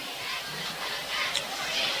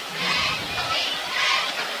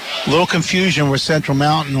 A little confusion with Central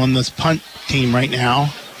Mountain on this punt team right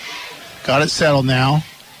now. Got it settled now.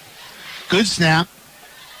 Good snap.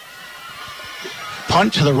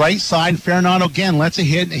 Punt to the right side. Farinato again lets it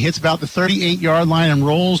hit. It hits about the 38-yard line and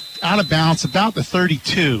rolls out of bounds about the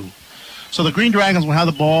 32. So the Green Dragons will have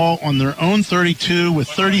the ball on their own 32 with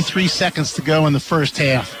 33 seconds to go in the first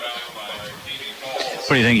half. What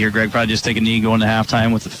do you think here, Greg? Probably just take a knee going to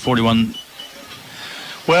halftime with the 41.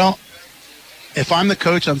 Well, if I'm the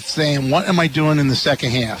coach, I'm saying, what am I doing in the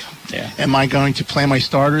second half? Yeah. Am I going to play my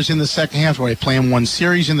starters in the second half, or are I playing one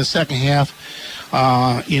series in the second half?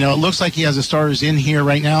 It looks like he has the starters in here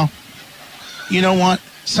right now. You know what?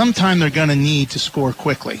 Sometime they're going to need to score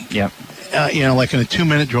quickly. Yep. Like in a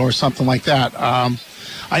 2-minute drill or something like that.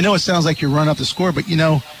 I know it sounds like you're running up the score, but,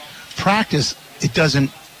 practice, it doesn't.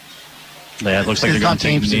 Yeah, it looks like they're going to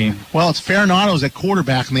take the knee. Well, it's Farinato's at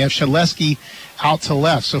quarterback, and they have Shaleski out to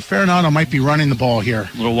left. So Farinato might be running the ball here.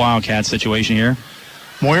 A little Wildcat situation here.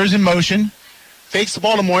 Moyers in motion. Fakes the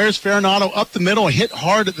ball to Moyers. Farinato up the middle, hit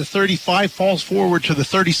hard at the 35, falls forward to the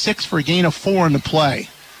 36 for a gain of 4 in the play.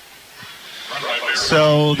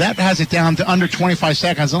 So that has it down to under 25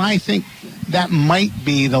 seconds, and I think that might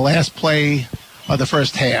be the last play of the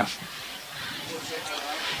first half.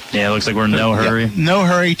 Yeah, it looks like we're in no hurry. Yeah, no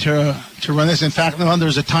hurry to run this. In fact,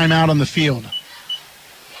 there's a timeout on the field.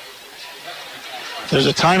 There's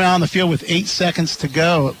a timeout on the field with 8 seconds to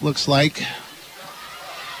go, it looks like.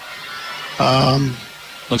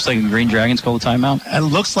 Looks like the Green Dragons call the timeout. It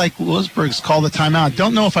looks like Lewisburg's called the timeout.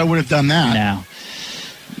 Don't know if I would have done that.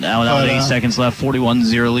 Now with 8 seconds left,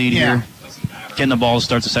 41-0 lead here. Getting the ball to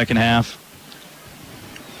start the second half.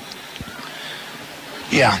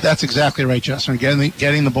 Yeah, that's exactly right, Justin.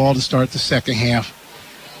 Getting the ball to start the second half.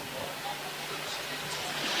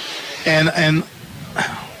 And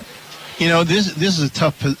this is a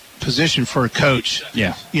tough position for a coach.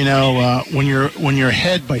 Yeah. When you're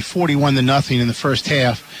ahead by 41-0 in the first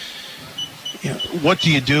half, what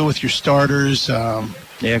do you do with your starters?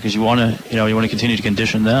 Because you want to continue to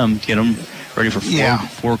condition them, get them ready for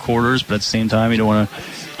four quarters, but at the same time, you don't want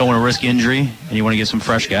to risk injury, and you want to get some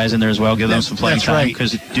fresh guys in there as well, give them some playing time.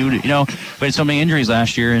 Because we had so many injuries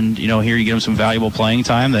last year, and here you give them some valuable playing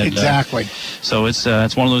time. Exactly. So it's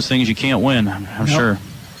one of those things you can't win. I'm sure.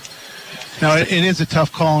 No, it is a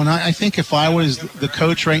tough call, and I think if I was the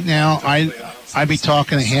coach right now, I'd be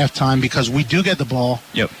talking at halftime because we do get the ball.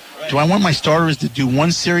 Yep. Do I want my starters to do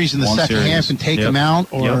one series in the second half and take them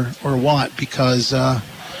out, or what? Because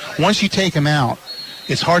once you take them out,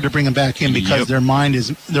 it's hard to bring them back in because they're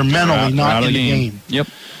mentally not in the game. Yep.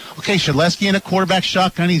 Okay, Shaleski in a quarterback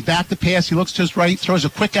shotgun. He's back to pass. He looks to his right, throws a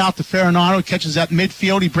quick out to Farinato, catches that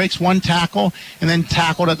midfield. He breaks one tackle and then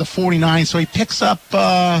tackled at the 49. So he picks up,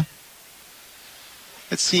 14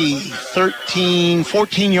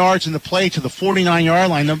 yards in the play to the 49-yard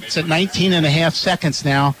line. It's at 19 and a half seconds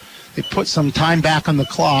now. They put some time back on the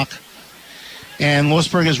clock. And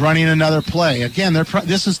Lewisburg is running another play. Again,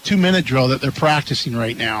 this is 2-minute drill that they're practicing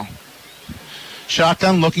right now.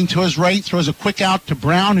 Shotgun looking to his right, throws a quick out to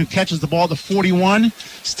Brown, who catches the ball at the 41,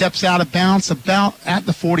 steps out of bounds about at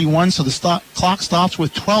the 41, so the clock stops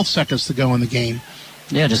with 12 seconds to go in the game.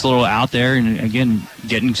 Yeah, just a little out there, and again,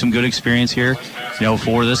 getting some good experience here,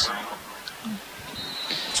 for this.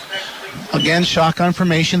 Again, shotgun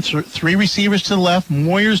formation, 3 receivers to the left,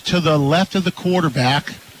 Moyers to the left of the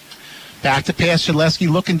quarterback. Back to pass, Shaleski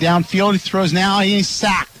looking downfield. He throws now. He's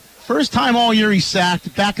sacked First time all year he's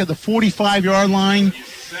sacked, back at the 45-yard line,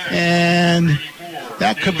 and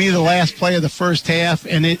that could be the last play of the first half,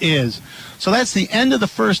 and it is. So that's the end of the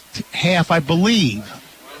first half, I believe.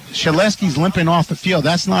 Shaleski's limping off the field.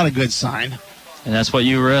 That's not a good sign. And that's what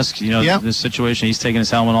you risk. This situation, he's taking his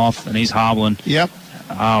helmet off, and he's hobbling. Yep.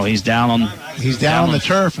 Oh, he's down on the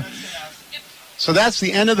turf. So that's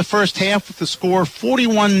the end of the first half with the score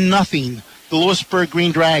 41-0. The Lewisburg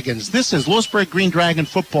Green Dragons. This is Lewisburg Green Dragon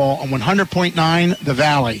football on 100.9 The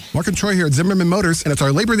Valley. Mark and Troy here at Zimmerman Motors, and it's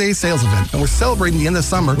our Labor Day sales event. And we're celebrating the end of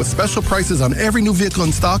summer with special prices on every new vehicle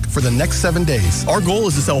in stock for the next 7 days. Our goal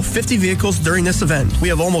is to sell 50 vehicles during this event. We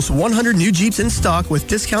have almost 100 new Jeeps in stock with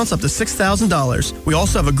discounts up to $6,000. We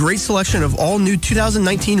also have a great selection of all new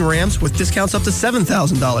 2019 Rams with discounts up to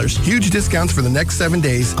 $7,000. Huge discounts for the next 7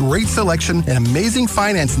 days, great selection, and amazing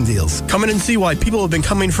financing deals. Come in and see why people have been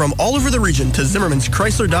coming from all over the region to Zimmerman's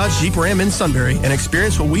Chrysler Dodge Jeep Ram in Sunbury and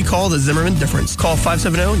experience what we call the Zimmerman difference. Call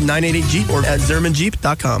 570-988-JEEP or at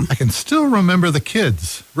ZimmermanJeep.com. I can still remember the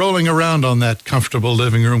kids rolling around on that comfortable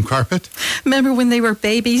living room carpet. Remember when they were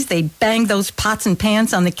babies, they'd bang those pots and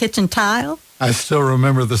pans on the kitchen tile? I still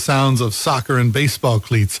remember the sounds of soccer and baseball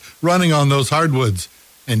cleats running on those hardwoods.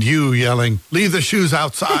 And you yelling, "Leave the shoes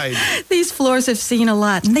outside." These floors have seen a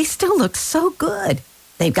lot, and they still look so good.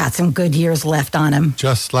 They've got some good years left on them.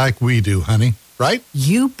 Just like we do, honey. Right?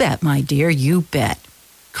 You bet, my dear, you bet.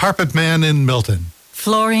 Carpet Man in Milton.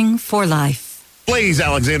 Flooring for life. Blaze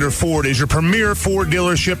Alexander Ford is your premier Ford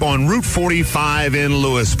dealership on Route 45 in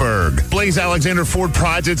Lewisburg. Blaze Alexander Ford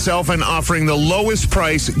prides itself in offering the lowest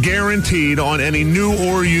price guaranteed on any new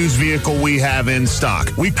or used vehicle we have in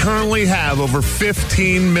stock. We currently have over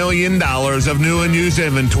 $15 million of new and used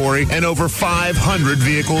inventory and over 500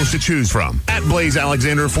 vehicles to choose from. At Blaze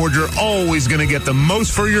Alexander Ford, you're always going to get the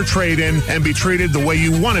most for your trade-in and be treated the way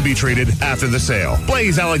you want to be treated after the sale.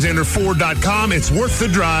 BlazeAlexanderFord.com. It's worth the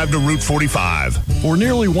drive to Route 45. For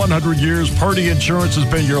nearly 100 years, Purdy Insurance has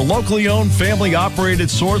been your locally owned, family-operated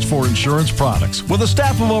source for insurance products. With a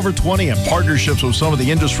staff of over 20 and partnerships with some of the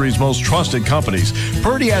industry's most trusted companies,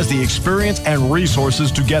 Purdy has the experience and resources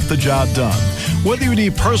to get the job done. Whether you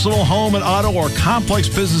need personal, home, and auto, or complex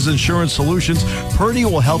business insurance solutions, Purdy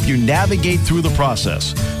will help you navigate through the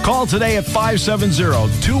process. Call today at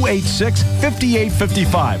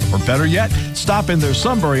 570-286-5855. Or better yet, stop in their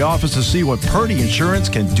Sunbury office to see what Purdy Insurance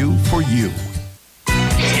can do for you.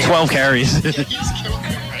 12 carries.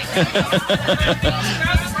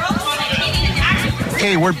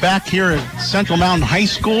 Okay, we're back here at Central Mountain High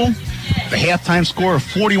School. The halftime score of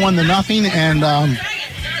 41-0. And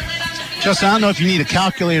Justin, I don't know if you need a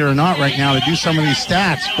calculator or not right now to do some of these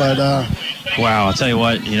stats, but wow, I'll tell you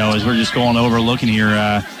what, as we're just going over looking here,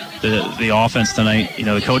 the offense tonight,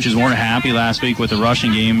 the coaches weren't happy last week with the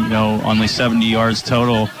rushing game, only 70 yards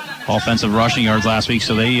total offensive rushing yards last week,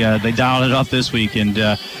 so they dialed it up this week, and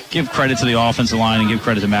give credit to the offensive line and give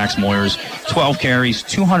credit to Max Moyers. 12 carries,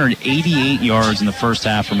 288 yards in the first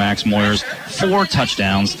half for Max Moyers, 4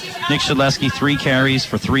 touchdowns. Nick Shaleski, 3 carries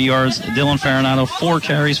for 3 yards. Dylan Farinato, 4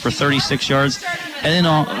 carries for 36 yards. And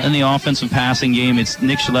in the offensive passing game, it's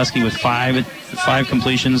Nick Shaleski with 5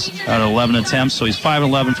 completions out of 11 attempts, so he's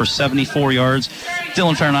 5-11 for 74 yards.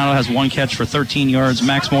 Dylan Farinato has 1 catch for 13 yards.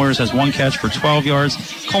 Max Moyers has 1 catch for 12 yards.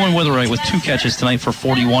 Coleman Witherite with 2 catches tonight for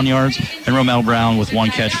 41 yards. And Romel Brown with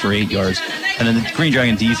 1 catch for 8 yards. And then the Green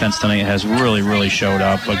Dragon defense tonight has really, really showed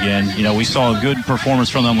up again. We saw a good performance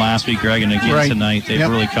from them last week, Greg, and again tonight they've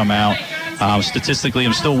really come out. Statistically,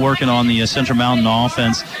 I'm still working on the Central Mountain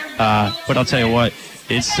offense, but I'll tell you what,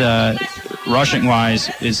 it's rushing wise,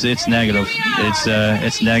 it's negative.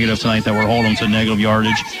 It's negative tonight that we're holding to negative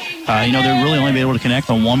yardage. They're really only been able to connect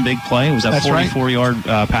on one big play. It was that 44-yard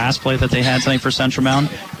pass play that they had tonight for Central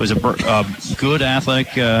Mountain. It was a good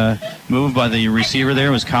athletic move by the receiver there.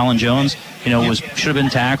 It was Colin Jones. Should have been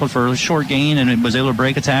tackled for a short gain, and it was able to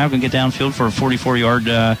break a tackle and get downfield for a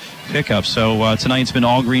 44-yard pickup. So tonight it's been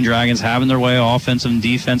all Green Dragons having their way, offensive and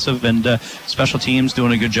defensive, and special teams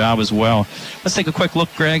doing a good job as well. Let's take a quick look,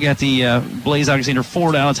 Greg, at the Blaze Alexander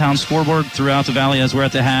Ford out-of-town scoreboard throughout the valley as we're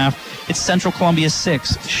at the half. It's Central Columbia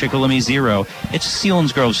 6, Shikellamy 0. It's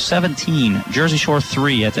Selinsgrove 17, Jersey Shore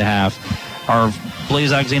 3 at the half. Our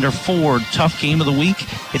Blaze Alexander Ford tough game of the week.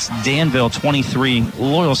 It's Danville 23,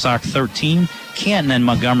 Loyalsock 13. Canton and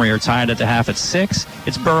Montgomery are tied at the half at 6.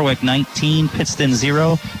 It's Berwick 19, Pittston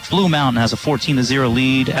 0. Blue Mountain has a 14-0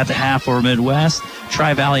 lead at the half over Midwest.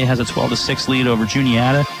 Tri-Valley has a 12-6 lead over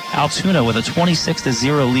Juniata. Altoona with a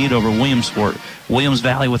 26-0 lead over Williamsport. Williams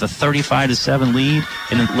Valley with a 35-7 lead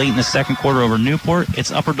late in the second quarter over Newport.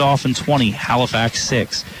 It's Upper Dauphin 20, Halifax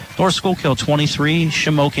 6. North Schuylkill 23,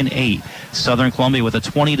 Shamokin 8. Southern Columbia with a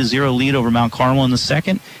 20-0 lead over Mount Carmel in the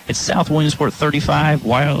second. It's South Williamsport 35,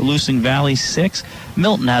 Wyalusing Valley 6.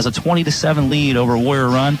 Milton has a 20-7 lead over Warrior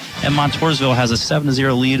Run, and Montoursville has a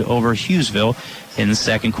 7-0 lead over Hughesville in the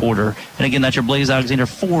second quarter. And again, that's your Blaze Alexander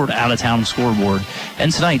Ford out-of-town scoreboard.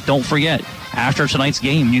 And tonight, don't forget, after tonight's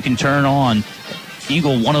game, you can turn on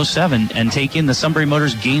Eagle 107 and take in the Sunbury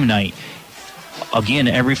Motors game night. Again,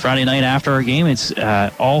 every Friday night after our game, it's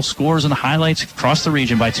all scores and highlights across the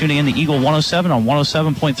region by tuning in to Eagle 107 on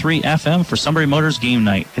 107.3 FM for Sunbury Motors game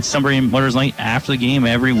night. It's Sunbury Motors night after the game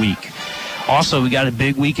every week. Also, we got a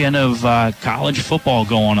big weekend of college football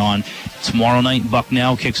going on. Tomorrow night,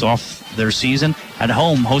 Bucknell kicks off their season at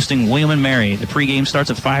home hosting William & Mary. The pregame starts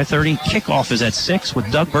at 5:30. Kickoff is at 6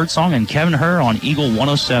 with Doug Birdsong and Kevin Herr on Eagle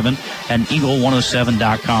 107 and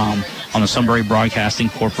Eagle107.com on the Sunbury Broadcasting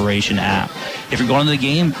Corporation app. If you're going to the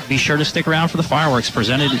game, be sure to stick around for the fireworks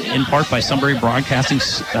presented in part by Sunbury Broadcasting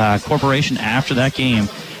Corporation after that game.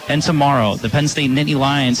 And tomorrow, the Penn State Nittany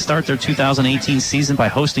Lions start their 2018 season by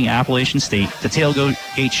hosting Appalachian State. The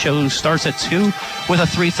tailgate show starts at 2 with a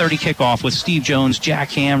 3:30 kickoff with Steve Jones,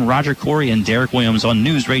 Jack Ham, Roger Corey, and Derek Williams on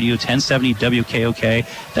News Radio 1070 WKOK,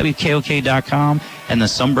 WKOK.com, and the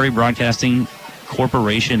Sunbury Broadcasting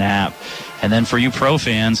Corporation app. And then for you pro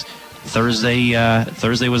fans, Thursday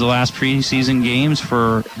was the last preseason games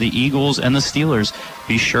for the Eagles and the Steelers.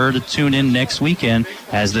 Be sure to tune in next weekend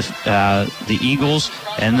as the Eagles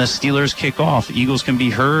and the Steelers kick off. Eagles can be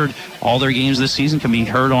heard, all their games this season can be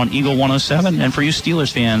heard on Eagle 107. And for you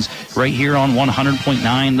Steelers fans, right here on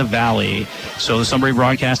 100.9 The Valley. So the Sunbury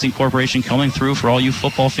Broadcasting Corporation coming through for all you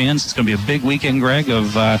football fans. It's going to be a big weekend, Greg,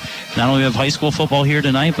 of not only of high school football here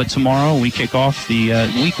tonight, but tomorrow we kick off the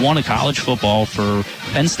week 1 of college football for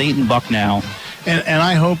Penn State and Bucknell. And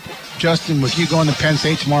I hope, Justin, with you going to Penn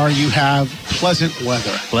State tomorrow, you have pleasant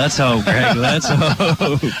weather. Let's hope, Greg. Let's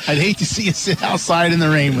hope. I'd hate to see you sit outside in the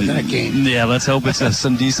rain with that game. Yeah, let's hope it's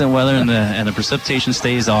some decent weather and the precipitation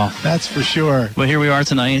stays off. That's for sure. But here we are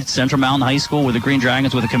tonight, Central Mountain High School with the Green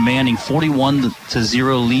Dragons with a commanding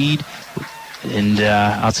 41-0 lead. And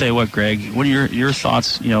I'll tell you what, Greg, what are your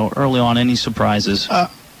thoughts, early on, any surprises?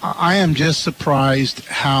 I am just surprised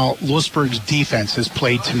how Lewisburg's defense has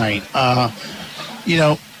played tonight.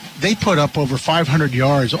 They put up over 500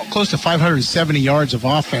 yards, close to 570 yards of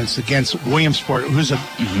offense against Williamsport, who's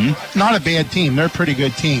not a bad team. They're a pretty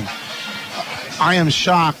good team. I am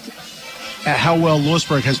shocked at how well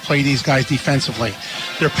Lewisburg has played these guys defensively.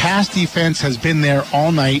 Their pass defense has been there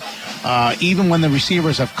all night, even when the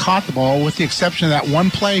receivers have caught the ball, with the exception of that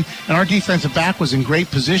one play. And our defensive back was in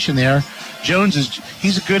great position there. Jones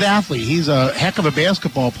he's a good athlete. He's a heck of a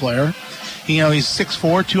basketball player. He's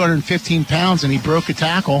 6'4", 215 pounds, and he broke a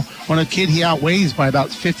tackle on a kid he outweighs by about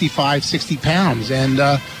 55, 60 pounds. And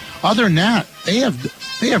other than that, they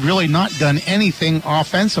have really not done anything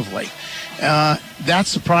offensively. That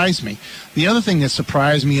surprised me. The other thing that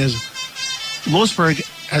surprised me is Lewisburg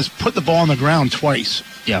has put the ball on the ground twice.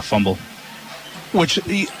 Yeah, fumble. Which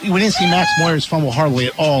we didn't see Max Moyers fumble hardly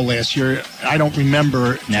at all last year. I don't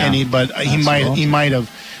remember any, but he might have.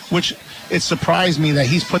 Which it surprised me that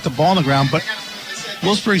he's put the ball on the ground. But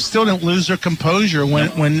Lewisburg still didn't lose their composure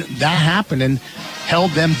when that happened and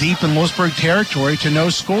held them deep in Lewisburg territory to no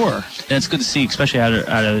score. And it's good to see, especially at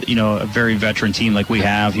a very veteran team like we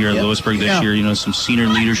have here at Lewisburg this year. Some senior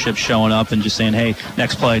leadership showing up and just saying, "Hey,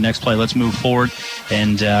 next play, let's move forward."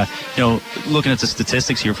 And looking at the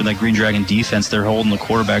statistics here for that Green Dragon defense, they're holding the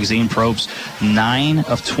quarterback Zane Probst 9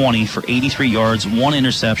 of 20 for 83 yards, 1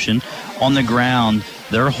 interception on the ground.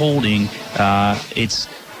 They're holding.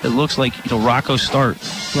 It looks like Rocco Start,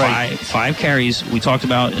 five carries. We talked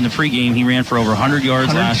about in the pregame, he ran for over 100 yards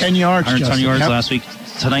 110 yards last week.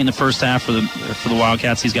 Tonight in the first half for the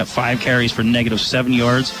Wildcats, he's got 5 carries for -7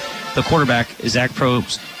 yards. The quarterback, Zach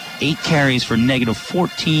Probst, 8 carries for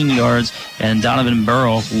 -14 yards, and Donovan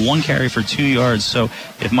Burrow, 1 carry for 2 yards. So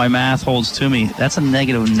if my math holds to me, that's a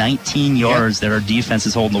 -19 yards that our defense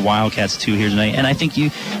is holding the Wildcats to here tonight. And I think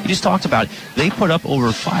you just talked about it. They put up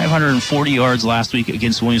over 540 yards last week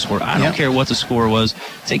against Williamsport. I don't care what the score was.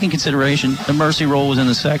 Take in consideration, the mercy roll was in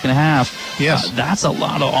the second half. Yes. That's a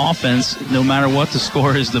lot of offense, no matter what the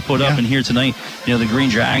score is to put up. And here tonight, the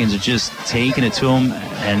Green Dragons are just taking it to them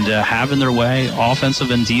and having their way,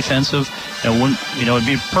 offensive and defensive. It'd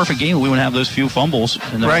be a perfect game if we wouldn't have those few fumbles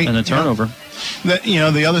and the turnover.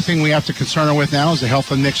 The other thing we have to concern her with now is the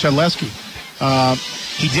health of Nick Shedleski.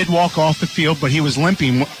 He did walk off the field, but he was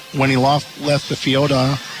limping when he left the field.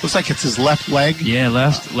 Looks like it's his left leg. Yeah,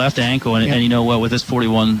 left ankle. And you know what? With this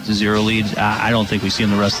 41-0 lead, I don't think we see him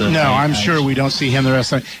the rest of the No, night. I'm sure we don't see him the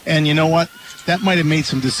rest of the night. And you know what? That might have made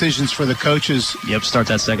some decisions for the coaches. Yep, start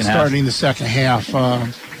that second half. Starting the second half.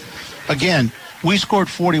 Again, we scored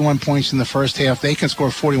 41 points in the first half. They can score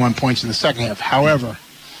 41 points in the second half. However,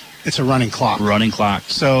 it's a running clock.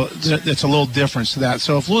 So it's a little difference to that.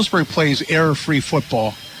 So if Lewisburg plays error-free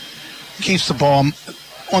football, keeps the ball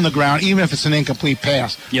on the ground, even if it's an incomplete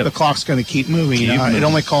pass, the clock's going to keep moving. It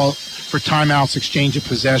only calls for timeouts, exchange of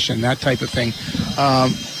possession, that type of thing.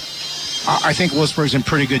 I think Lewisburg's in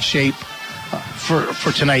pretty good shape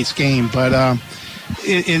for tonight's game, but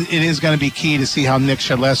it is going to be key to see how Nick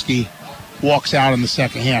Shedleski walks out in the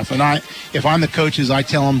second half. And if I'm the coaches, I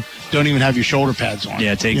tell them, don't even have your shoulder pads on.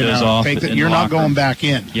 Yeah, take those off. You're not going back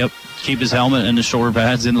in. Yep. Keep his helmet and the shoulder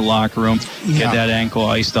pads in the locker room. Get that ankle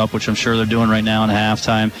iced up, which I'm sure they're doing right now in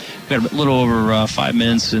halftime. We've got a little over 5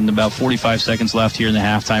 minutes and about 45 seconds left here in the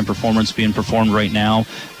halftime performance being performed right now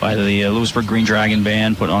by the Lewisburg Green Dragon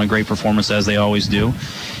Band, putting on a great performance as they always do.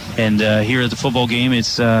 And here at the football game,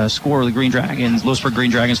 it's score of the Green Dragons, Lewisburg Green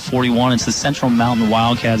Dragons 41. It's the Central Mountain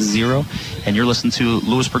Wildcats 0. And you're listening to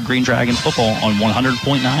Lewisburg Green Dragons football on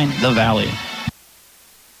 100.9 The Valley.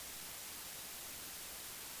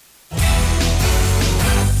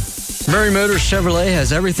 Murray Motors Chevrolet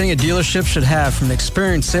has everything a dealership should have, from an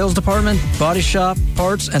experienced sales department, body shop,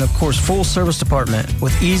 parts, and of course full service department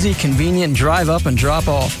with easy, convenient drive up and drop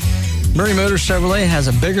off. Murray Motors Chevrolet has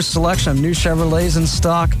a bigger selection of new Chevrolets in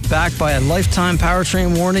stock, backed by a lifetime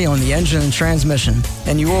powertrain warranty on the engine and transmission.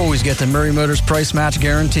 And you always get the Murray Motors price match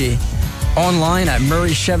guarantee. Online at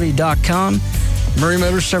murraychevy.com. Murray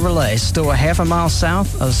Motors Chevrolet, still a half a mile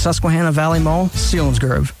south of Susquehanna Valley Mall,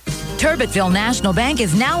 Selinsgrove. Turbotville National Bank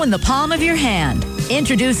is now in the palm of your hand.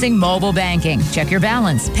 Introducing mobile banking. Check your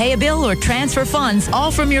balance, pay a bill, or transfer funds all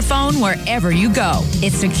from your phone wherever you go.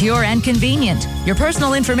 It's secure and convenient. Your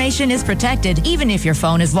personal information is protected even if your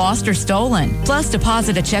phone is lost or stolen. Plus,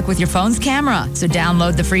 deposit a check with your phone's camera. So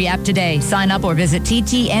download the free app today. Sign up or visit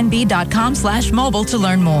ttnb.com/mobile to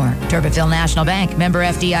learn more. Turbotville National Bank, member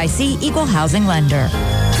FDIC, equal housing lender.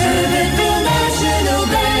 Turbotville National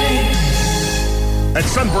Bank. At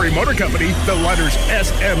Sunbury Motor Company, the letters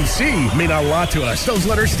SMC mean a lot to us. Those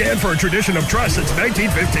letters stand for a tradition of trust since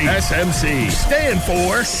 1950. SMC stand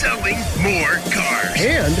for selling more cars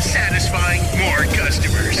and satisfying more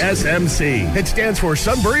customers. SMC. It stands for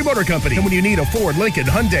Sunbury Motor Company. And when you need a Ford, Lincoln,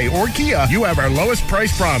 Hyundai, or Kia, you have our lowest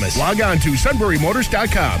price promise. Log on to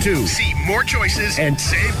sunburymotors.com to see more choices and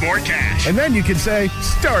save more cash. And then you can say,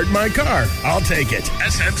 start my car. I'll take it.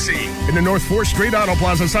 SMC. In the North 4th Street Auto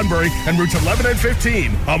Plaza, Sunbury, and routes 11 and 15.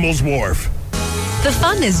 Hummel's Wharf. The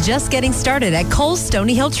fun is just getting started at Kohl's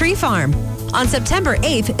Stony Hill Tree Farm. On September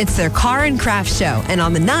 8th, it's their Car and Craft Show, and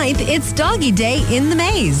on the 9th, it's Doggy Day in the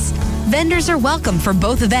Maze. Vendors are welcome for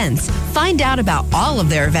both events. Find out about all of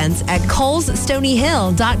their events at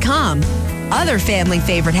KohlsStonyHill.com. Other family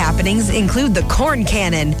favorite happenings include the Corn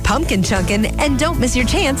Cannon, Pumpkin Chunkin', and don't miss your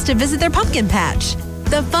chance to visit their pumpkin patch.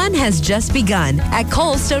 The fun has just begun at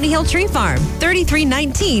Kohl's Stony Hill Tree Farm,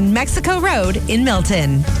 3319 Mexico Road in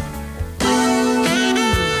Milton.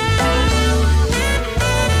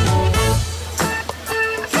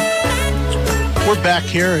 We're back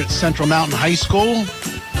here at Central Mountain High School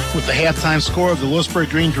with the halftime score of the Lewisburg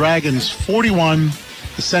Green Dragons 41,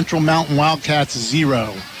 the Central Mountain Wildcats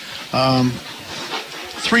 0.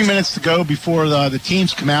 3 minutes to go before the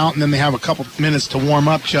teams come out, and then they have a couple minutes to warm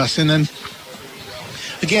up, Justin. And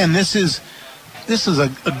again, this is a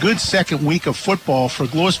good second week of football for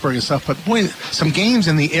Lewisburg and stuff, but boy, some games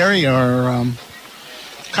in the area are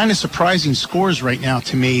kind of surprising scores right now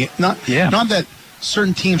to me. Not that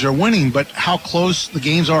certain teams are winning, but how close the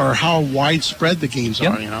games are or how widespread the games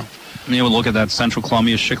are, you know. I mean, we'll look at that Central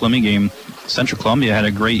Columbia-Shikellamy game. Central Columbia had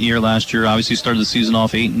a great year last year. Obviously started the season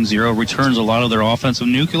off 8-0, returns a lot of their offensive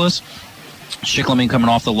nucleus. Shikellamy coming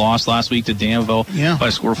off the loss last week to Danville by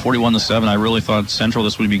a score of 41-7. I really thought Central,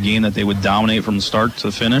 this would be a game that they would dominate from the start to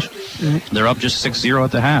the finish. Mm-hmm. They're up just 6-0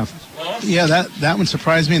 at the half. Yeah, that one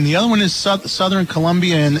surprised me. And the other one is Southern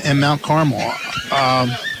Columbia and Mount Carmel.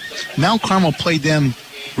 Mount Carmel played them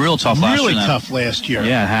real tough last year.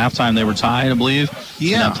 Yeah, at halftime they were tied, I believe,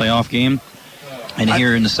 in that playoff game. And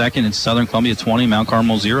here in the second, it's Southern Columbia 20, Mount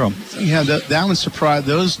Carmel 0. Yeah, that one surprised.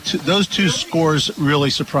 Those two scores really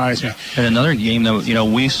surprised me. And another game that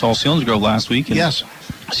we saw Selinsgrove last week. And yes.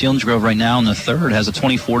 Selinsgrove right now in the third has a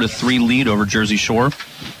 24-3 lead over Jersey Shore.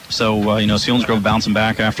 So, Selinsgrove bouncing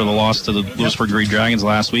back after the loss to the Lewisburg Green Dragons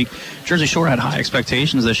last week. Jersey Shore had high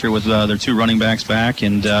expectations this year with their two running backs back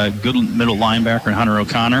and good middle linebacker in Hunter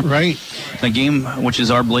O'Connor. Right. The game, which is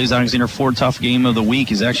our Blaise Alexander Ford Tough game of the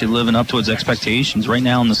week, is actually living up to its expectations. Right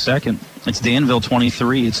now in the second, it's Danville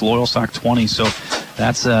 23, it's Loyalsock 20. So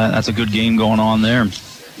that's a good game going on there.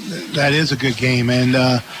 That is a good game, and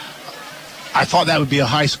I thought that would be a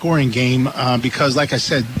high-scoring game because, like I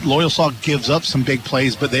said, Loyalsock gives up some big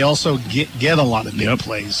plays, but they also get a lot of big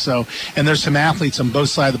plays. So, and there's some athletes on both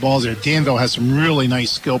sides of the balls there. Danville has some really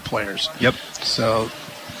nice skill players. Yep. So,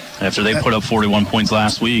 after they put up 41 points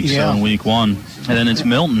last week, so in week one. And then it's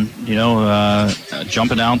Milton,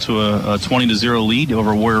 jumping down to a 20-0 lead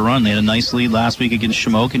over Warrior Run. They had a nice lead last week against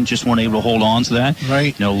Shamokin, just weren't able to hold on to that.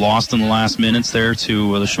 Right. Lost in the last minutes there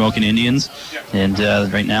to the Shamokin Indians. And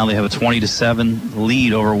right now they have a 20-7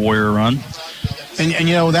 lead over Warrior Run. And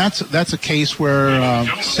that's a case where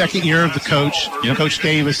second year of the coach, Coach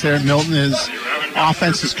Davis there at Milton, his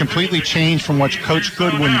offense has completely changed from what Coach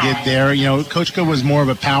Goodwin did there. Coach Goodwin was more of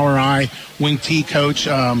a power I, wing T coach.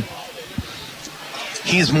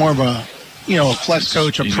 He's more of a flex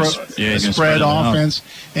coach, a spread offense,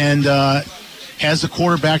 and has the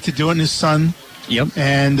quarterback to do it in his son. Yep.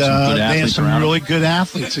 And they have some really good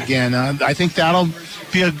athletes again. I think that'll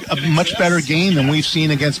be a much better game than we've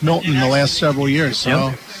seen against Milton in the last several years.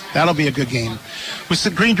 So that'll be a good game.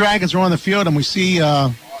 The Green Dragons are on the field, and we see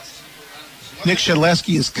Nick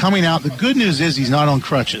Shedleski is coming out. The good news is he's not on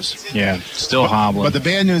crutches. Yeah, still hobbling. But the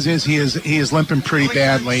bad news is he is limping pretty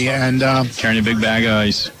badly. And carrying a big bag of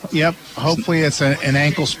ice. Yep. Hopefully it's an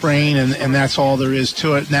ankle sprain, and that's all there is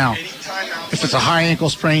to it. Now, if it's a high ankle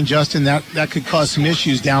sprain, Justin, that could cause some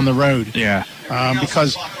issues down the road. Yeah.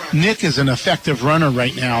 Because Nick is an effective runner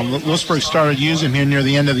right now. Lewisburg started using him near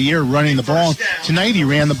the end of the year, running the ball. Tonight he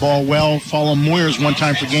ran the ball well, following Moyers one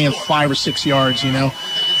time per game of 5 or 6 yards,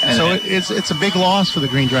 So it's a big loss for the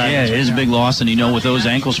Green Dragons. Yeah, it is a big loss, and with those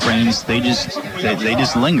ankle sprains, they just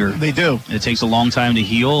linger. They do. It takes a long time to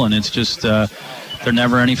heal, and it's just they're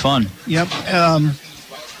never any fun. Yep.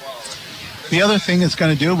 The other thing it's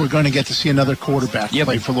going to do, we're going to get to see another quarterback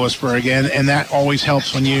play for Lewisburg, and that always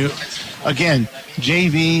helps when you, again,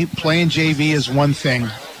 playing JV is one thing.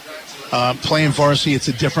 Playing varsity, it's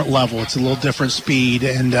a different level. It's a little different speed,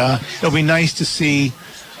 and it'll be nice to see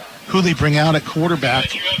who they bring out at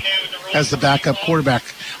quarterback as the backup quarterback.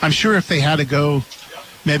 I'm sure if they had to go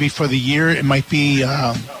maybe for the year, it might be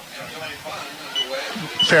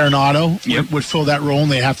Farinado would fill that role,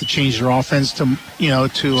 and they have to change their offense to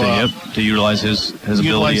utilize his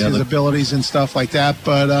abilities and stuff like that.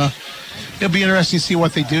 But it'll be interesting to see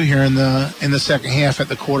what they do here in the second half at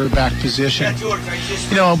the quarterback position.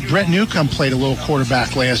 Brett Newcomb played a little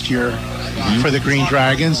quarterback last year for the Green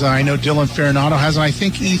Dragons. I know Dylan Farinado has, and I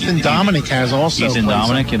think Ethan Dominic has also. Ethan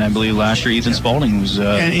Dominic, and I believe last year Ethan Spalding was.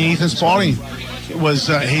 And Ethan Spalding was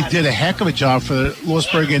he did a heck of a job for the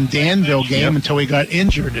Lewisburg and Danville game until he got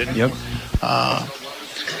injured.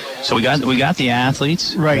 So we got the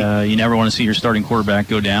athletes. Right. You never want to see your starting quarterback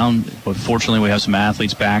go down, but fortunately we have some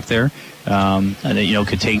athletes back there that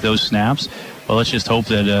could take those snaps. Well, let's just hope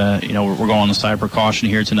that we're going on the side of precaution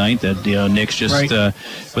here tonight. That Nick's just with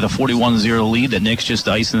a 41-0 lead. That Nick's just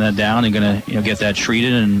icing that down and going to get that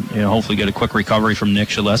treated and hopefully get a quick recovery from Nick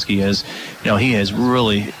Shedleski. As he has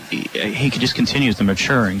really he could just continue to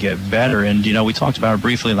mature and get better. And we talked about it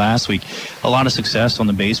briefly last week. A lot of success on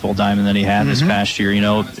the baseball diamond that he had this past year.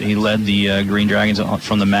 He led the Green Dragons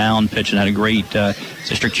from the mound, pitching, had a great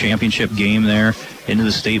district championship game there into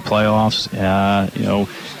the state playoffs.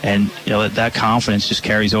 That confidence just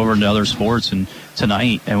carries over into other sports. And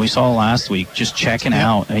tonight, and we saw last week, just checking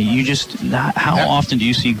out. How often do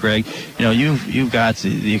you see, Greg? You've got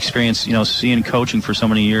the experience, seeing coaching for so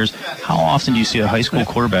many years. How often do you see a high school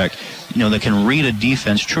quarterback, that can read a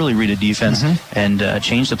defense, truly read a defense, and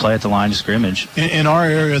change the play at the line of scrimmage? In our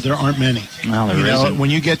area, there aren't many. No, there isn't.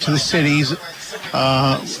 When you get to the cities,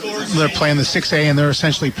 they're playing the 6A and they're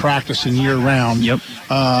essentially practicing year round. Yep.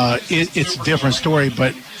 It's a different story,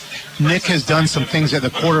 but Nick has done some things at the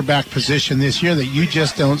quarterback position this year that you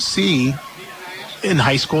just don't see in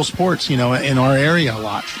high school sports, in our area a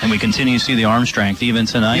lot. And we continue to see the arm strength even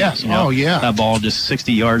tonight. Yes. That ball just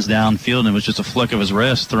 60 yards downfield, and it was just a flick of his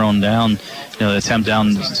wrist thrown down, the attempt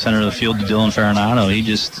down the center of the field to Dylan Farinado. He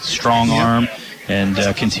just strong arm and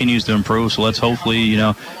continues to improve. So let's hopefully,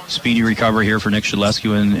 speedy recovery here for Nick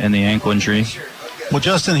Shedleski and the ankle injury. Well,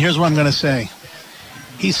 Justin, here's what I'm going to say.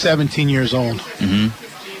 He's 17 years old. Mm-hmm.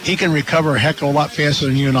 He can recover a heck of a lot faster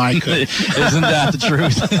than you and I could. Isn't that the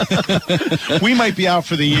truth? We might be out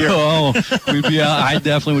for the year. We'd be out. I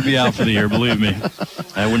definitely would be out for the year, believe me.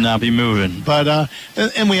 I would not be moving. But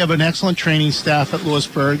and we have an excellent training staff at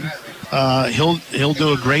Lewisburg. He'll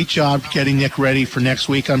do a great job getting Nick ready for next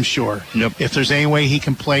week, I'm sure. Yep. If there's any way he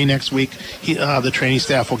can play next week, the training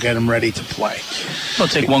staff will get him ready to play. I'll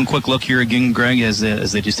take one quick look here again, Greg, as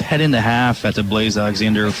they just head into half at the Blaze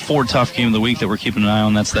Alexander Ford Tough game of the week that we're keeping an eye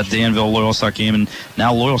on. That's that Danville Loyalstock game, and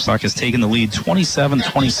now Loyalstock has taken the lead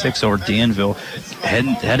 27-26 over Danville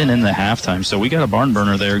heading into halftime. So we got a barn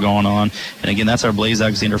burner there going on. And again, that's our Blaze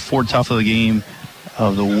Alexander Ford Tough of the game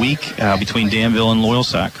of the week between Danville and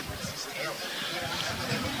Loyalstock.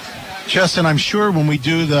 Justin, I'm sure when we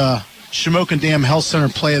do the Shamokin Dam Health Center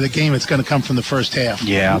play of the game, it's going to come from the first half.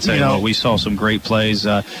 Yeah, I'll tell you what, we saw some great plays.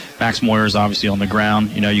 Max Moyer's obviously on the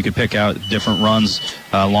ground. You could pick out different runs,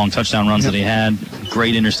 long touchdown runs that he had.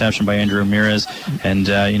 Great interception by Andrew Ramirez. And,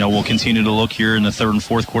 we'll continue to look here in the third and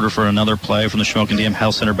fourth quarter for another play from the Shamokin Dam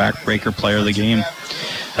Health Center backbreaker player of the game.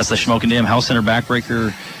 That's the Shamokin Dam Health Center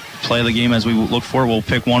backbreaker play of the game as we look for. We'll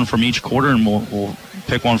pick one from each quarter, and we'll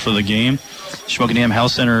pick one for the game. Shamokin Dam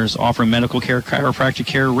Health Center is offering medical care, chiropractic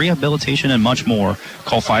care, rehabilitation, and much more.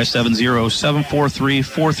 Call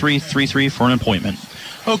 570-743-4333 for an appointment.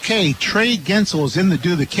 Okay, Trey Gensel is in to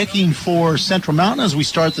do the kicking for Central Mountain as we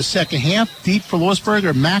start the second half. Deep for Lewisburg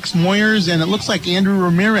are Max Moyers, and it looks like Andrew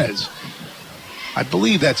Ramirez. I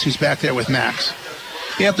believe that's who's back there with Max.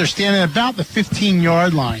 Yep, they're standing about the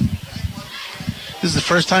 15-yard line. This is the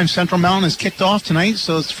first time Central Mountain has kicked off tonight,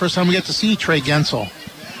 so it's the first time we get to see Trey Gensel.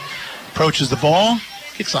 Approaches the ball,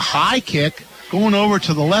 kicks a high kick, going over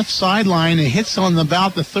to the left sideline. It hits on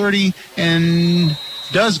about the 30 and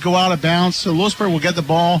does go out of bounds. So Lewisburg will get the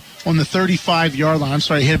ball on the 35-yard line. I'm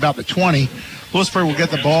sorry, hit about the 20. Lewisburg will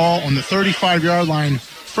get the ball on the 35-yard line.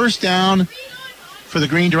 First down for the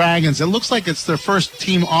Green Dragons. It looks like it's their first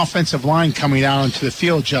team offensive line coming out onto the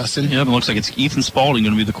field, Justin. Yep, it looks like it's Ethan Spalding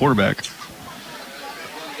going to be the quarterback.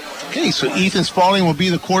 Okay, so Ethan Spalding will be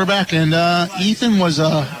the quarterback, and Ethan is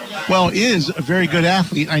a very good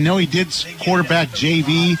athlete. I know he did quarterback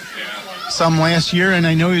JV some last year, and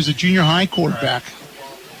I know he was a junior high quarterback.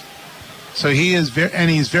 So he's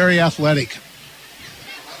very athletic.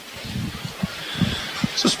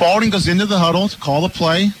 So Spalding goes into the huddle to call the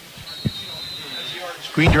play.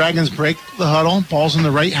 Green Dragons break the huddle. Ball's in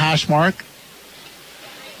the right hash mark.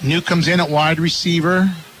 New comes in at wide receiver.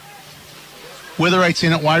 Witherite's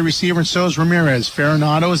in at wide receiver, and so is Ramirez.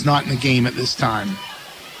 Farinado is not in the game at this time.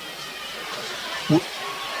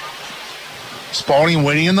 Spalding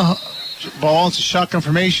waiting in the ball. It's a shotgun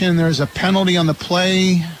formation. There's a penalty on the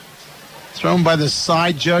play thrown by the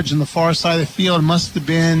side judge on the far side of the field. It must have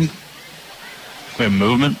been... We have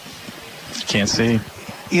movement. Can't see.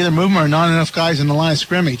 Either movement or not enough guys in the line of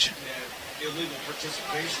scrimmage. Illegal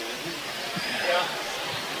participation.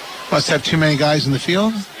 Must have too many guys in the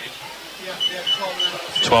field.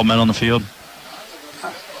 12 men on the field.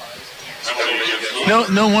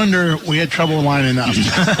 No wonder we had trouble lining up.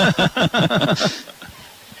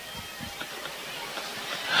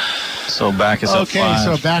 So back is up 5. Okay,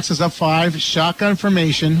 so backs is up 5. Shotgun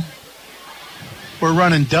formation. We're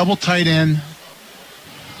running double tight end.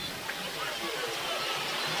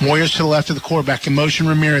 Moyers to the left of the quarterback. In motion,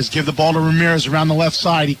 Ramirez. Give the ball to Ramirez around the left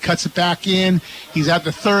side. He cuts it back in. He's at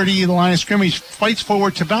the 30, the line of scrimmage. Fights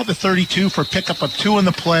forward to about the 32 for a pickup of 2 in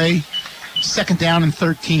the play. Second down and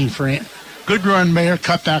 13 for good run there.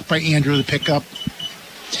 Cut back by Andrew to pick up.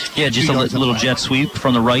 Yeah, just a little jet sweep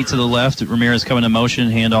from the right to the left. Ramirez coming in motion,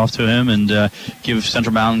 hand off to him, and give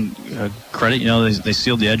Central Mountain credit. They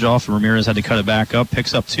sealed the edge off, and Ramirez had to cut it back up.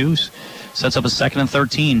 Picks up 2, sets up a 2nd and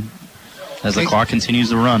 13 as the clock continues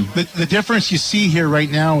to run. The difference you see here right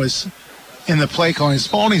now is in the play calling.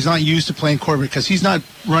 Spalding's not used to playing quarterback because he's not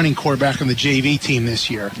running quarterback on the JV team this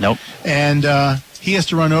year. Nope. And he has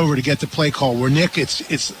to run over to get the play call. Where Nick,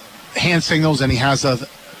 it's hand signals, and he has a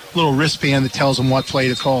little wristband that tells him what play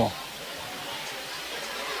to call.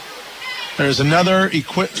 There's another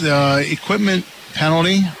equipment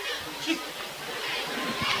penalty.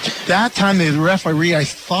 That time the referee, I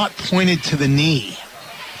thought, pointed to the knee.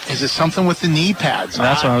 Is it something with the knee pads?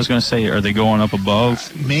 That's what I was going to say. Are they going up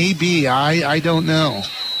above? Maybe. I don't know.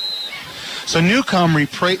 So Newcomb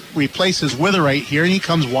replaces Witherite here, and he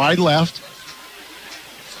comes wide left.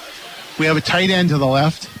 We have a tight end to the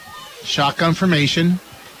left. Shotgun formation.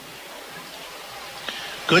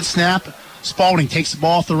 Good snap. Spalding takes the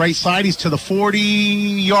ball off the right side. He's to the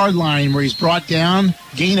 40-yard line where he's brought down.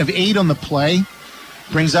 Gain of 8 on the play.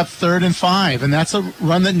 Brings up 3rd and 5. And that's a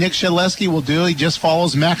run that Nick Shedleski will do. He just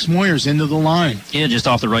follows Max Moyers into the line. Yeah, just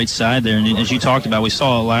off the right side there. And as you talked about, we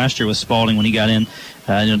saw it last year with Spalding when he got in.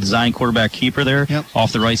 Design quarterback keeper there. Yep.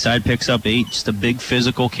 Off the right side, picks up 8. Just a big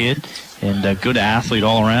physical kid and a good athlete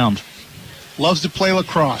all around. Loves to play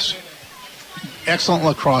lacrosse. excellent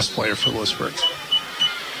lacrosse player for Lewisburg.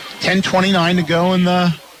 10:29 to go in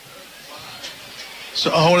the.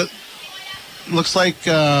 So it looks like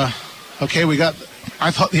okay. We got.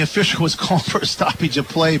 I thought the official was calling for a stoppage of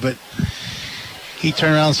play, but he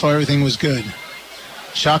turned around and saw everything was good.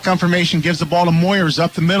 Shotgun formation gives the ball to Moyers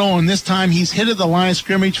up the middle, and this time he's hit at the line of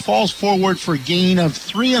scrimmage, falls forward for a gain of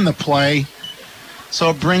 3 in the play. So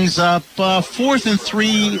it brings up 4th and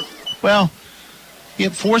 3. Well,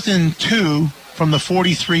 4th and 2 from the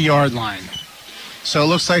 43-yard line. So it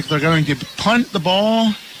looks like they're going to punt the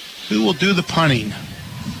ball. Who will do the punting?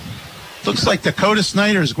 Looks like Dakota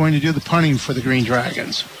Snyder is going to do the punting for the Green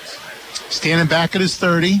Dragons. Standing back at his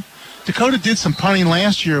 30. Dakota did some punting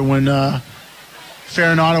last year when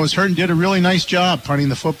Farinata was hurt and did a really nice job punting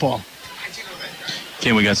the football.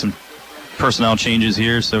 Okay, we got some personnel changes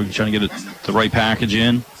here, so we're trying to get the right package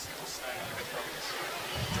in.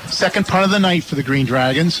 Second punt of the night for the Green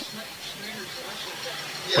Dragons.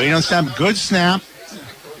 Waiting on snap. Good snap.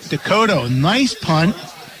 Dakota, nice punt.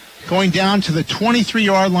 Going down to the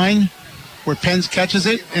 23-yard line where Pence catches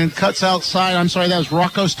it and cuts outside. I'm sorry, that was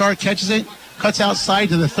Rocco Stark catches it. Cuts outside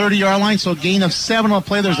to the 30-yard line, so a gain of 7 on the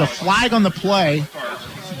play. There's a flag on the play.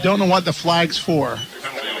 Don't know what the flag's for.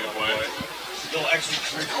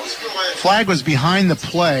 Flag was behind the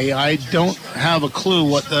play. I don't have a clue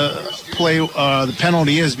what the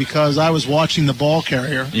penalty is because I was watching the ball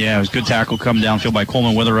carrier. Yeah, it was good tackle coming downfield by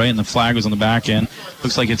Coleman Witherite, and the flag was on the back end.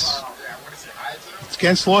 Looks like it's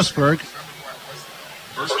against Lewisburg.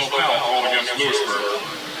 Personal foul against Lewisburg.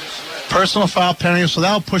 Personal foul penalty, so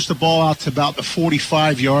that'll push the ball out to about the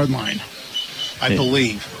 45-yard line, I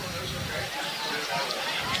believe.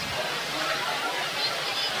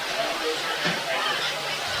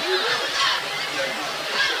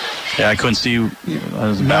 Yeah, I couldn't see.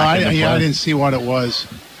 I didn't see what it was.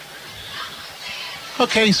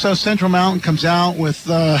 Okay, so Central Mountain comes out with,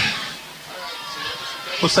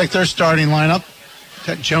 looks like their starting lineup.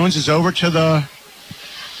 Jones is over to the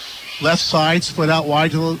left side, split out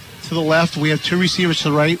wide to the left. We have 2 receivers to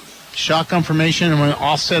the right. Shotgun formation and an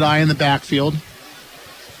offset eye in the backfield.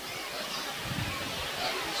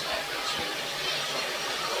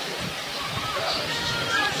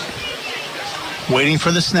 Waiting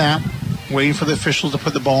for the snap. Waiting for the officials to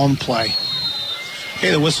put the ball in play.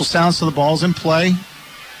 Okay, the whistle sounds, so the ball's in play.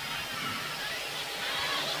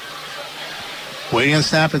 Waiting on the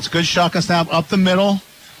snap. It's a good shotgun snap up the middle.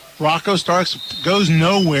 Rocco Starks goes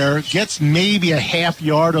nowhere. Gets maybe a half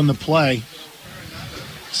yard on the play.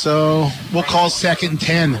 So we'll call 2nd and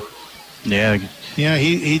 10. Yeah. Yeah,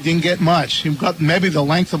 he didn't get much. He got maybe the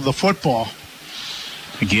length of the football.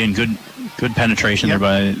 Again, good penetration there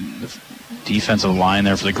by the defensive line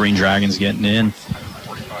there for the Green Dragons getting in.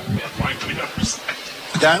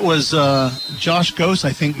 That was Josh Ghost,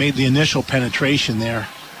 I think, made the initial penetration there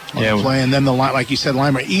on the play. And then like you said,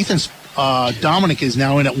 linebacker Ethan Dominic is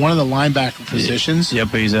now in at one of the linebacker positions. Yep,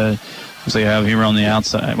 he's looks like I have him on the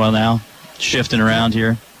outside. Well, now shifting around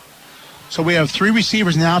here. So we have 3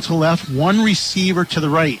 receivers now to the left, 1 receiver to the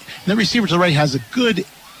right. And the receiver to the right has a good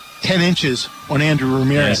 10 inches on Andrew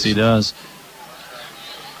Ramirez. Yes, he does.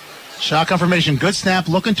 Shotgun formation, good snap,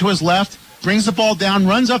 looking to his left, brings the ball down,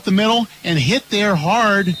 runs up the middle, and hit there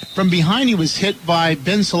hard. From behind, he was hit by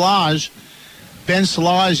Ben Salage.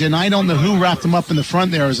 And I don't know who wrapped him up in the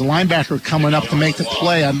front there as a linebacker coming up to make the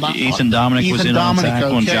play. Ethan Dominic was in on the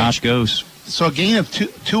tackle, and Josh Ghost. So a gain of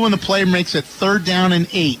 2 in the play makes it 3rd down and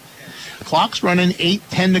 8. Clock's running,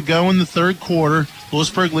 8:10 to go in the 3rd quarter.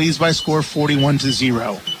 Lewisburg leads by a score of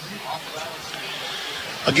 41-0.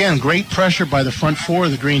 Again, great pressure by the front 4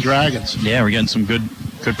 of the Green Dragons. Yeah, we're getting some good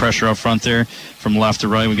pressure up front there. From left to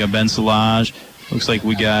right, we got Ben Salage. Looks like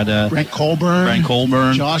we got Brent Colburn.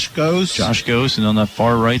 Josh Ghost. And on the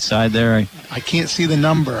far right side there, I can't see the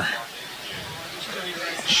number.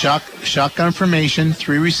 Shotgun formation,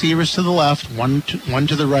 3 receivers to the left, one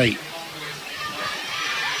to the right.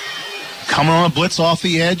 Coming on a blitz off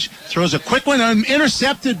the edge, throws a quick one,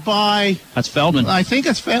 intercepted by... That's Feldman. I think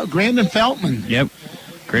it's Grandon Feltman. Yep.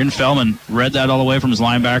 Grandon Feldman read that all the way from his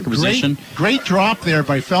linebacker position. Great drop there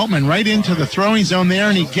by Feltman, right into the throwing zone there,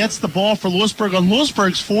 and he gets the ball for Lewisburg on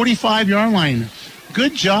Lewisburg's 45-yard line.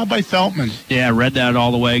 Good job by Feltman. Yeah, read that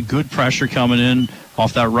all the way. Good pressure coming in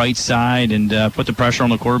off that right side and put the pressure on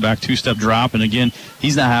the quarterback, 2-step drop. And, again,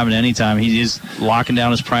 he's not having any time. He is locking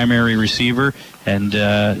down his primary receiver and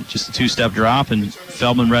just a 2-step drop. And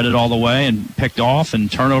Feldman read it all the way and picked off and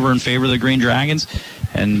turnover in favor of the Green Dragons.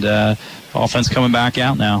 And offense coming back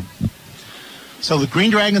out now. So the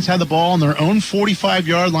Green Dragons had the ball on their own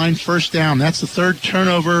 45-yard line, 1st down. That's the 3rd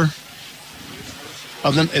turnover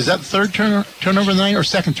Is that the third turnover of the night or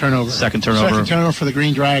second turnover? Second turnover. Second turnover for the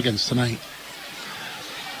Green Dragons tonight.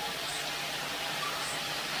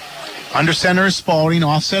 Under center is Spalding.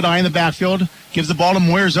 Offset eye in the backfield. Gives the ball to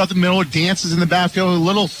Moyers up the middle. Dances in the backfield.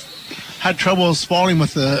 Had trouble with Spalding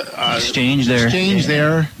with the exchange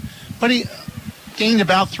there. But he gained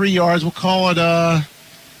about 3 yards. We'll call it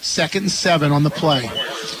 2nd and 7 on the play.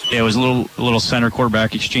 Yeah, it was a little center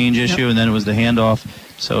quarterback exchange issue, and then it was the handoff.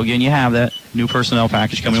 So, again, you have that new personnel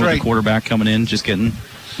package coming with the quarterback coming in, just getting.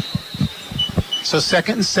 So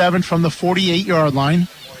 2nd and 7 from the 48-yard line.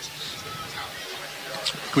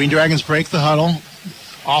 Green Dragons break the huddle.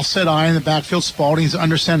 Offset eye in the backfield. Spalding's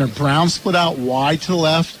under center. Brown split out wide to the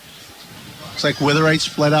left. Looks like Witherite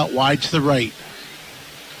split out wide to the right.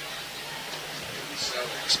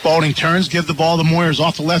 Spalding turns, give the ball to Moyers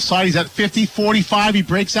off the left side. He's at 50, 45. He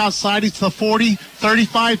breaks outside. He's to the 40,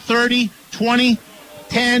 35, 30, 20,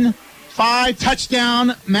 10, 5.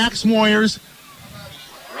 Touchdown, Max Moyers.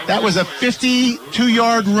 That was a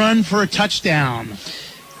 52-yard run for a touchdown.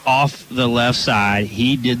 Off the left side,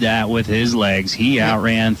 he did that with his legs. He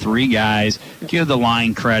outran 3 guys. Give the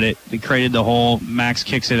line credit. They created the hole. Max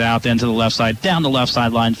kicks it out then to the left side, down the left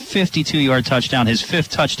sideline. 52-yard touchdown, his 5th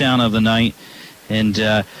touchdown of the night. And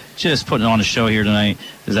just putting on a show here tonight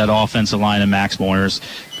is that offensive line of Max Moyers.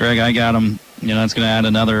 Greg, I got him. That's going to add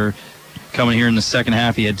another. Coming here in the second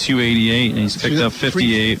half, he had 288, and he's picked up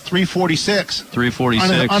 58. 346.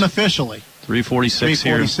 346. Unofficially. 346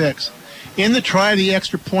 here. 346. In the try, the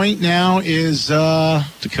extra point now is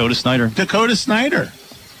Dakota Snyder. Dakota Snyder.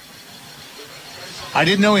 I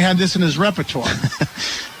didn't know he had this in his repertoire.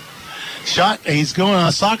 Shot. He's going on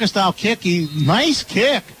a soccer-style kick. Nice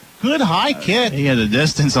kick. Good high kick. He had the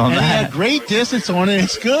distance on that. He had great distance on it.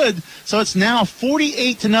 It's good. So it's now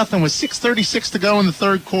 48-0 with 6:36 to go in the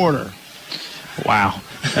third quarter. Wow.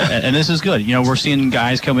 And this is good. We're seeing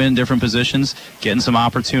guys come in different positions, getting some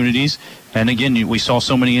opportunities. And again, we saw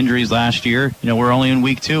so many injuries last year. We're only in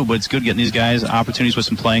week 2, but it's good getting these guys opportunities with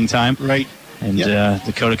some playing time. Right. And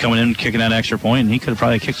Dakota coming in, kicking that extra point, and he could have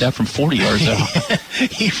probably kicked that from 40 yards out.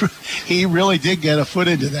 He really did get a foot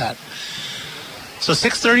into that. So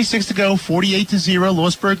 6:36 to go, 48-0.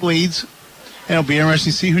 Lewisburg leads. And it'll be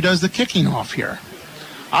interesting to see who does the kicking off here.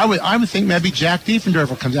 I would think maybe Jack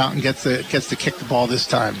Diefendorfer comes out and gets to kick the ball this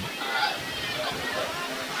time.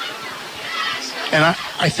 And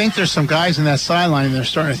I think there's some guys in that sideline and they're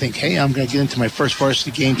starting to think, hey, I'm going to get into my first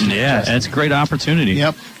varsity game tonight. Yeah, it's a great opportunity.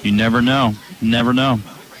 Yep. You never know. Never know.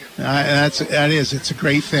 It's a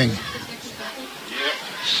great thing.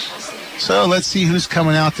 So let's see who's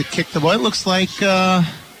coming out to kick the ball. It looks like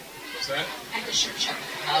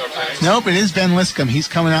nope, it is Ben Liscombe. He's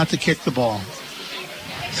coming out to kick the ball.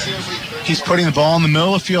 He's putting the ball in the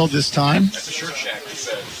middle of the field this time.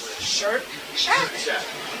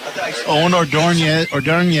 Owen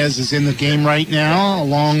Ordonez is in the game right now,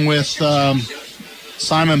 along with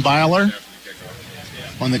Simon Byler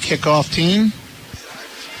on the kickoff team.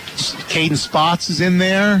 Caden Spots is in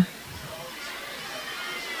there.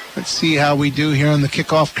 Let's see how we do here on the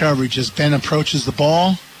kickoff coverage as Ben approaches the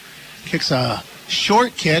ball. Kicks a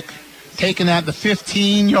short kick, taken at the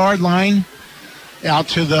 15-yard line, out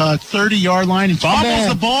to the 30-yard line. He fumbles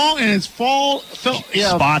the ball, and it's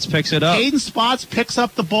Spots picks it up. Caden Spots picks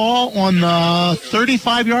up the ball on the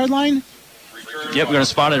 35-yard line. Yep, we're going to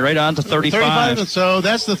spot it right on to 35. So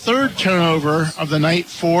that's the third turnover of the night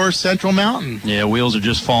for Central Mountain. Yeah, wheels are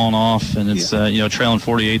just falling off, and it's trailing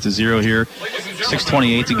 48-0 here.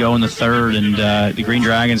 6:28 to go in the third, and the Green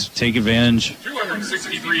Dragons take advantage.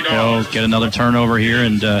 Get another turnover here,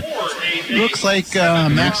 and looks like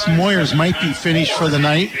Max Moyers might be finished for the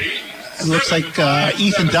night. It looks like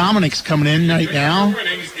Ethan Dominic's coming in right now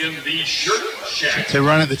to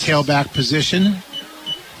run at the tailback position.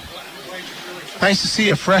 Nice to see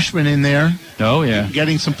a freshman in there. Oh, yeah.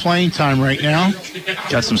 Getting some playing time right now.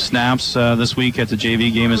 Got some snaps this week at the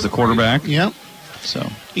JV game as the quarterback. Yep. So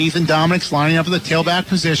Ethan Dominic's lining up at the tailback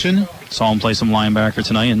position. Saw him play some linebacker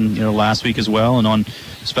tonight and last week as well, and on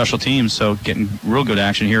special teams. So getting real good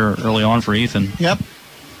action here early on for Ethan. Yep.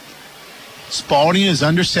 Spalding is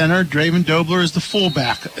under center. Draven Dobler is the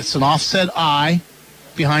fullback. It's an offset I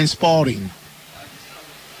behind Spalding.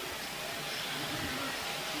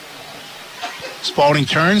 Spalding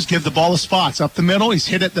turns, give the ball to Spots. Up the middle, he's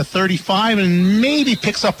hit at the 35 and maybe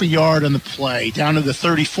picks up a yard on the play, down to the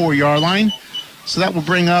 34-yard line. So that will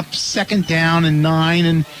bring up 2nd down and 9.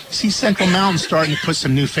 And see Central Mountain starting to put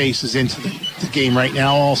some new faces into the game right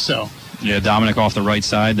now also. Yeah, Dominic off the right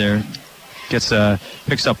side there. Picks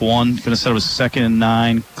up 1. Going to set up a 2nd and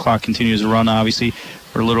 9. Clock continues to run, obviously.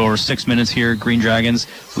 for a little over 6 minutes here. Green Dragons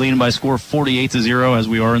leading by a score of 48-0 as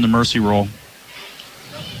we are in the mercy roll.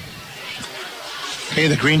 Okay,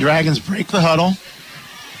 the Green Dragons break the huddle.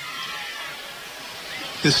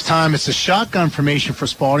 This time it's a shotgun formation for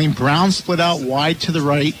Spalding. Brown split out wide to the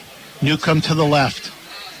right. Newcomb to the left.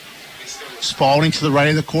 Spalding to the right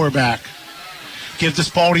of the quarterback. Gives to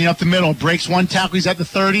Spalding up the middle. Breaks one tackle. He's at the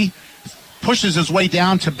 30. Pushes his way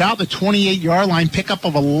down to about the 28-yard line. Pickup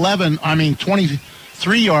of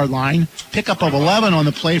 23-yard line. Pickup of 11 on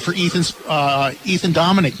the play for Ethan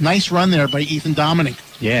Dominic. Nice run there by Ethan Dominic.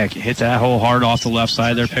 Yeah, hit that hole hard off the left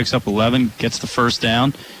side there. Picks up 11. Gets the first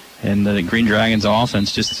down. And the Green Dragons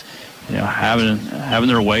offense just, having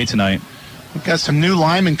their way tonight. We've got some new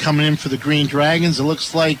linemen coming in for the Green Dragons. It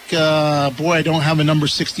looks like, I don't have a number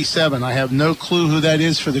 67. I have no clue who that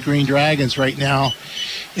is for the Green Dragons right now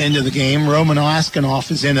into the game. Roman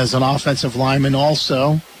Askinoff is in as an offensive lineman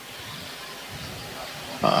also.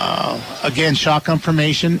 Again, shotgun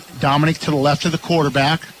formation. Dominic to the left of the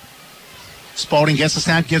quarterback. Spalding gets the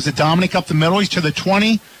snap, gives it Dominic up the middle. He's to the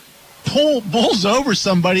 20. Bulls over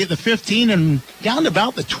somebody at the 15 and down to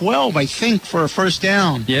about the 12, I think, for a first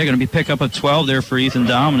down. Yeah, going to be pickup of 12 there for Ethan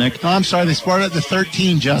Dominic. No, I'm sorry, they started at the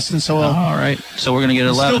 13, Justin. So all right. So we're going to get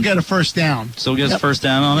 11. Still get a first down. Still gets a first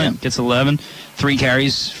down on it. Gets 11. 3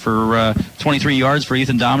 carries for 23 yards for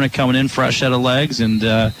Ethan Dominic coming in, fresh set of legs,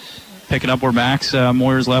 and picking up where Max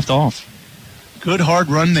Moyers left off. Good hard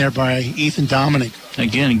run there by Ethan Dominic.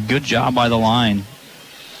 Again, good job by the line.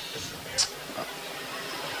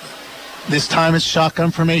 This time it's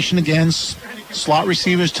shotgun formation again. Slot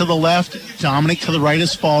receivers to the left. Dominic to the right of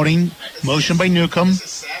Spalding. Motion by Newcomb.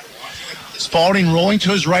 Spalding rolling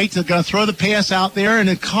to his right. They're going to throw the pass out there, and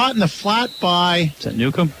it caught in the flat by... Is that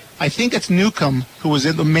Newcomb? I think it's Newcomb, who was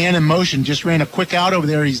in the man in motion. Just ran a quick out over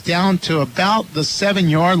there. He's down to about the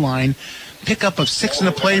 7-yard line. Pickup of 6 in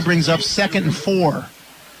the play brings up 2nd and 4.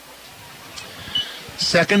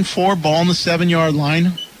 2nd, 4, ball on the 7-yard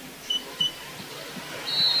line.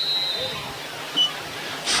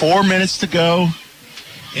 4 minutes to go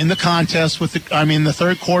in the contest the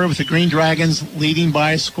third quarter with the Green Dragons leading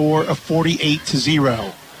by a score of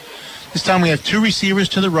 48-0. This time we have 2 receivers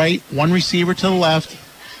to the right, 1 receiver to the left.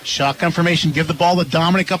 Shotgun formation, give the ball to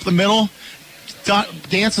Dominic up the middle.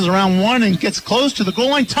 Dances around one and gets close to the goal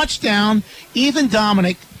line. Touchdown, Ethan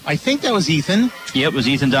Dominic. I think that was Ethan. Yep, it was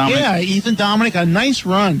Ethan Dominic. Yeah, Ethan Dominic, a nice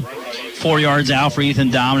run. 4 yards out for Ethan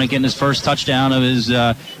Dominic, getting his first touchdown of his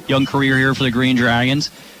young career here for the Green Dragons.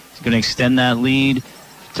 He's going to extend that lead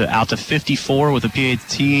out to 54 with a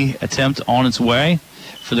PAT attempt on its way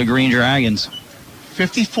for the Green Dragons.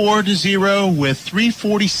 54-0 with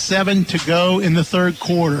 3:47 to go in the third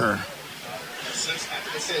quarter.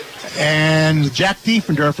 And Jack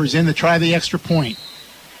Diefendorfer's in to try the extra point.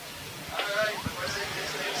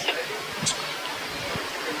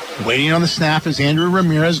 Waiting on the snap is Andrew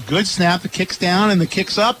Ramirez. Good snap. The kick's down and the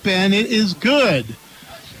kick's up, and it is good.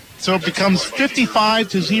 So it becomes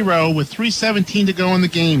 55-0 with 3:17 to go in the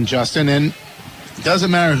game, Justin. And it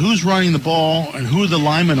doesn't matter who's running the ball and who the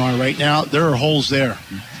linemen are right now. There are holes there.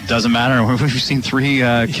 Doesn't matter. We've seen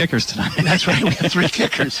 3 kickers tonight. That's right. We have 3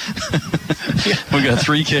 kickers. We got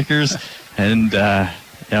 3 kickers, and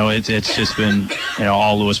it's just been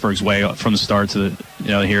all Lewisburg's way from the start to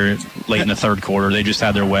here late in the third quarter. They just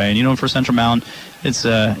had their way, and for Central Mountain, it's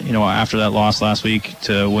after that loss last week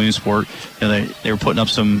to Williamsport, they were putting up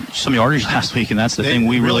some yardage last week, and that's the thing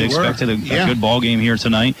we really expected a good ball game here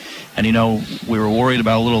tonight. And we were worried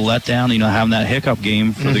about a little letdown, having that hiccup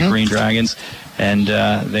game for the Green Dragons. And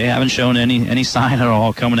they haven't shown any sign at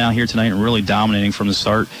all coming out here tonight and really dominating from the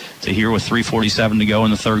start to here with 3:47 to go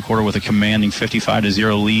in the third quarter with a commanding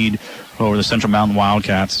 55-0 lead over the Central Mountain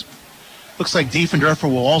Wildcats. Looks like Diefendorfer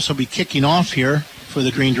will also be kicking off here for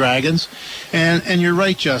the Green Dragons. And you're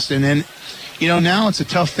right, Justin. And, now it's a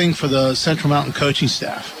tough thing for the Central Mountain coaching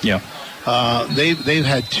staff. Yeah. They've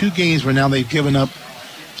had 2 games where now they've given up.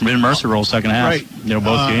 Been mercy roll second half. Right.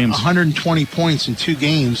 Both games. 120 points in 2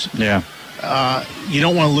 games. Yeah. You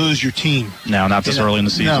don't want to lose your team. No, not this early in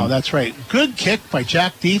the season. No, that's right. Good kick by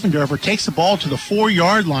Jack Diefendorfer. Takes the ball to the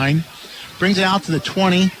 4-yard line. Brings it out to the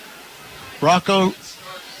 20. Rocco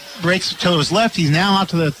breaks to his left. He's now out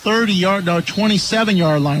to the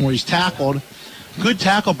 27-yard line where he's tackled. Good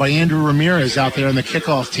tackle by Andrew Ramirez out there on the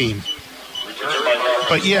kickoff team.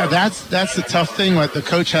 But, yeah, that's the tough thing that the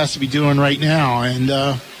coach has to be doing right now. And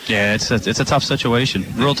yeah, it's a tough situation,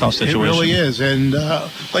 real tough situation. It really is. And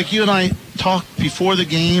like you and I talked before the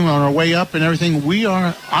game on our way up and everything.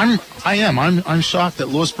 I'm shocked that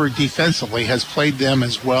Lewisburg defensively has played them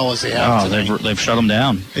as well as they have. They've shut them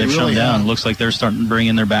down. They've shut them down. Looks like they're starting to bring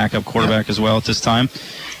in their backup quarterback as well at this time.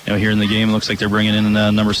 Here in the game, it looks like they're bringing in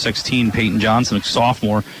number 16, Peyton Johnson, a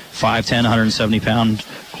sophomore, 5'10", 170-pound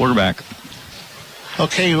quarterback.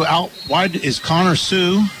 Okay, out wide is Connor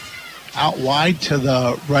Sue. Out wide to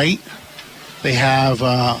the right, they have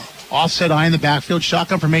offset eye in the backfield,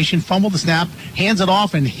 shotgun formation, fumble the snap, hands it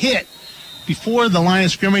off and hit before the line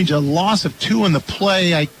of scrimmage. A loss of 2 in the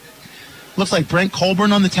play. Looks like Brent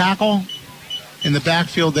Colburn on the tackle in the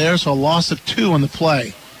backfield there, so a loss of 2 on the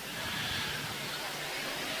play.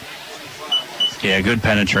 Yeah, good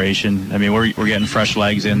penetration. I mean, we're getting fresh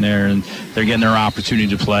legs in there, and they're getting their opportunity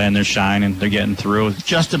to play, and they're shining. They're getting through.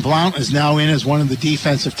 Justin Blount is now in as one of the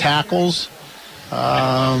defensive tackles.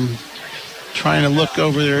 Trying to look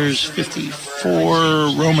over, there's 54.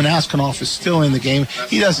 Roman Askinoff is still in the game.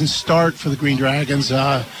 He doesn't start for the Green Dragons.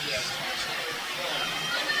 It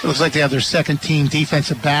looks like they have their second-team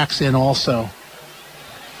defensive backs in also.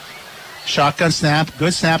 Shotgun snap,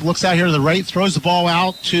 good snap. Looks out here to the right, throws the ball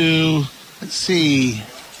out to... Let's see.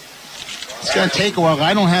 It's going to take a while.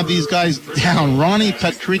 I don't have these guys down. Ronnie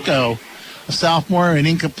Petrico, a sophomore, an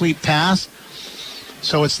incomplete pass.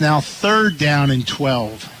 So it's now 3rd down and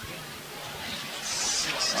 12.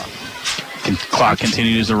 Clock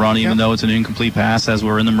continues to run even though it's an incomplete pass as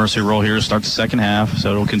we're in the mercy roll here to start the second half. So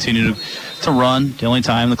it'll continue to run. The only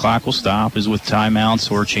time the clock will stop is with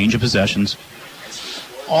timeouts or change of possessions.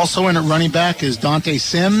 Also in at running back is Dante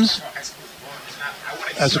Sims.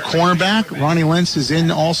 As a cornerback, Ronnie Lentz is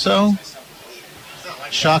in also.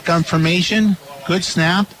 Shotgun formation, good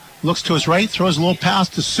snap. Looks to his right, throws a little pass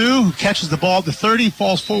to Sue, who catches the ball at the 30,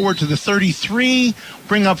 falls forward to the 33.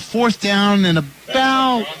 Bring up 4th down and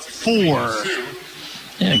about 4.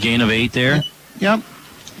 Yeah, gain of 8 there. Yep.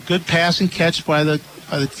 Good pass and catch by the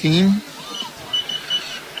team.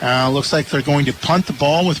 Looks like they're going to punt the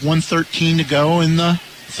ball with 1:13 to go in the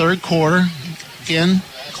 3rd quarter. Again,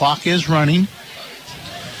 clock is running.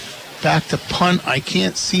 Back to punt. I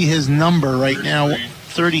can't see his number right now.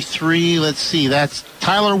 33. Let's see. That's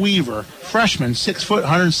Tyler Weaver, freshman, 6 foot,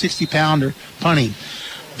 160-pounder, punting.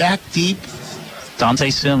 Back deep. Dante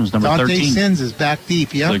Sims, number 13. Dante Sims is back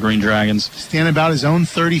deep. Yep. For the Green Dragons. Standing about his own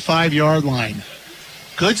 35-yard line.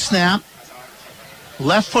 Good snap.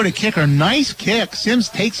 Left-footed kicker. Nice kick. Sims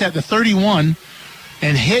takes at the 31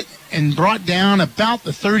 and hit and brought down about the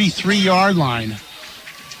 33-yard line.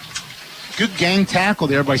 Good gang tackle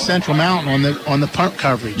there by Central Mountain on the punt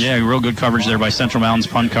coverage. Yeah, real good coverage there by Central Mountain's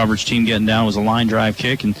punt coverage team. Getting down was a line drive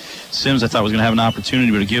kick, and Sims I thought was going to have an opportunity,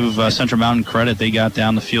 but to give Central Mountain credit, they got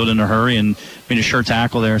down the field in a hurry and made a sure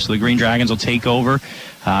tackle there. So the Green Dragons will take over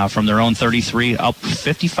from their own 33, up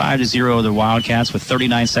 55-0 the Wildcats with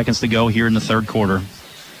 39 seconds to go here in the 3rd quarter.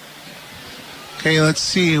 Okay, let's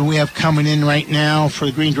see who we have coming in right now for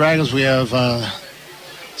the Green Dragons. We have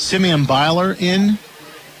Simeon Byler in.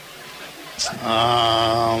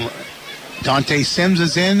 Dante Sims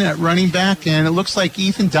is in at running back, and it looks like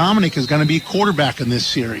Ethan Dominic is going to be quarterback in this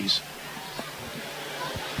series.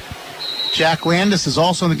 Jack Landis is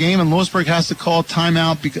also in the game, and Lewisburg has to call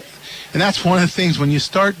timeout. And that's one of the things when you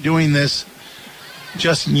start doing this,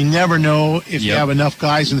 Justin, you never know if you have enough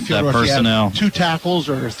guys in the field, or if you have 2 tackles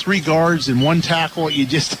or 3 guards and 1 tackle. You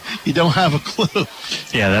don't have a clue.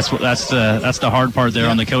 Yeah, that's the hard part there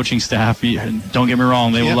on the coaching staff. Don't get me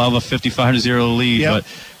wrong, they will love a 55-0 lead, but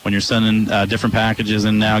when you're sending different packages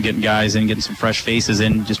and now getting guys in, getting some fresh faces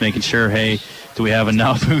in, just making sure, hey, do we have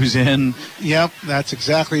enough? Who's in? Yep, that's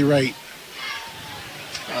exactly right.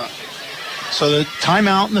 So the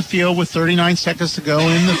timeout in the field with 39 seconds to go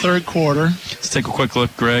in the 3rd quarter. Let's take a quick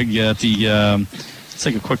look, Greg, at the let's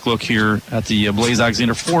take a quick look here at the Blaise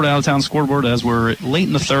Alexander Ford out-of-town scoreboard as we're late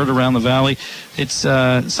in the 3rd around the valley. It's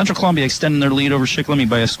Central Columbia extending their lead over Shikellamy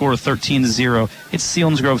by a score of 13-0. It's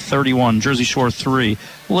Selinsgrove 31, Jersey Shore 3,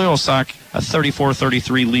 Loyalsock a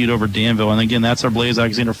 34-33 lead over Danville. And again, that's our Blaise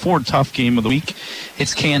Alexander Ford tough game of the week.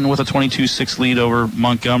 It's Canton with a 22-6 lead over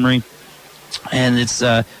Montgomery. And it's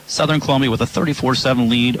Southern Columbia with a 34-7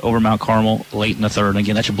 lead over Mount Carmel late in the 3rd. And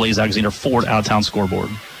again, that's your Blaise Alexander Ford out-of-town scoreboard.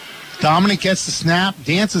 Dominic gets the snap,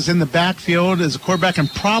 dances in the backfield as a quarterback,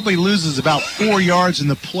 and probably loses about 4 yards in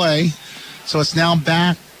the play. So it's now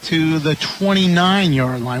back to the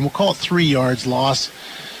 29-yard line. We'll call it 3 yards loss.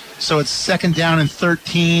 So it's 2nd down and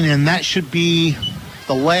 13, and that should be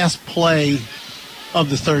the last play of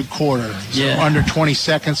the third quarter. So under 20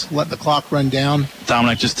 seconds, let the clock run down.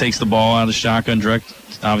 Dominic just takes the ball out of the shotgun, direct,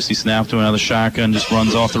 obviously snap to another shotgun, just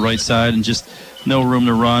runs off the right side and just no room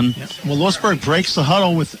to run. Yeah. Well, Lewisburg breaks the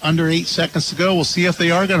huddle with under 8 seconds to go. We'll see if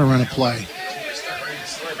they are going to run a play.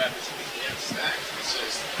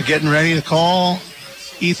 They're getting ready to call.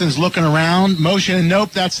 Ethan's looking around. Motion and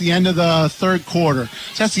nope, that's the end of the third quarter.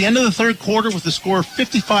 So that's the end of the third quarter with the score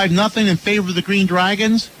 55-0 in favor of the Green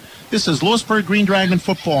Dragons. This is Lewisburg Green Dragon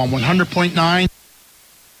football on 100.9.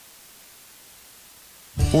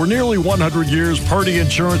 For nearly 100 years, Purdy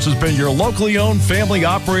Insurance has been your locally owned,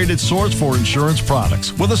 family-operated source for insurance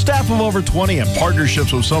products. With a staff of over 20 and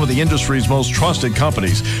partnerships with some of the industry's most trusted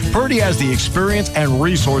companies, Purdy has the experience and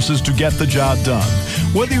resources to get the job done.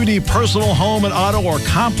 Whether you need personal, home, and auto, or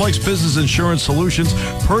complex business insurance solutions,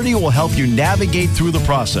 Purdy will help you navigate through the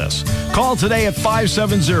process. Call today at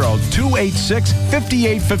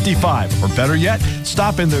 570-286-5855. Or better yet,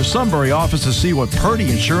 stop in their Sunbury office to see what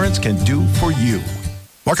Purdy Insurance can do for you.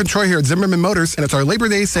 Mark and Troy here at Zimmerman Motors, and it's our Labor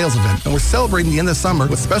Day sales event. And we're celebrating the end of summer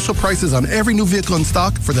with special prices on every new vehicle in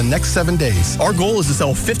stock for the next 7 days. Our goal is to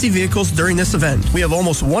sell 50 vehicles during this event. We have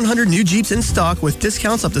almost 100 new Jeeps in stock with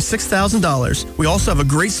discounts up to $6,000. We also have a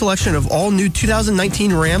great selection of all new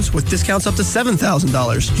 2019 Rams with discounts up to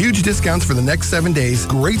 $7,000. Huge discounts for the next 7 days,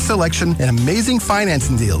 great selection, and amazing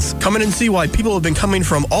financing deals. Come in and see why people have been coming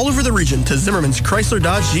from all over the region to Zimmerman's Chrysler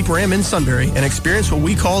Dodge Jeep Ram in Sunbury and experience what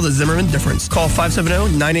we call the Zimmerman difference. Call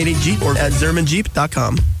 570-988-JEEP or at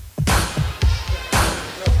ZimmermanJeep.com.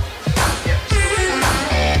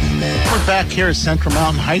 We're back here at Central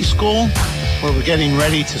Mountain High School where we're getting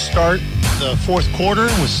ready to start the fourth quarter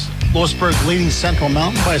with Lewisburg leading Central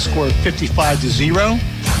Mountain by a score of 55-0.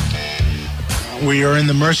 We are in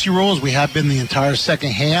the mercy rules. We have been the entire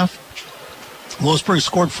second half. Lewisburg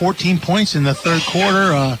scored 14 points in the third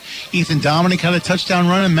quarter. Ethan Dominic had a touchdown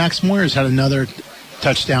run and Max Moyers had another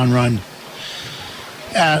touchdown run.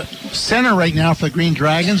 At center right now for the Green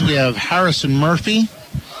Dragons, we have Harrison Murphy,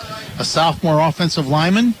 a sophomore offensive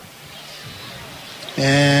lineman.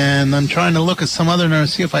 And I'm trying to look at some other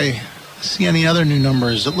numbers, see if I see any other new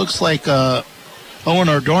numbers. It looks like Owen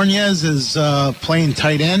Ordonez is playing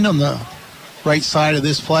tight end on the right side of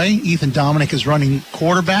this play. Ethan Dominic is running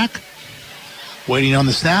quarterback. Waiting on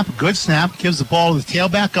the snap. Good snap. Gives the ball to the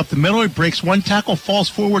tailback up the middle. He breaks one tackle, falls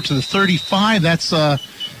forward to the 35. That's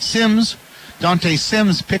Sims. Dante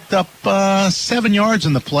Sims picked up 7 yards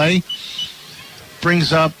in the play.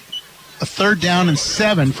 Brings up a 3rd down and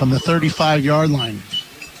 7 from the 35-yard line.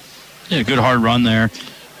 Yeah, good hard run there.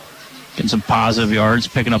 Getting some positive yards,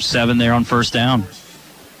 picking up 7 there on first down.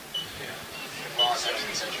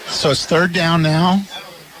 So it's 3rd down now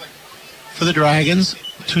for the Dragons.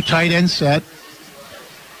 2 tight end set.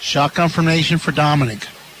 Shotgun formation for Dominic.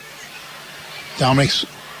 Dominic's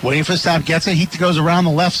waiting for the snap, gets it. He goes around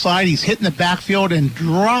the left side. He's hitting the backfield and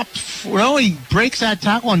drops. Well, he breaks that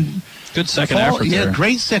tackle and good second effort there. Yeah,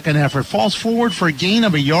 great second effort. Falls forward for a gain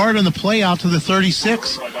of a yard on the play out to the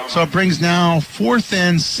 36. So it brings now 4th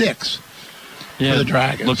and 6 for the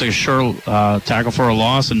Dragons. Looks like a sure tackle for a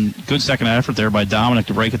loss, and good second effort there by Dominic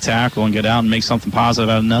to break a tackle and get out and make something positive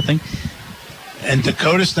out of nothing. And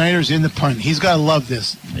Dakota Snyder's in the punt. He's got to love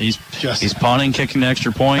this. He's punting, kicking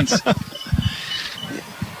extra points.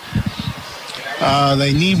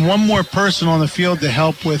 They need one more person on the field to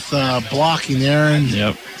help with blocking there.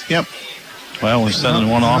 And Yep. Well, we're sending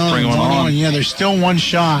one off, bringing one on. Yeah, they're still one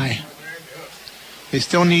shy. They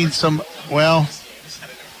still need some, well,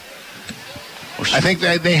 I think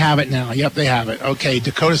they have it now. Yep, they have it. Okay,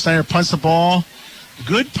 Dakota Snyder punts the ball.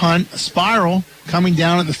 Good punt, a spiral coming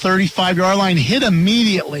down at the 35-yard line, hit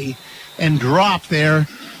immediately and dropped there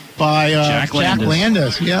by Jack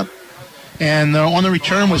Landis. Yep. And on the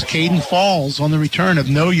return was Caden Falls on the return of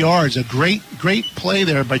no yards. A great play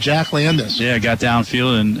there by Jack Landis. Yeah, got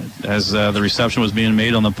downfield, and as the reception was being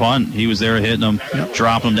made on the punt, he was there hitting them,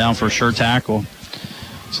 dropping them down for a sure tackle.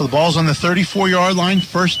 So the ball's on the 34-yard line,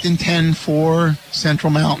 1st and 10 for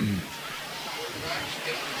Central Mountain.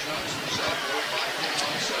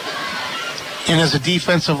 And as a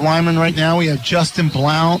defensive lineman right now, we have Justin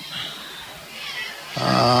Blount.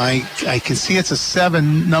 I can see it's a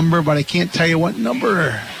 7 number, but I can't tell you what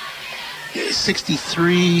number.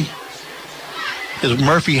 63.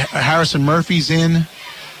 Harrison Murphy's in.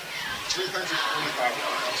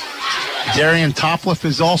 Darian Topliff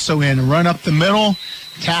is also in. Run up the middle.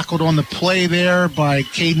 Tackled on the play there by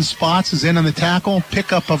Caden Spots is in on the tackle.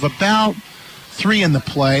 Pickup of about 3 in the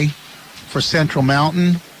play for Central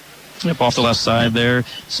Mountain. Yep, off the left side there.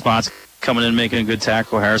 Spots coming in, making a good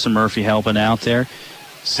tackle. Harrison Murphy helping out there.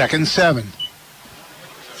 2nd and 7.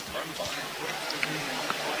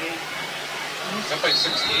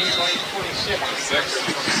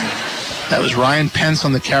 That was Ryan Pence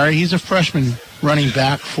on the carry. He's a freshman running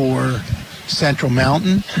back for Central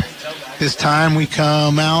Mountain. This time we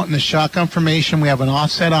come out in the shotgun formation. We have an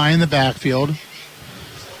offset eye in the backfield.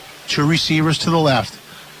 2 receivers to the left.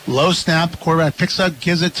 Low snap, quarterback picks up,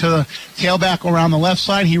 gives it to the tailback around the left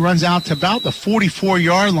side. He runs out to about the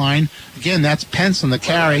 44-yard line. Again, that's Pence on the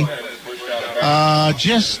carry. I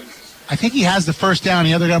think he has the first down.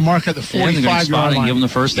 The other guy marked at the 45-yard line. Give him the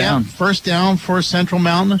first down. First down for Central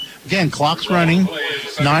Mountain. Again, clock's running.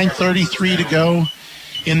 9:33 to go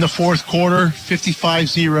in the fourth quarter.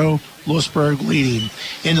 55-0, Lewisburg leading.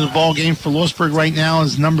 Into the ball game for Lewisburg right now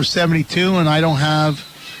is number 72, and I don't have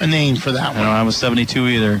a name for that one. I don't have a 72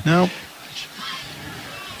 either. Nope.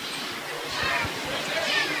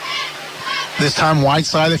 This time, wide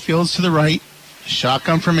side of the field's to the right.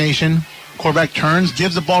 Shotgun formation. Quarterback turns,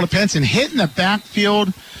 gives the ball to Pence, and hit in the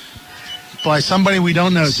backfield by somebody we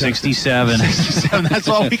don't know. 67. 67. That's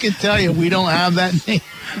all we can tell you. We don't have that name.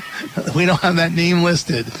 We don't have that name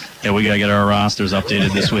listed. Yeah, we got to get our rosters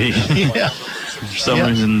updated this week. Yeah. For some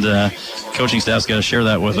reason, coaching staff's got to share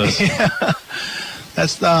that with us. Yeah.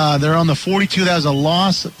 That's they're on the 42. That was a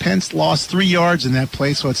loss. Pence lost 3 yards in that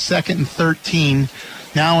play, so it's 2nd and 13.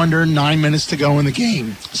 Now under 9 minutes to go in the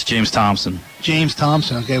game. It's James Thompson. James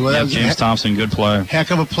Thompson. Okay, well, that was James Thompson, good play.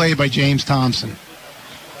 Heck of a play by James Thompson.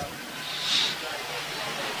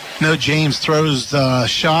 No, James throws the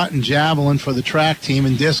shot and javelin for the track team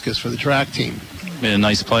and discus for the track team. Made a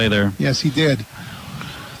nice play there. Yes, he did.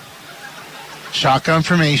 Shotgun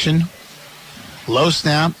formation. Low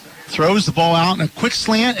snap. Throws the ball out in a quick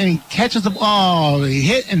slant, and he catches the ball. Oh, he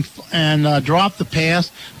hit and dropped the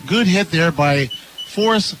pass. Good hit there by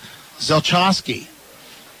Forrest Zelchowski.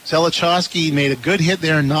 Zelchowski made a good hit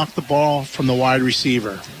there and knocked the ball from the wide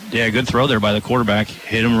receiver. Yeah, good throw there by the quarterback.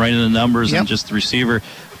 Hit him right in the numbers, and just the receiver,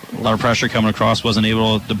 a lot of pressure coming across, wasn't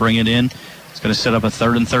able to bring it in. It's going to set up a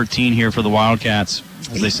 3rd and 13 here for the Wildcats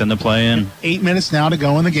as they send the play in. 8 minutes now to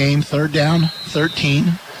go in the game. 3rd down, 13.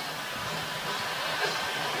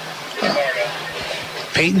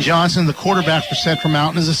 Peyton Johnson, the quarterback for Central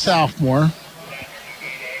Mountain, is a sophomore.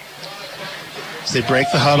 As they break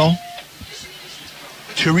the huddle.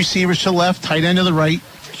 2 receivers to the left, tight end to the right.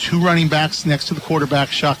 2 running backs next to the quarterback,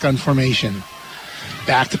 shotgun formation.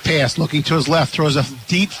 Back to pass, looking to his left, throws a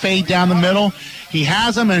deep fade down the middle. He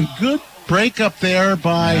has him, and good break up there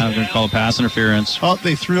by... Yeah, they're going to call pass interference. Oh,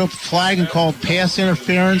 they threw up a flag and called pass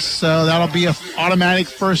interference, so that'll be an automatic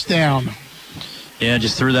first down. Yeah,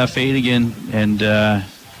 just threw that fade again, and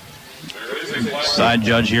side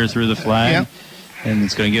judge here threw the flag. Yep. And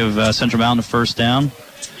it's going to give Central Mountain a first down.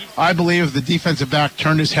 I believe if the defensive back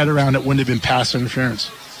turned his head around, it wouldn't have been pass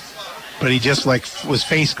interference. But he just was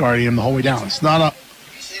face guarding him the whole way down. It's not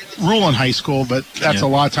a rule in high school, but that's a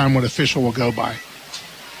lot of time what official will go by.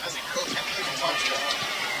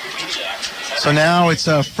 So now it's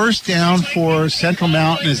a first down for Central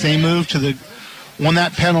Mountain as they move to won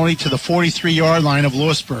that penalty to the 43-yard line of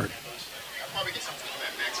Lewisburg.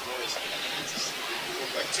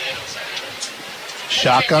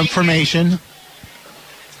 Shotgun formation.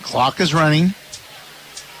 Clock is running.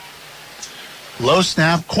 Low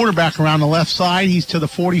snap. Quarterback around the left side. He's to the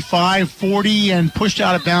 45, 40, and pushed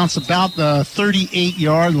out of bounds about the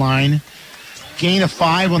 38-yard line. Gain of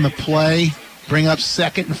 5 on the play. Bring up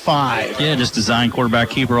 2nd and 5. Yeah, just design quarterback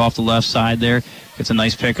keeper off the left side there. Gets a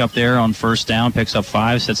nice pick up there on first down. Picks up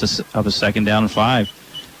 5. Sets up a 2nd down and 5.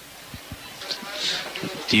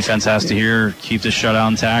 Defense has to keep the shutout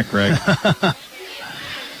intact, Greg.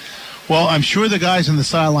 Well, I'm sure the guys on the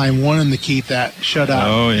sideline want him to keep that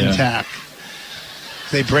shutout intact.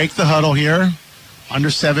 They break the huddle here. Under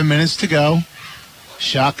 7 minutes to go.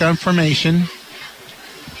 Shotgun formation.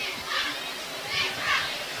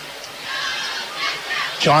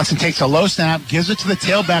 Johnson takes a low snap, gives it to the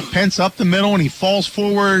tailback, Pence up the middle, and he falls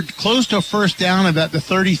forward close to a first down at the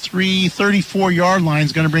 33, 34-yard line.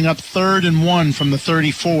 Is going to bring up 3rd and 1 from the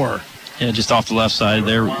 34. Yeah, just off the left side.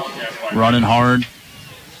 They're running hard.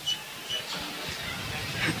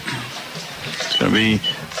 It's going to be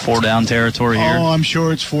 4 down territory here. Oh, I'm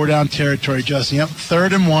sure it's 4 down territory, Justin. Yep,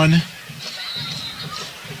 3rd and 1.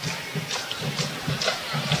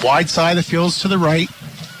 Wide side of the field's to the right.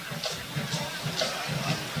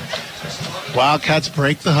 Wildcats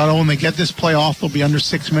break the huddle. When they get this play off, they'll be under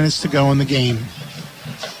 6 minutes to go in the game.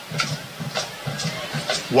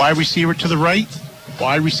 Wide receiver to the right,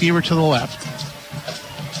 wide receiver to the left.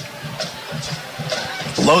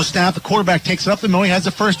 Low snap, the quarterback takes it up the middle. He has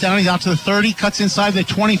the first down. He's out to the 30, cuts inside the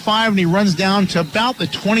 25, and he runs down to about the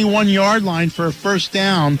 21-yard line for a first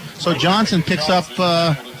down. So Johnson picks up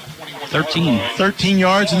 13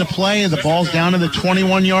 yards in the play. The ball's down to the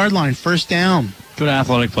 21-yard line. First down. Good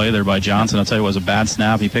athletic play there by Johnson. I'll tell you, it was a bad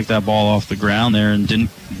snap. He picked that ball off the ground there and didn't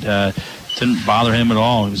bother him at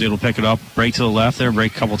all. He was able to pick it up, break to the left there,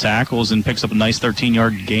 break a couple tackles, and picks up a nice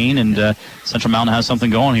 13-yard gain, and Central Mountain has something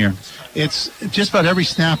going here. It's just about every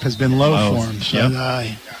snap has been low for him. So,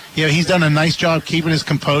 he's done a nice job keeping his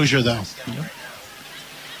composure, though. Yep.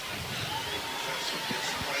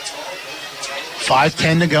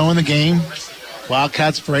 5:10 to go in the game.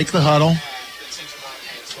 Wildcats break the huddle.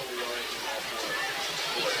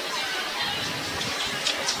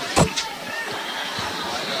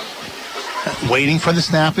 Waiting for the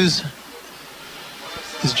snap is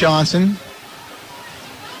Johnson.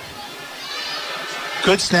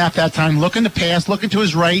 Good snap that time. Looking to pass, looking to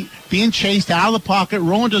his right, being chased out of the pocket,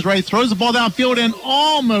 rolling to his right, throws the ball downfield and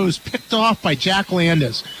almost picked off by Jack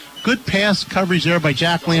Landis. Good pass coverage there by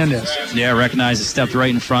Jack Landis. Yeah, recognized it, stepped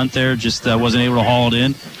right in front there, just wasn't able to haul it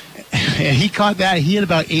in. And he caught that. He had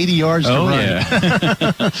about 80 yards to run.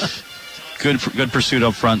 Yeah. Good pursuit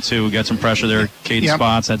up front, too. We got some pressure there. Caden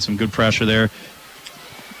Spots had some good pressure there.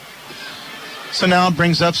 So now it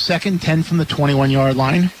brings up 2nd and 10 from the 21-yard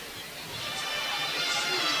line.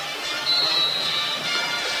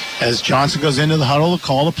 As Johnson goes into the huddle to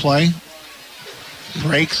call the play.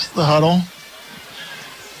 Breaks the huddle.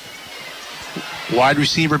 Wide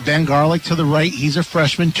receiver Ben Garlick to the right. He's a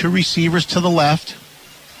freshman. 2 receivers to the left.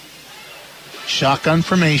 Shotgun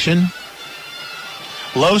formation.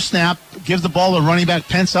 Low snap. Gives the ball to running back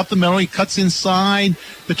Pence up the middle. He cuts inside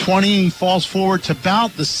the 20. He falls forward to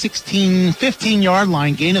about the 15-yard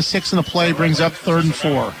line. Gain of 6 in the play. Brings up 3rd and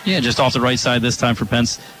 4. Yeah, just off the right side this time for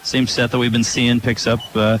Pence. Same set that we've been seeing. Picks up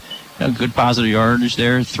good positive yardage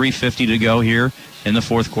there. 3:50 to go here in the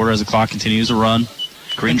fourth quarter as the clock continues to run.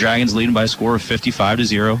 Green Dragons leading by a score of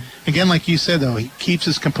 55-0. Again, like you said, though, he keeps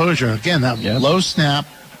his composure. Again, that low snap,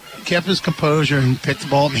 kept his composure and picked the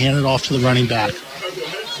ball up and handed it off to the running back.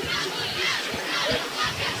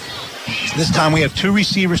 This time we have 2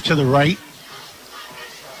 receivers to the right,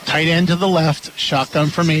 tight end to the left, shotgun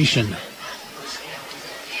formation.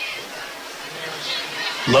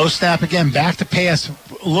 Low snap again, back to pass.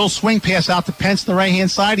 A little swing pass out to Pence to the right-hand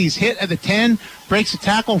side. He's hit at the 10, breaks the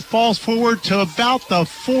tackle, falls forward to about the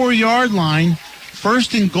 4-yard line.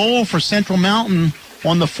 1st and goal for Central Mountain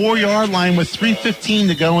on the 4-yard line with 3:15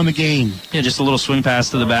 to go in the game. Yeah, just a little swing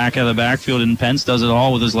pass to the back of the backfield, and Pence does it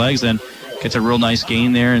all with his legs and gets a real nice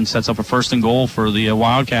gain there and sets up a 1st and goal for the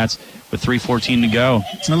Wildcats with 3:14 to go.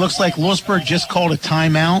 And it looks like Lewisburg just called a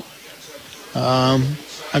timeout.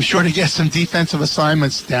 I'm sure to get some defensive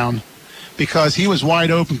assignments down because he was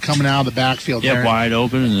wide open coming out of the backfield. Yeah, wide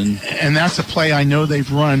open. And that's a play I know they've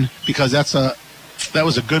run because that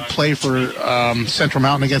was a good play for Central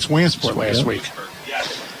Mountain against Williamsport last week.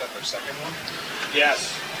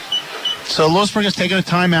 Yes. So Lewisburg has taken a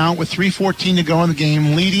timeout with 3:14 to go in the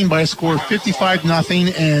game, leading by a score of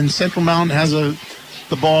 55-0, and Central Mountain has the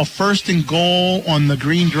ball 1st and goal on the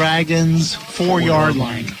Green Dragons 4-yard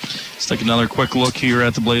line. Let's take another quick look here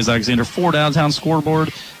at the Blaise Alexander 4 downtown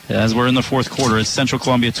scoreboard. As we're in the fourth quarter, it's Central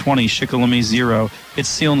Columbia 20, Shikellamy 0. It's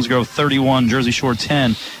Selinsgrove 31, Jersey Shore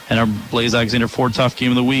 10. And our Blaise Alexander 4 tough game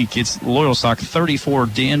of the week, it's Loyalsock 34,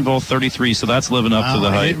 Danville 33. So that's living up to the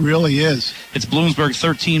hype. It really is. It's Bloomsburg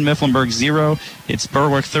 13, Mifflinburg 0. It's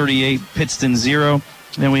Berwick 38, Pittston 0.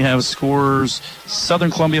 Then we have scores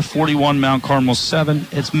Southern Columbia 41, Mount Carmel 7.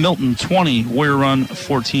 It's Milton 20, Warrior Run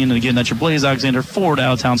 14. And again, that's your Blaise Alexander 4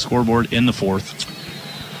 downtown scoreboard in the fourth.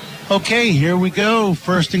 Okay, here we go.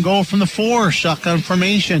 1st and goal from the 4. Shotgun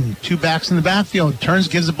formation. 2 backs in the backfield. Turns,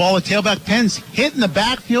 gives the ball to tailback Pence. Hit in the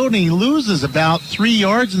backfield, and he loses about 3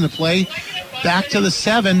 yards in the play. Back to the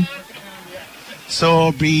 7. So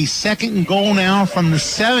it'll be 2nd and goal now from the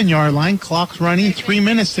 7-yard line. Clock's running. 3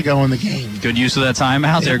 minutes to go in the game. Good use of that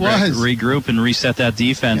timeout there, Greg. Regroup and reset that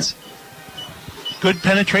defense. Yeah. Good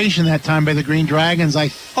penetration that time by the Green Dragons. I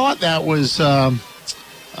thought that was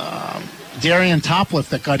Darian Topliff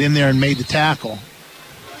that got in there and made the tackle.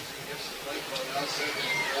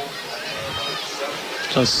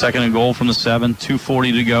 So 2nd and goal from the 7.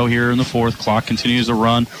 2:40 to go here in the fourth. Clock continues to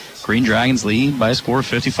run. Green Dragons lead by a score of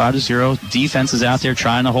 55-0. Defense is out there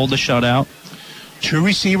trying to hold the shutout. 2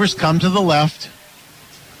 receivers come to the left.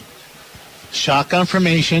 Shotgun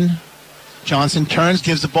formation. Johnson turns,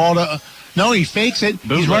 gives the ball to... No, he fakes it.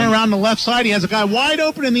 He's running around the left side. He has a guy wide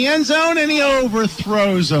open in the end zone, and he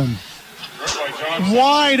overthrows him.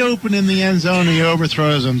 Wide open in the end zone, and he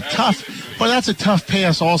overthrows him. Tough, but that's a tough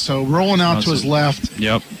pass also. Rolling out to his left.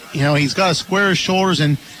 Yep. You know, he's got to square his shoulders,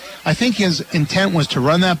 and I think his intent was to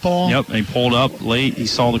run that ball. Yep, and he pulled up late. He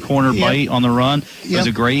saw the corner bite on the run. It was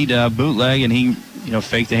a great bootleg, and he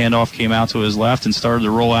faked the handoff, came out to his left, and started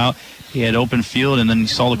to roll out. He had open field, and then he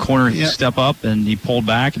saw the corner step up, and he pulled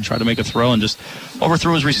back and tried to make a throw and just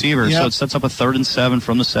overthrew his receiver. So it sets up a 3rd and 7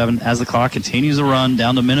 from the 7 as the clock continues to run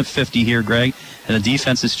down to minute 50 here, Greg. And the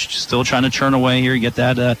defense is still trying to churn away here, get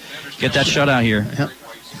that shutout here. Yep.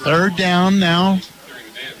 3rd down now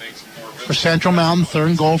for Central Mountain. 3rd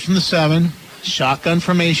and goal from the 7. Shotgun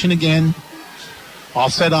formation again.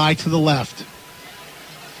 Offset eye to the left.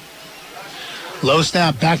 Low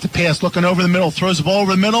snap, back to pass, looking over the middle, throws the ball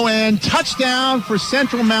over the middle, and touchdown for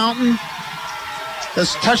Central Mountain.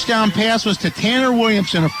 This touchdown pass was to Tanner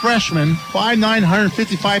Williamson, a freshman, 5'9",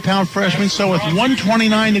 155-pound freshman. So with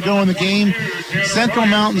 1:29 to go in the game, Central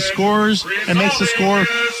Mountain scores and makes the score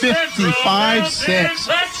 55-6.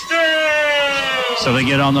 So they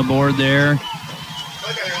get on the board there.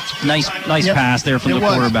 Nice pass there from the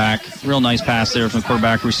quarterback. Real nice pass there from the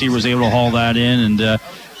quarterback. Receiver was able to haul that in and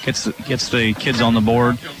gets the kids on the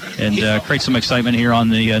board and creates some excitement here on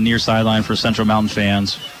the near sideline for Central Mountain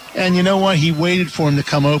fans. And you know what? He waited for him to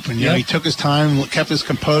come open. You know, he took his time, kept his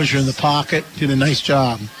composure in the pocket, did a nice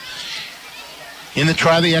job. In the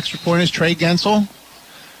try, the extra point is Trey Gensel.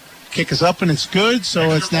 Kick is up and it's good,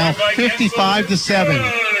 so it's now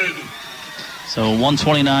 55-7. So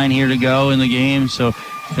 1:29 here to go in the game. So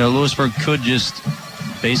Lewisburg could just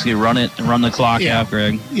basically run the clock out,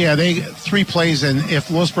 Greg. Yeah, they 3 plays, and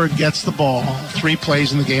if Lewisburg gets the ball, 3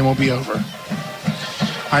 plays and the game will be over.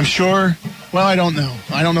 I'm sure. Well, I don't know.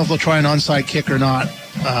 I don't know if they'll try an onside kick or not.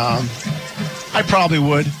 I probably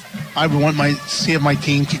would. I would want see if my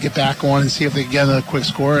team could get back on and see if they can get a quick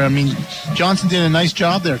score. I mean, Johnson did a nice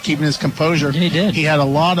job there, keeping his composure. Yeah, he did. He had a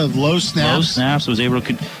lot of low snaps. Was able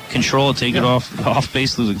to control it, take it off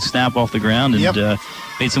basically snap off the ground, and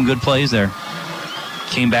made some good plays there.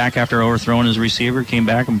 Came back after overthrowing his receiver, came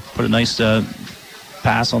back and put a nice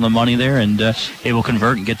pass on the money there, and able to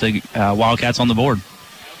convert and get the Wildcats on the board.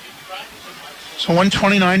 So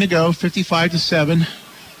 1:29 to go, 55-7.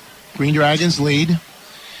 Green Dragons lead.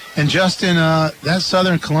 And Justin, that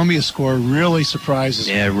Southern Columbia score really surprises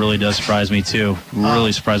me. Yeah, it really does surprise me too.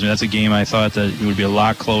 Really surprised me. That's a game I thought that it would be a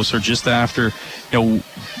lot closer. Just after,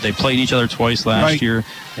 they played each other twice last year,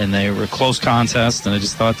 and they were a close contest. And I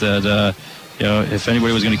just thought that, if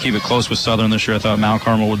anybody was going to keep it close with Southern this year, I thought Mount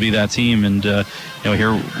Carmel would be that team. And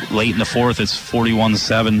here late in the 4th, it's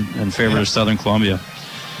 41-7 in favor of Southern Columbia.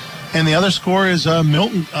 And the other score is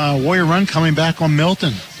Milton, Warrior Run coming back on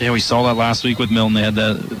Milton. Yeah, we saw that last week with Milton. They had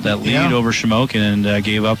that lead over Shamokin and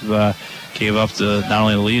gave up not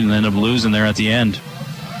only the lead and ended up losing there at the end.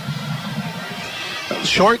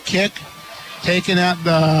 Short kick taken at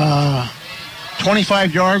the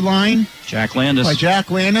 25-yard line. Jack Landis. By Jack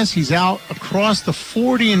Landis. He's out across the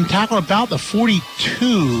 40 and tackled about the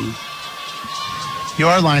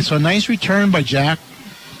 42-yard line. So a nice return by Jack.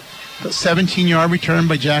 17-yard return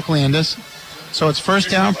by Jack Landis. So it's first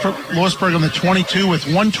down for Lewisburg on the 22 with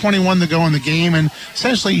 1:21 to go in the game, and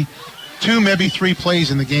essentially 2, maybe 3 plays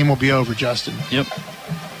and the game will be over, Justin. Yep.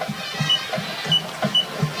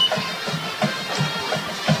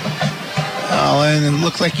 And it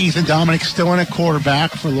looks like Ethan Dominic's still in at quarterback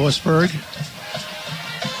for Lewisburg.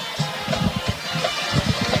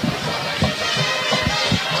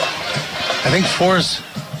 I think Forrest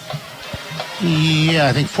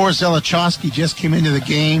Zelichowski just came into the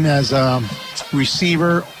game as a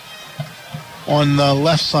receiver on the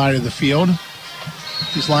left side of the field.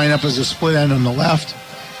 He's lined up as a split end on the left.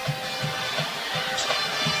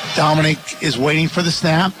 Dominic is waiting for the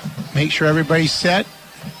snap. Make sure everybody's set.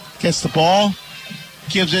 Gets the ball.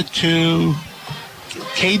 Gives it to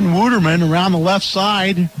Caden Wooderman around the left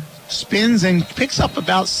side. Spins and picks up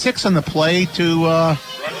about 6 on the play to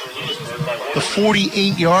the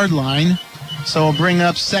 48-yard line. So we'll bring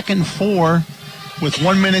up 2nd and 4 with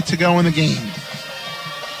 1 minute to go in the game.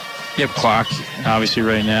 Yep, clock. Obviously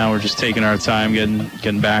right now we're just taking our time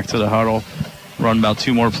getting back to the huddle. Run about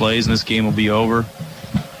 2 more plays and this game will be over.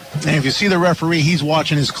 And if you see the referee, he's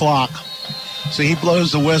watching his clock. So he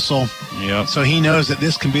blows the whistle. Yep. So he knows that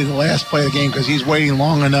this can be the last play of the game because he's waiting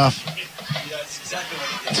long enough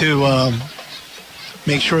to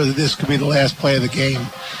make sure that this could be the last play of the game.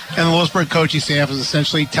 And the Lewisburg coaching staff is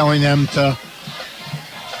essentially telling them to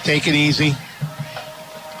take it easy,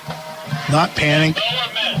 not panic,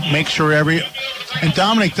 make sure and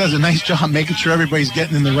Dominic does a nice job making sure everybody's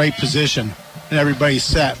getting in the right position and everybody's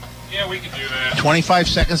set. Yeah, we can do that. 25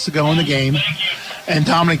 seconds to go in the game, and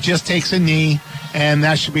Dominic just takes a knee, and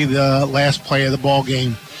that should be the last play of the ball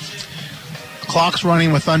game. Clock's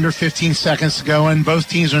running with under 15 seconds to go, and both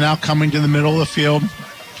teams are now coming to the middle of the field.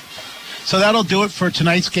 So that'll do it for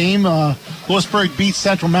tonight's game. Lewisburg beats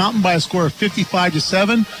Central Mountain by a score of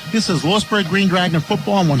 55-7. This is Lewisburg Green Dragon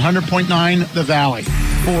football on 100.9 The Valley.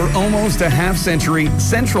 For almost a half century,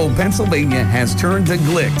 Central Pennsylvania has turned to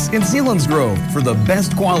Glicks in Selinsgrove for the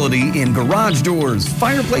best quality in garage doors,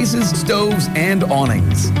 fireplaces, stoves, and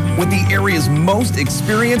awnings. With the area's most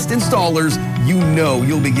experienced installers, you know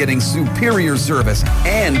you'll be getting superior service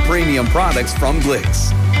and premium products from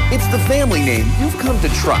Glicks. It's the family name you've come to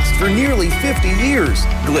trust for nearly 50 years.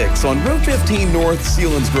 Glicks on Route 15 North,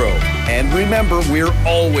 Selinsgrove. And remember, we're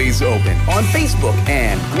always open on Facebook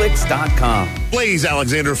and Glicks.com. Blaze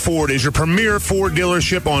Alexander Ford is your premier Ford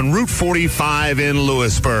dealership on Route 45 in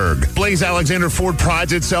Lewisburg. Blaze Alexander Ford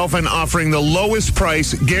prides itself in offering the lowest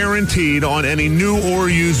price guaranteed on any new or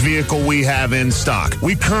used vehicle we have in stock.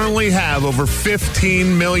 We currently have over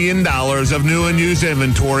 $15 million of new and used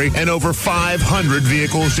inventory and over 500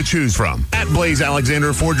 vehicles to choose from. At Blaze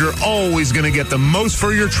Alexander Ford, you're always going to get the most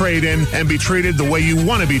for your trade-in and be treated the way you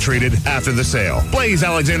want to be treated after the sale.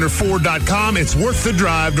 BlazeAlexanderFord.com. It's worth the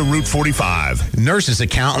drive to Route 45. Nurses,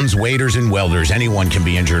 accountants, waiters, and welders, anyone can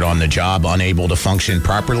be injured on the job, unable to function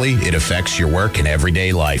properly. It affects your work and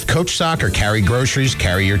everyday life. Coach soccer, carry groceries,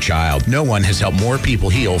 carry your child. No one has helped more people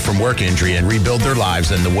heal from work injury and rebuild their lives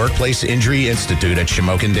than the Workplace Injury Institute at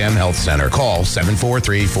Shamokin Dam Health Center. Call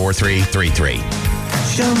 743-4333.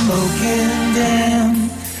 Shamokin Dam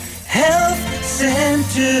Health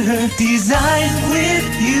Center, designed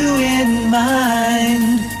with you in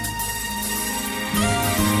mind.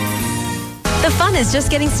 The fun is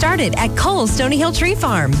just getting started at Cole's Stony Hill Tree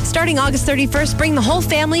Farm. Starting August 31st, bring the whole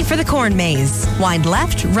family for the corn maze. Wind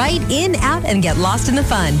left, right, in, out, and get lost in the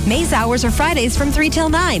fun. Maze hours are Fridays from 3 till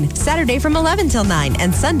 9, Saturday from 11 till 9,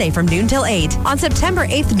 and Sunday from noon till 8. On September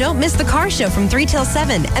 8th, don't miss the car show from 3 till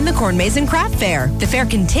 7 and the corn maze and craft fair. The fair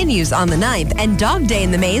continues on the 9th, and Dog Day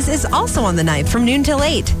in the Maze is also on the 9th from noon till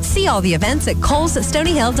 8. See all the events at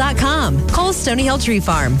colesstonyhill.com. Cole's Stony Hill Tree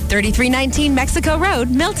Farm, 3319 Mexico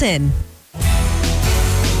Road, Milton.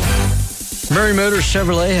 Murray Motors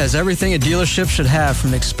Chevrolet has everything a dealership should have, from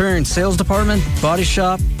an experienced sales department, body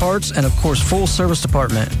shop, parts, and of course full service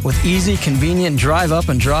department with easy, convenient drive up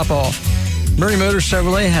and drop off. Murray Motors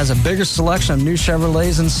Chevrolet has a bigger selection of new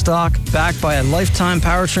Chevrolets in stock, backed by a lifetime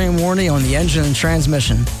powertrain warranty on the engine and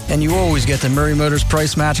transmission. And you always get the Murray Motors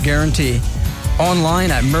price match guarantee.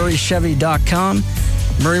 Online at murraychevy.com.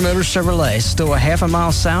 Murray Motors Chevrolet, still a half a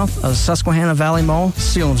mile south of Susquehanna Valley Mall,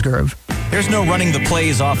 Selinsgrove. There's no running the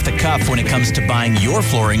plays off the cuff when it comes to buying your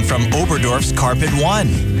flooring from Oberdorf's Carpet One.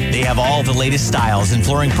 They have all the latest styles in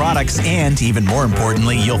flooring products, and even more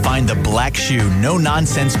importantly, you'll find the Black Shoe,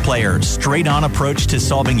 no-nonsense player, straight-on approach to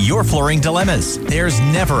solving your flooring dilemmas. There's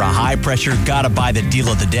never a high-pressure gotta-buy the deal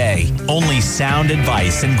of the day. Only sound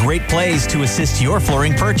advice and great plays to assist your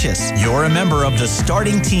flooring purchase. You're a member of the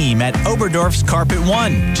starting team at Oberdorf's Carpet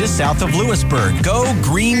One, just south of Lewisburg. Go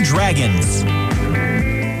Green Dragons!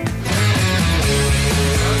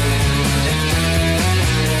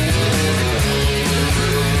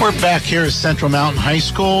 We're back here at Central Mountain High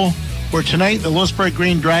School, where tonight the Lewisburg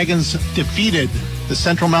Green Dragons defeated the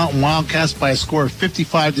Central Mountain Wildcats by a score of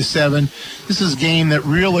 55-7. This is a game that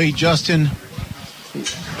really, Justin,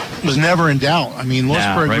 was never in doubt. I mean,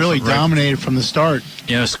 Lewisburg really dominated from the start.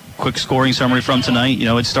 Yes, quick scoring summary from tonight. You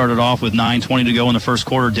know, it started off with 9:20 to go in the first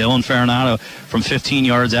quarter. Dylan Farinato from 15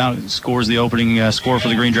 yards out scores the opening score for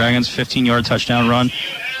the Green Dragons, 15-yard touchdown run.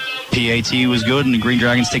 PAT was good, and the Green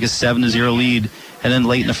Dragons take a 7-0 lead. And then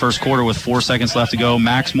late in the first quarter with 4 seconds left to go,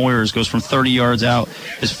 Max Moyers goes from 30 yards out.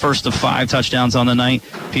 His first of 5 touchdowns on the night.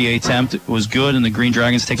 PA attempt was good, and the Green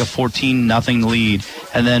Dragons take a 14-0 lead.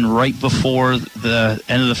 And then right before the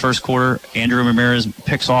end of the first quarter, Andrew Ramirez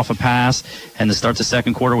picks off a pass, and to start the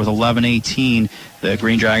second quarter with 11-18, the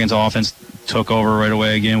Green Dragons offense took over right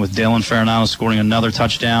away again with Dylan Farinato scoring another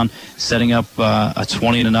touchdown, setting up a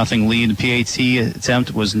 20-0 lead. The PAT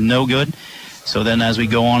attempt was no good. So then as we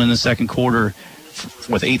go on in the second quarter,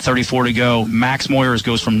 with 8:34 to go, Max Moyers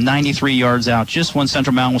goes from 93 yards out. Just when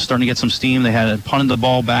Central Mountain was starting to get some steam, they had punted the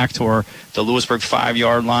ball back to the Lewisburg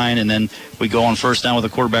 5-yard line, and then we go on first down with a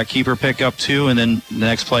quarterback keeper pick up 2, and then the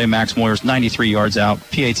next play, Max Moyers 93 yards out.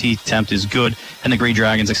 PAT attempt is good, and the Green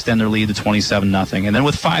Dragons extend their lead to 27-0. And then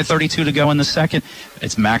with 5:32 to go in the second,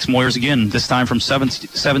 it's Max Moyers again, this time from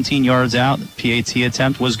 17 yards out. PAT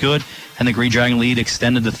attempt was good, and the Green Dragon lead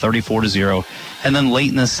extended to 34-0. And then late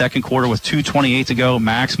in the second quarter with 2:28 to go,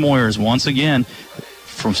 Max Moyers once again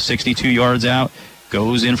from 62 yards out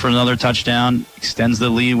goes in for another touchdown, extends the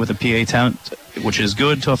lead with a PAT which is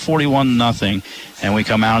good, to a 41-0. And we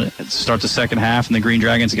come out, start the second half, and the Green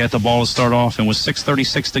Dragons get the ball to start off. And with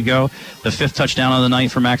 6:36 to go, the 5th touchdown of the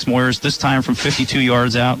night for Max Moyers, this time from 52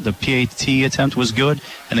 yards out. The PAT attempt was good,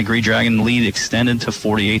 and the Green Dragon lead extended to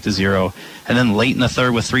 48-0. And then late in the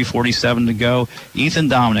third with 3:47 to go, Ethan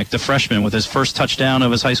Dominic, the freshman, with his first touchdown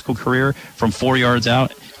of his high school career from 4 yards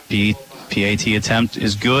out. The PAT attempt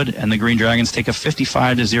is good, and the Green Dragons take a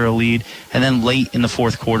 55-0 lead. And then late in the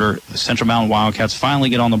fourth quarter, the Central Mountain Wildcats finally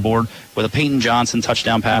get on the board with a Peyton Johnson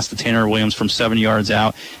touchdown pass to Tanner Williams from 7 yards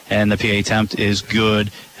out, and the PAT attempt is good,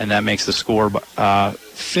 and that makes the score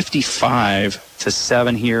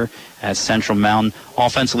 55-7 here at Central Mountain.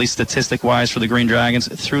 Offensively, statistic-wise for the Green Dragons,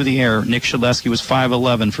 through the air, Nick Shaleski was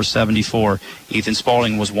 5-11 for 74. Ethan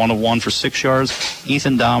Spalding was 1 of 1 for 6 yards.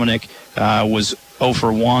 Ethan Dominic was 0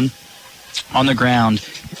 for 1. On the ground,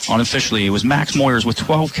 unofficially, it was Max Moyers with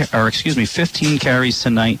 15 carries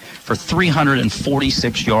tonight for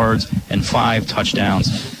 346 yards and 5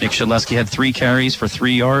 touchdowns. Nick Shaleski had 3 carries for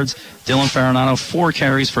 3 yards. Dylan Farinato, 4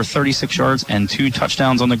 carries for 36 yards and 2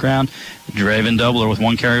 touchdowns on the ground. Draven Doubler with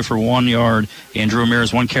 1 carry for 1 yard. Andrew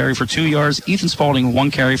Ramirez, 1 carry for 2 yards. Ethan Spalding,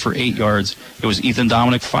 1 carry for 8 yards. It was Ethan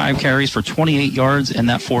Dominic, 5 carries for 28 yards, and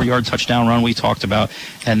that 4-yard touchdown run we talked about.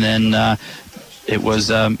 And then it was...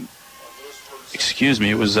 it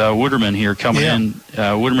was Wooderman here coming in.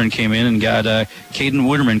 Wooderman came in and got Caden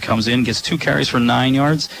Wooderman comes in, gets 2 carries for 9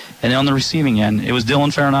 yards. And on the receiving end, it was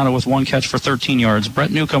Dylan Farinato with 1 catch for 13 yards.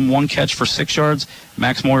 Brett Newcomb, 1 catch for 6 yards.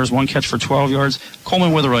 Max Moyers, 1 catch for 12 yards.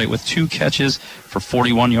 Coleman Witherite with 2 catches for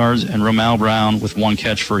 41 yards. And Romal Brown with 1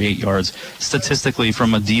 catch for 8 yards. Statistically,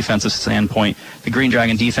 from a defensive standpoint, the Green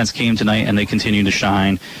Dragon defense came tonight and they continue to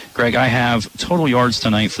shine. Greg, I have total yards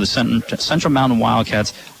tonight for the Central Mountain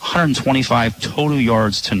Wildcats, 125 total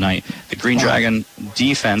yards tonight. The Green Dragon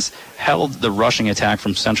defense held the rushing attack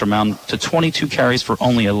from Central Mountain to 22 carries for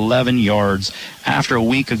only 11 yards after a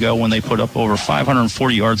week ago when they put up over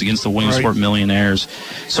 540 yards against the Williamsport Millionaires.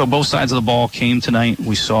 So both sides of the ball came tonight.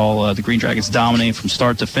 We saw the Green Dragons dominate from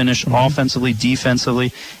start to finish, offensively,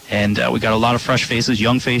 defensively, and we got a lot of fresh faces,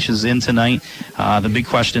 young faces in tonight. The big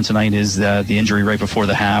question tonight is the injury right before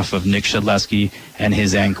the half of Nick Shedleski and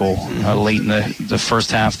his ankle. Late in the first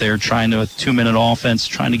half there, trying to a 2-minute offense,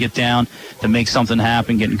 trying to get down to make something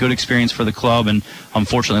happen, getting good experience for the club, and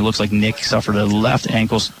unfortunately it looks like Nick suffered a left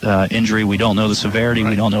ankle injury. We don't know the severity.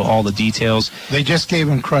 We don't know all the details. They just gave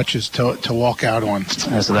him crutches to walk out on.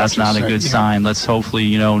 So that's not a good sign. Let's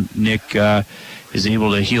hopefully, Nick is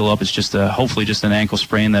able to heal up. It's just hopefully just an ankle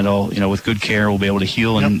sprain that'll, with good care, we'll be able to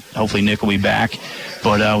heal, and hopefully Nick will be back.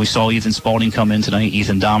 But we saw Ethan Spalding come in tonight,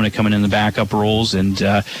 Ethan Dominic coming in the backup roles, and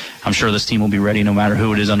I'm sure this team will be ready no matter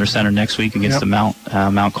who it is under center next week against the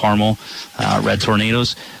Mount Carmel Red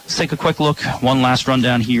Tornadoes. Let's take a quick look, one last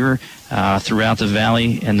rundown here throughout the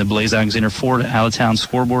Valley and the Blaise Alexander Ford out-of-town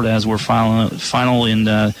scoreboard as we're final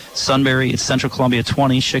in Sunbury. It's Central Columbia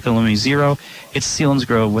 20, Shikellamy 0. It's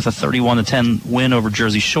Selinsgrove with a 31-10 win over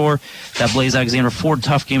Jersey Shore. That Blaise Alexander Ford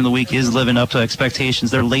tough game of the week is living up to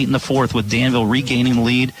expectations. They're late in the fourth with Danville regaining the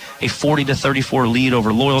lead, a 40-34 lead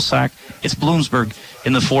over Loyalsac. It's Bloomsburg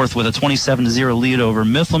in the fourth with a 27-0 lead over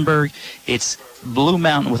Mifflinburg. It's Blue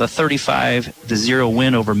Mountain with a 35-0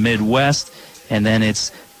 win over Midwest. And then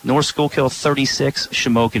it's North Schuylkill 36,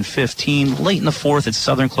 Shamokin 15. Late in the fourth, it's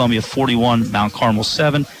Southern Columbia 41, Mount Carmel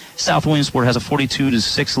 7. South Williamsport has a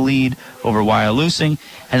 42-6 lead over Wyalusing.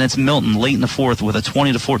 And it's Milton late in the fourth with a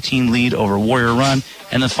 20-14 lead over Warrior Run.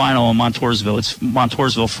 And the final in Montoursville, it's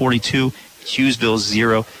Montoursville 42, Hughesville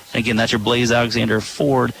 0. And again, that's your Blaise Alexander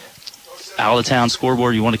Ford out-of-town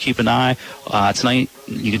scoreboard. You want to keep an eye. Tonight,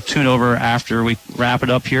 you can tune over after we wrap it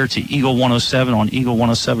up here to Eagle 107 on Eagle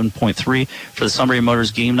 107.3 for the Sunbury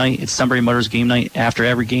Motors game night. It's Sunbury Motors game night after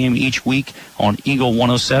every game each week on Eagle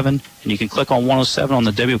 107. And you can click on 107 on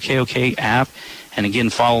the WKOK app. And again,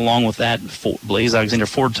 follow along with that Blaise Alexander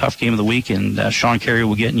Ford Tough Game of the Week. And Sean Carey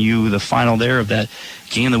will get you the final there of that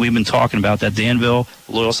game that we've been talking about, that Danville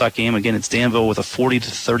Loyalsock game. Again, it's Danville with a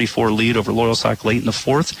 40-34 lead over Loyalsock late in the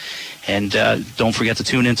fourth. And don't forget to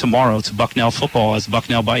tune in tomorrow to Bucknell football as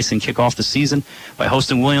Bucknell Bison kick off the season by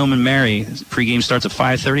hosting William and Mary. Pregame starts at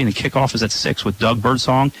 5:30 and the kickoff is at 6 with Doug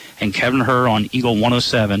Birdsong and Kevin Herr on Eagle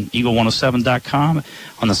 107, eagle107.com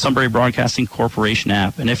on the Sunbury Broadcasting Corporation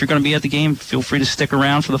app. And if you're going to be at the game, feel free to stick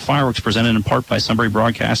around for the fireworks presented in part by Sunbury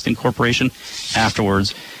Broadcasting Corporation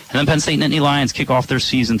afterwards. And then Penn State Nittany Lions kick off their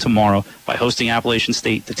season tomorrow by hosting Appalachian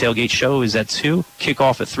State. The tailgate show is at 2,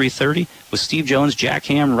 kickoff at 3:30 with Steve Jones, Jack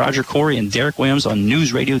Ham, Roger Corey, and Derek Williams on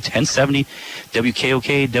News Radio 1070,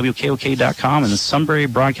 WKOK, WKOK.com, and the Sunbury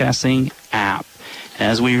Broadcasting app.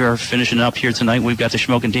 As we are finishing up here tonight, we've got the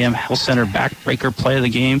Shamokin Dam Health Center backbreaker play of the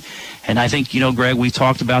game. And I think, Greg, we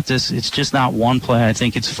talked about this. It's just not one play. I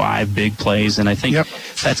think it's 5 big plays. And I think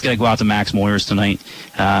that's going to go out to Max Moyers tonight.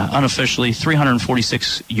 Unofficially,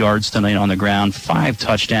 346 yards tonight on the ground, 5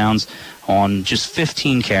 touchdowns on just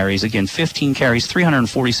 15 carries. Again, 15 carries,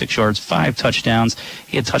 346 yards, 5 touchdowns.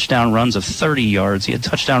 He had touchdown runs of 30 yards. He had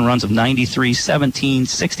touchdown runs of 93, 17,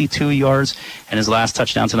 62 yards. And his last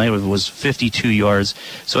touchdown tonight was 52 yards.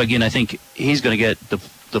 So, again, I think he's going to get the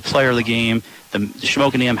player of the game, the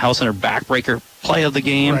Shamokin Dam Health Center backbreaker play of the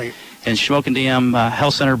game. Right. And Shamokin Dam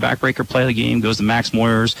Health Center backbreaker play of the game goes to Max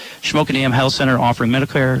Moyers. Shamokin Dam Health Center offering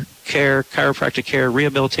Medicare care, chiropractic care,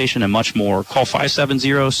 rehabilitation, and much more. Call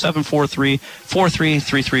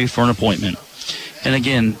 570-743-4333 for an appointment. And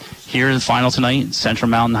again, here in the final tonight, Central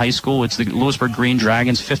Mountain High School, it's the Lewisburg Green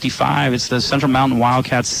Dragons 55. It's the Central Mountain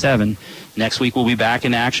Wildcats 7. Next week we'll be back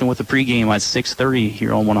in action with the pregame at 6:30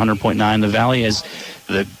 here on 100.9 The Valley as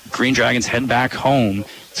the Green Dragons head back home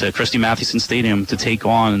to Christy Mathewson Stadium to take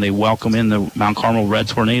on, and they welcome in the Mount Carmel Red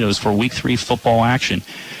Tornadoes for Week 3 football action.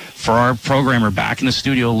 For our programmer back in the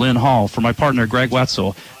studio, Lynn Hall, for my partner, Greg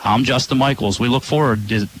Wetzel, I'm Justin Michaels. We look forward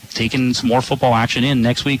to taking some more football action in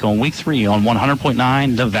next week on Week 3 on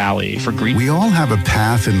 100.9 The Valley. For Green. We all have a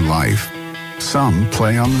path in life. Some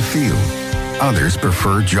play on the field. Others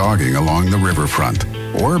prefer jogging along the riverfront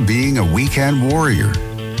or being a weekend warrior.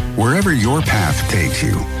 Wherever your path takes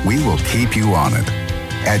you, we will keep you on it.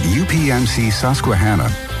 At UPMC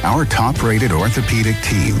Susquehanna, our top-rated orthopedic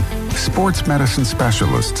team, sports medicine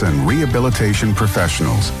specialists, and rehabilitation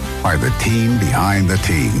professionals are the team behind the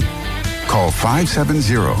team. Call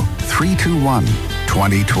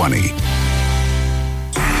 570-321-2020.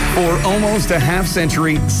 For almost a half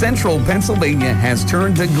century, Central Pennsylvania has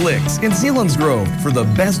turned to Glicks in Selinsgrove for the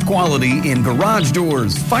best quality in garage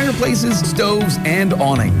doors, fireplaces, stoves, and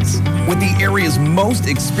awnings. With the area's most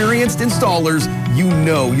experienced installers, you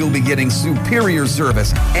know you'll be getting superior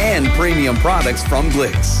service and premium products from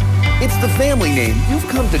Glicks. It's the family name you've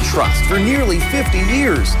come to trust for nearly 50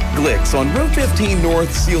 years. Glicks on Route 15 North,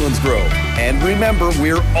 Selinsgrove. And remember,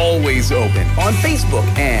 we're always open on Facebook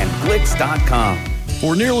and Glicks.com.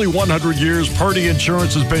 For nearly 100 years, Purdy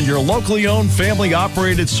Insurance has been your locally owned,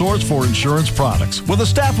 family-operated source for insurance products. With a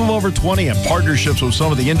staff of over 20 and partnerships with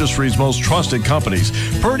some of the industry's most trusted companies,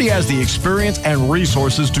 Purdy has the experience and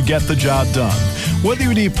resources to get the job done. Whether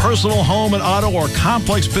you need personal, home, and auto, or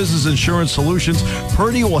complex business insurance solutions,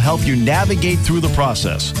 Purdy will help you navigate through the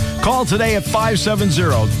process. Call today at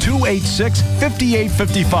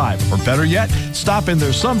 570-286-5855. Or better yet, stop in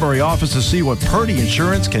their Sunbury office to see what Purdy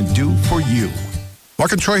Insurance can do for you.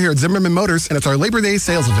 Mark and Troy here at Zimmerman Motors, and it's our Labor Day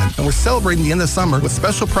sales event. And we're celebrating the end of summer with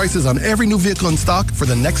special prices on every new vehicle in stock for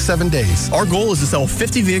the next 7 days. Our goal is to sell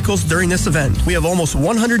 50 vehicles during this event. We have almost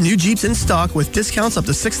 100 new Jeeps in stock with discounts up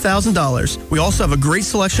to $6,000. We also have a great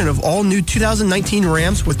selection of all new 2019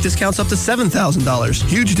 Rams with discounts up to $7,000.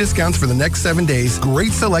 Huge discounts for the next 7 days,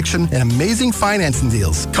 great selection, and amazing financing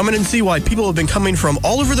deals. Come in and see why people have been coming from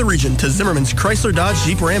all over the region to Zimmerman's Chrysler Dodge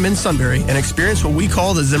Jeep Ram in Sunbury and experience what we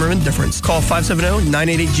call the Zimmerman difference. Call 570-988-JEEP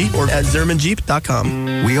or at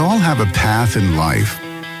ZimmermanJeep.com. We all have a path in life.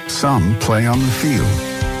 Some play on the field.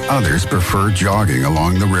 Others prefer jogging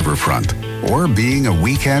along the riverfront or being a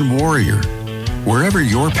weekend warrior. Wherever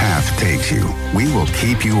your path takes you, we will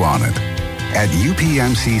keep you on it. At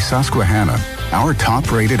UPMC Susquehanna, our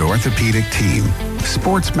top-rated orthopedic team,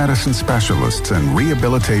 sports medicine specialists, and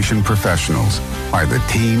rehabilitation professionals are the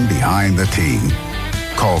team behind the team.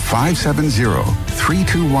 Call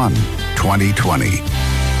 570-321-2020.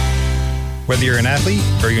 Whether you're an athlete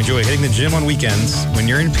or you enjoy hitting the gym on weekends, when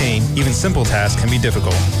you're in pain, even simple tasks can be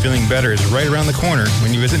difficult. Feeling better is right around the corner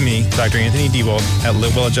when you visit me, Dr. Anthony Dewald, at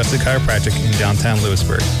Live Well Adjusted Chiropractic in downtown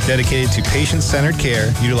Lewisburg. Dedicated to patient-centered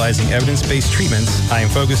care, utilizing evidence-based treatments, I am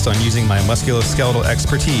focused on using my musculoskeletal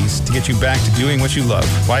expertise to get you back to doing what you love.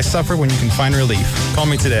 Why suffer when you can find relief? Call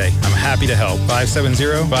me today. I'm happy to help.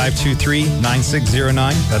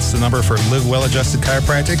 570-523-9609. That's the number for Live Well Adjusted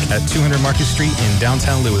Chiropractic at 200 Market Street in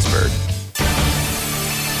downtown Lewisburg.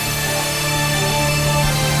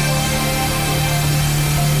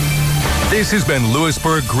 This has been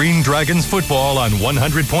Lewisburg Green Dragons football on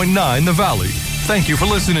 100.9 The Valley. Thank you for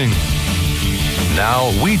listening.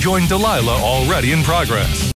 Now we join Delilah already in progress.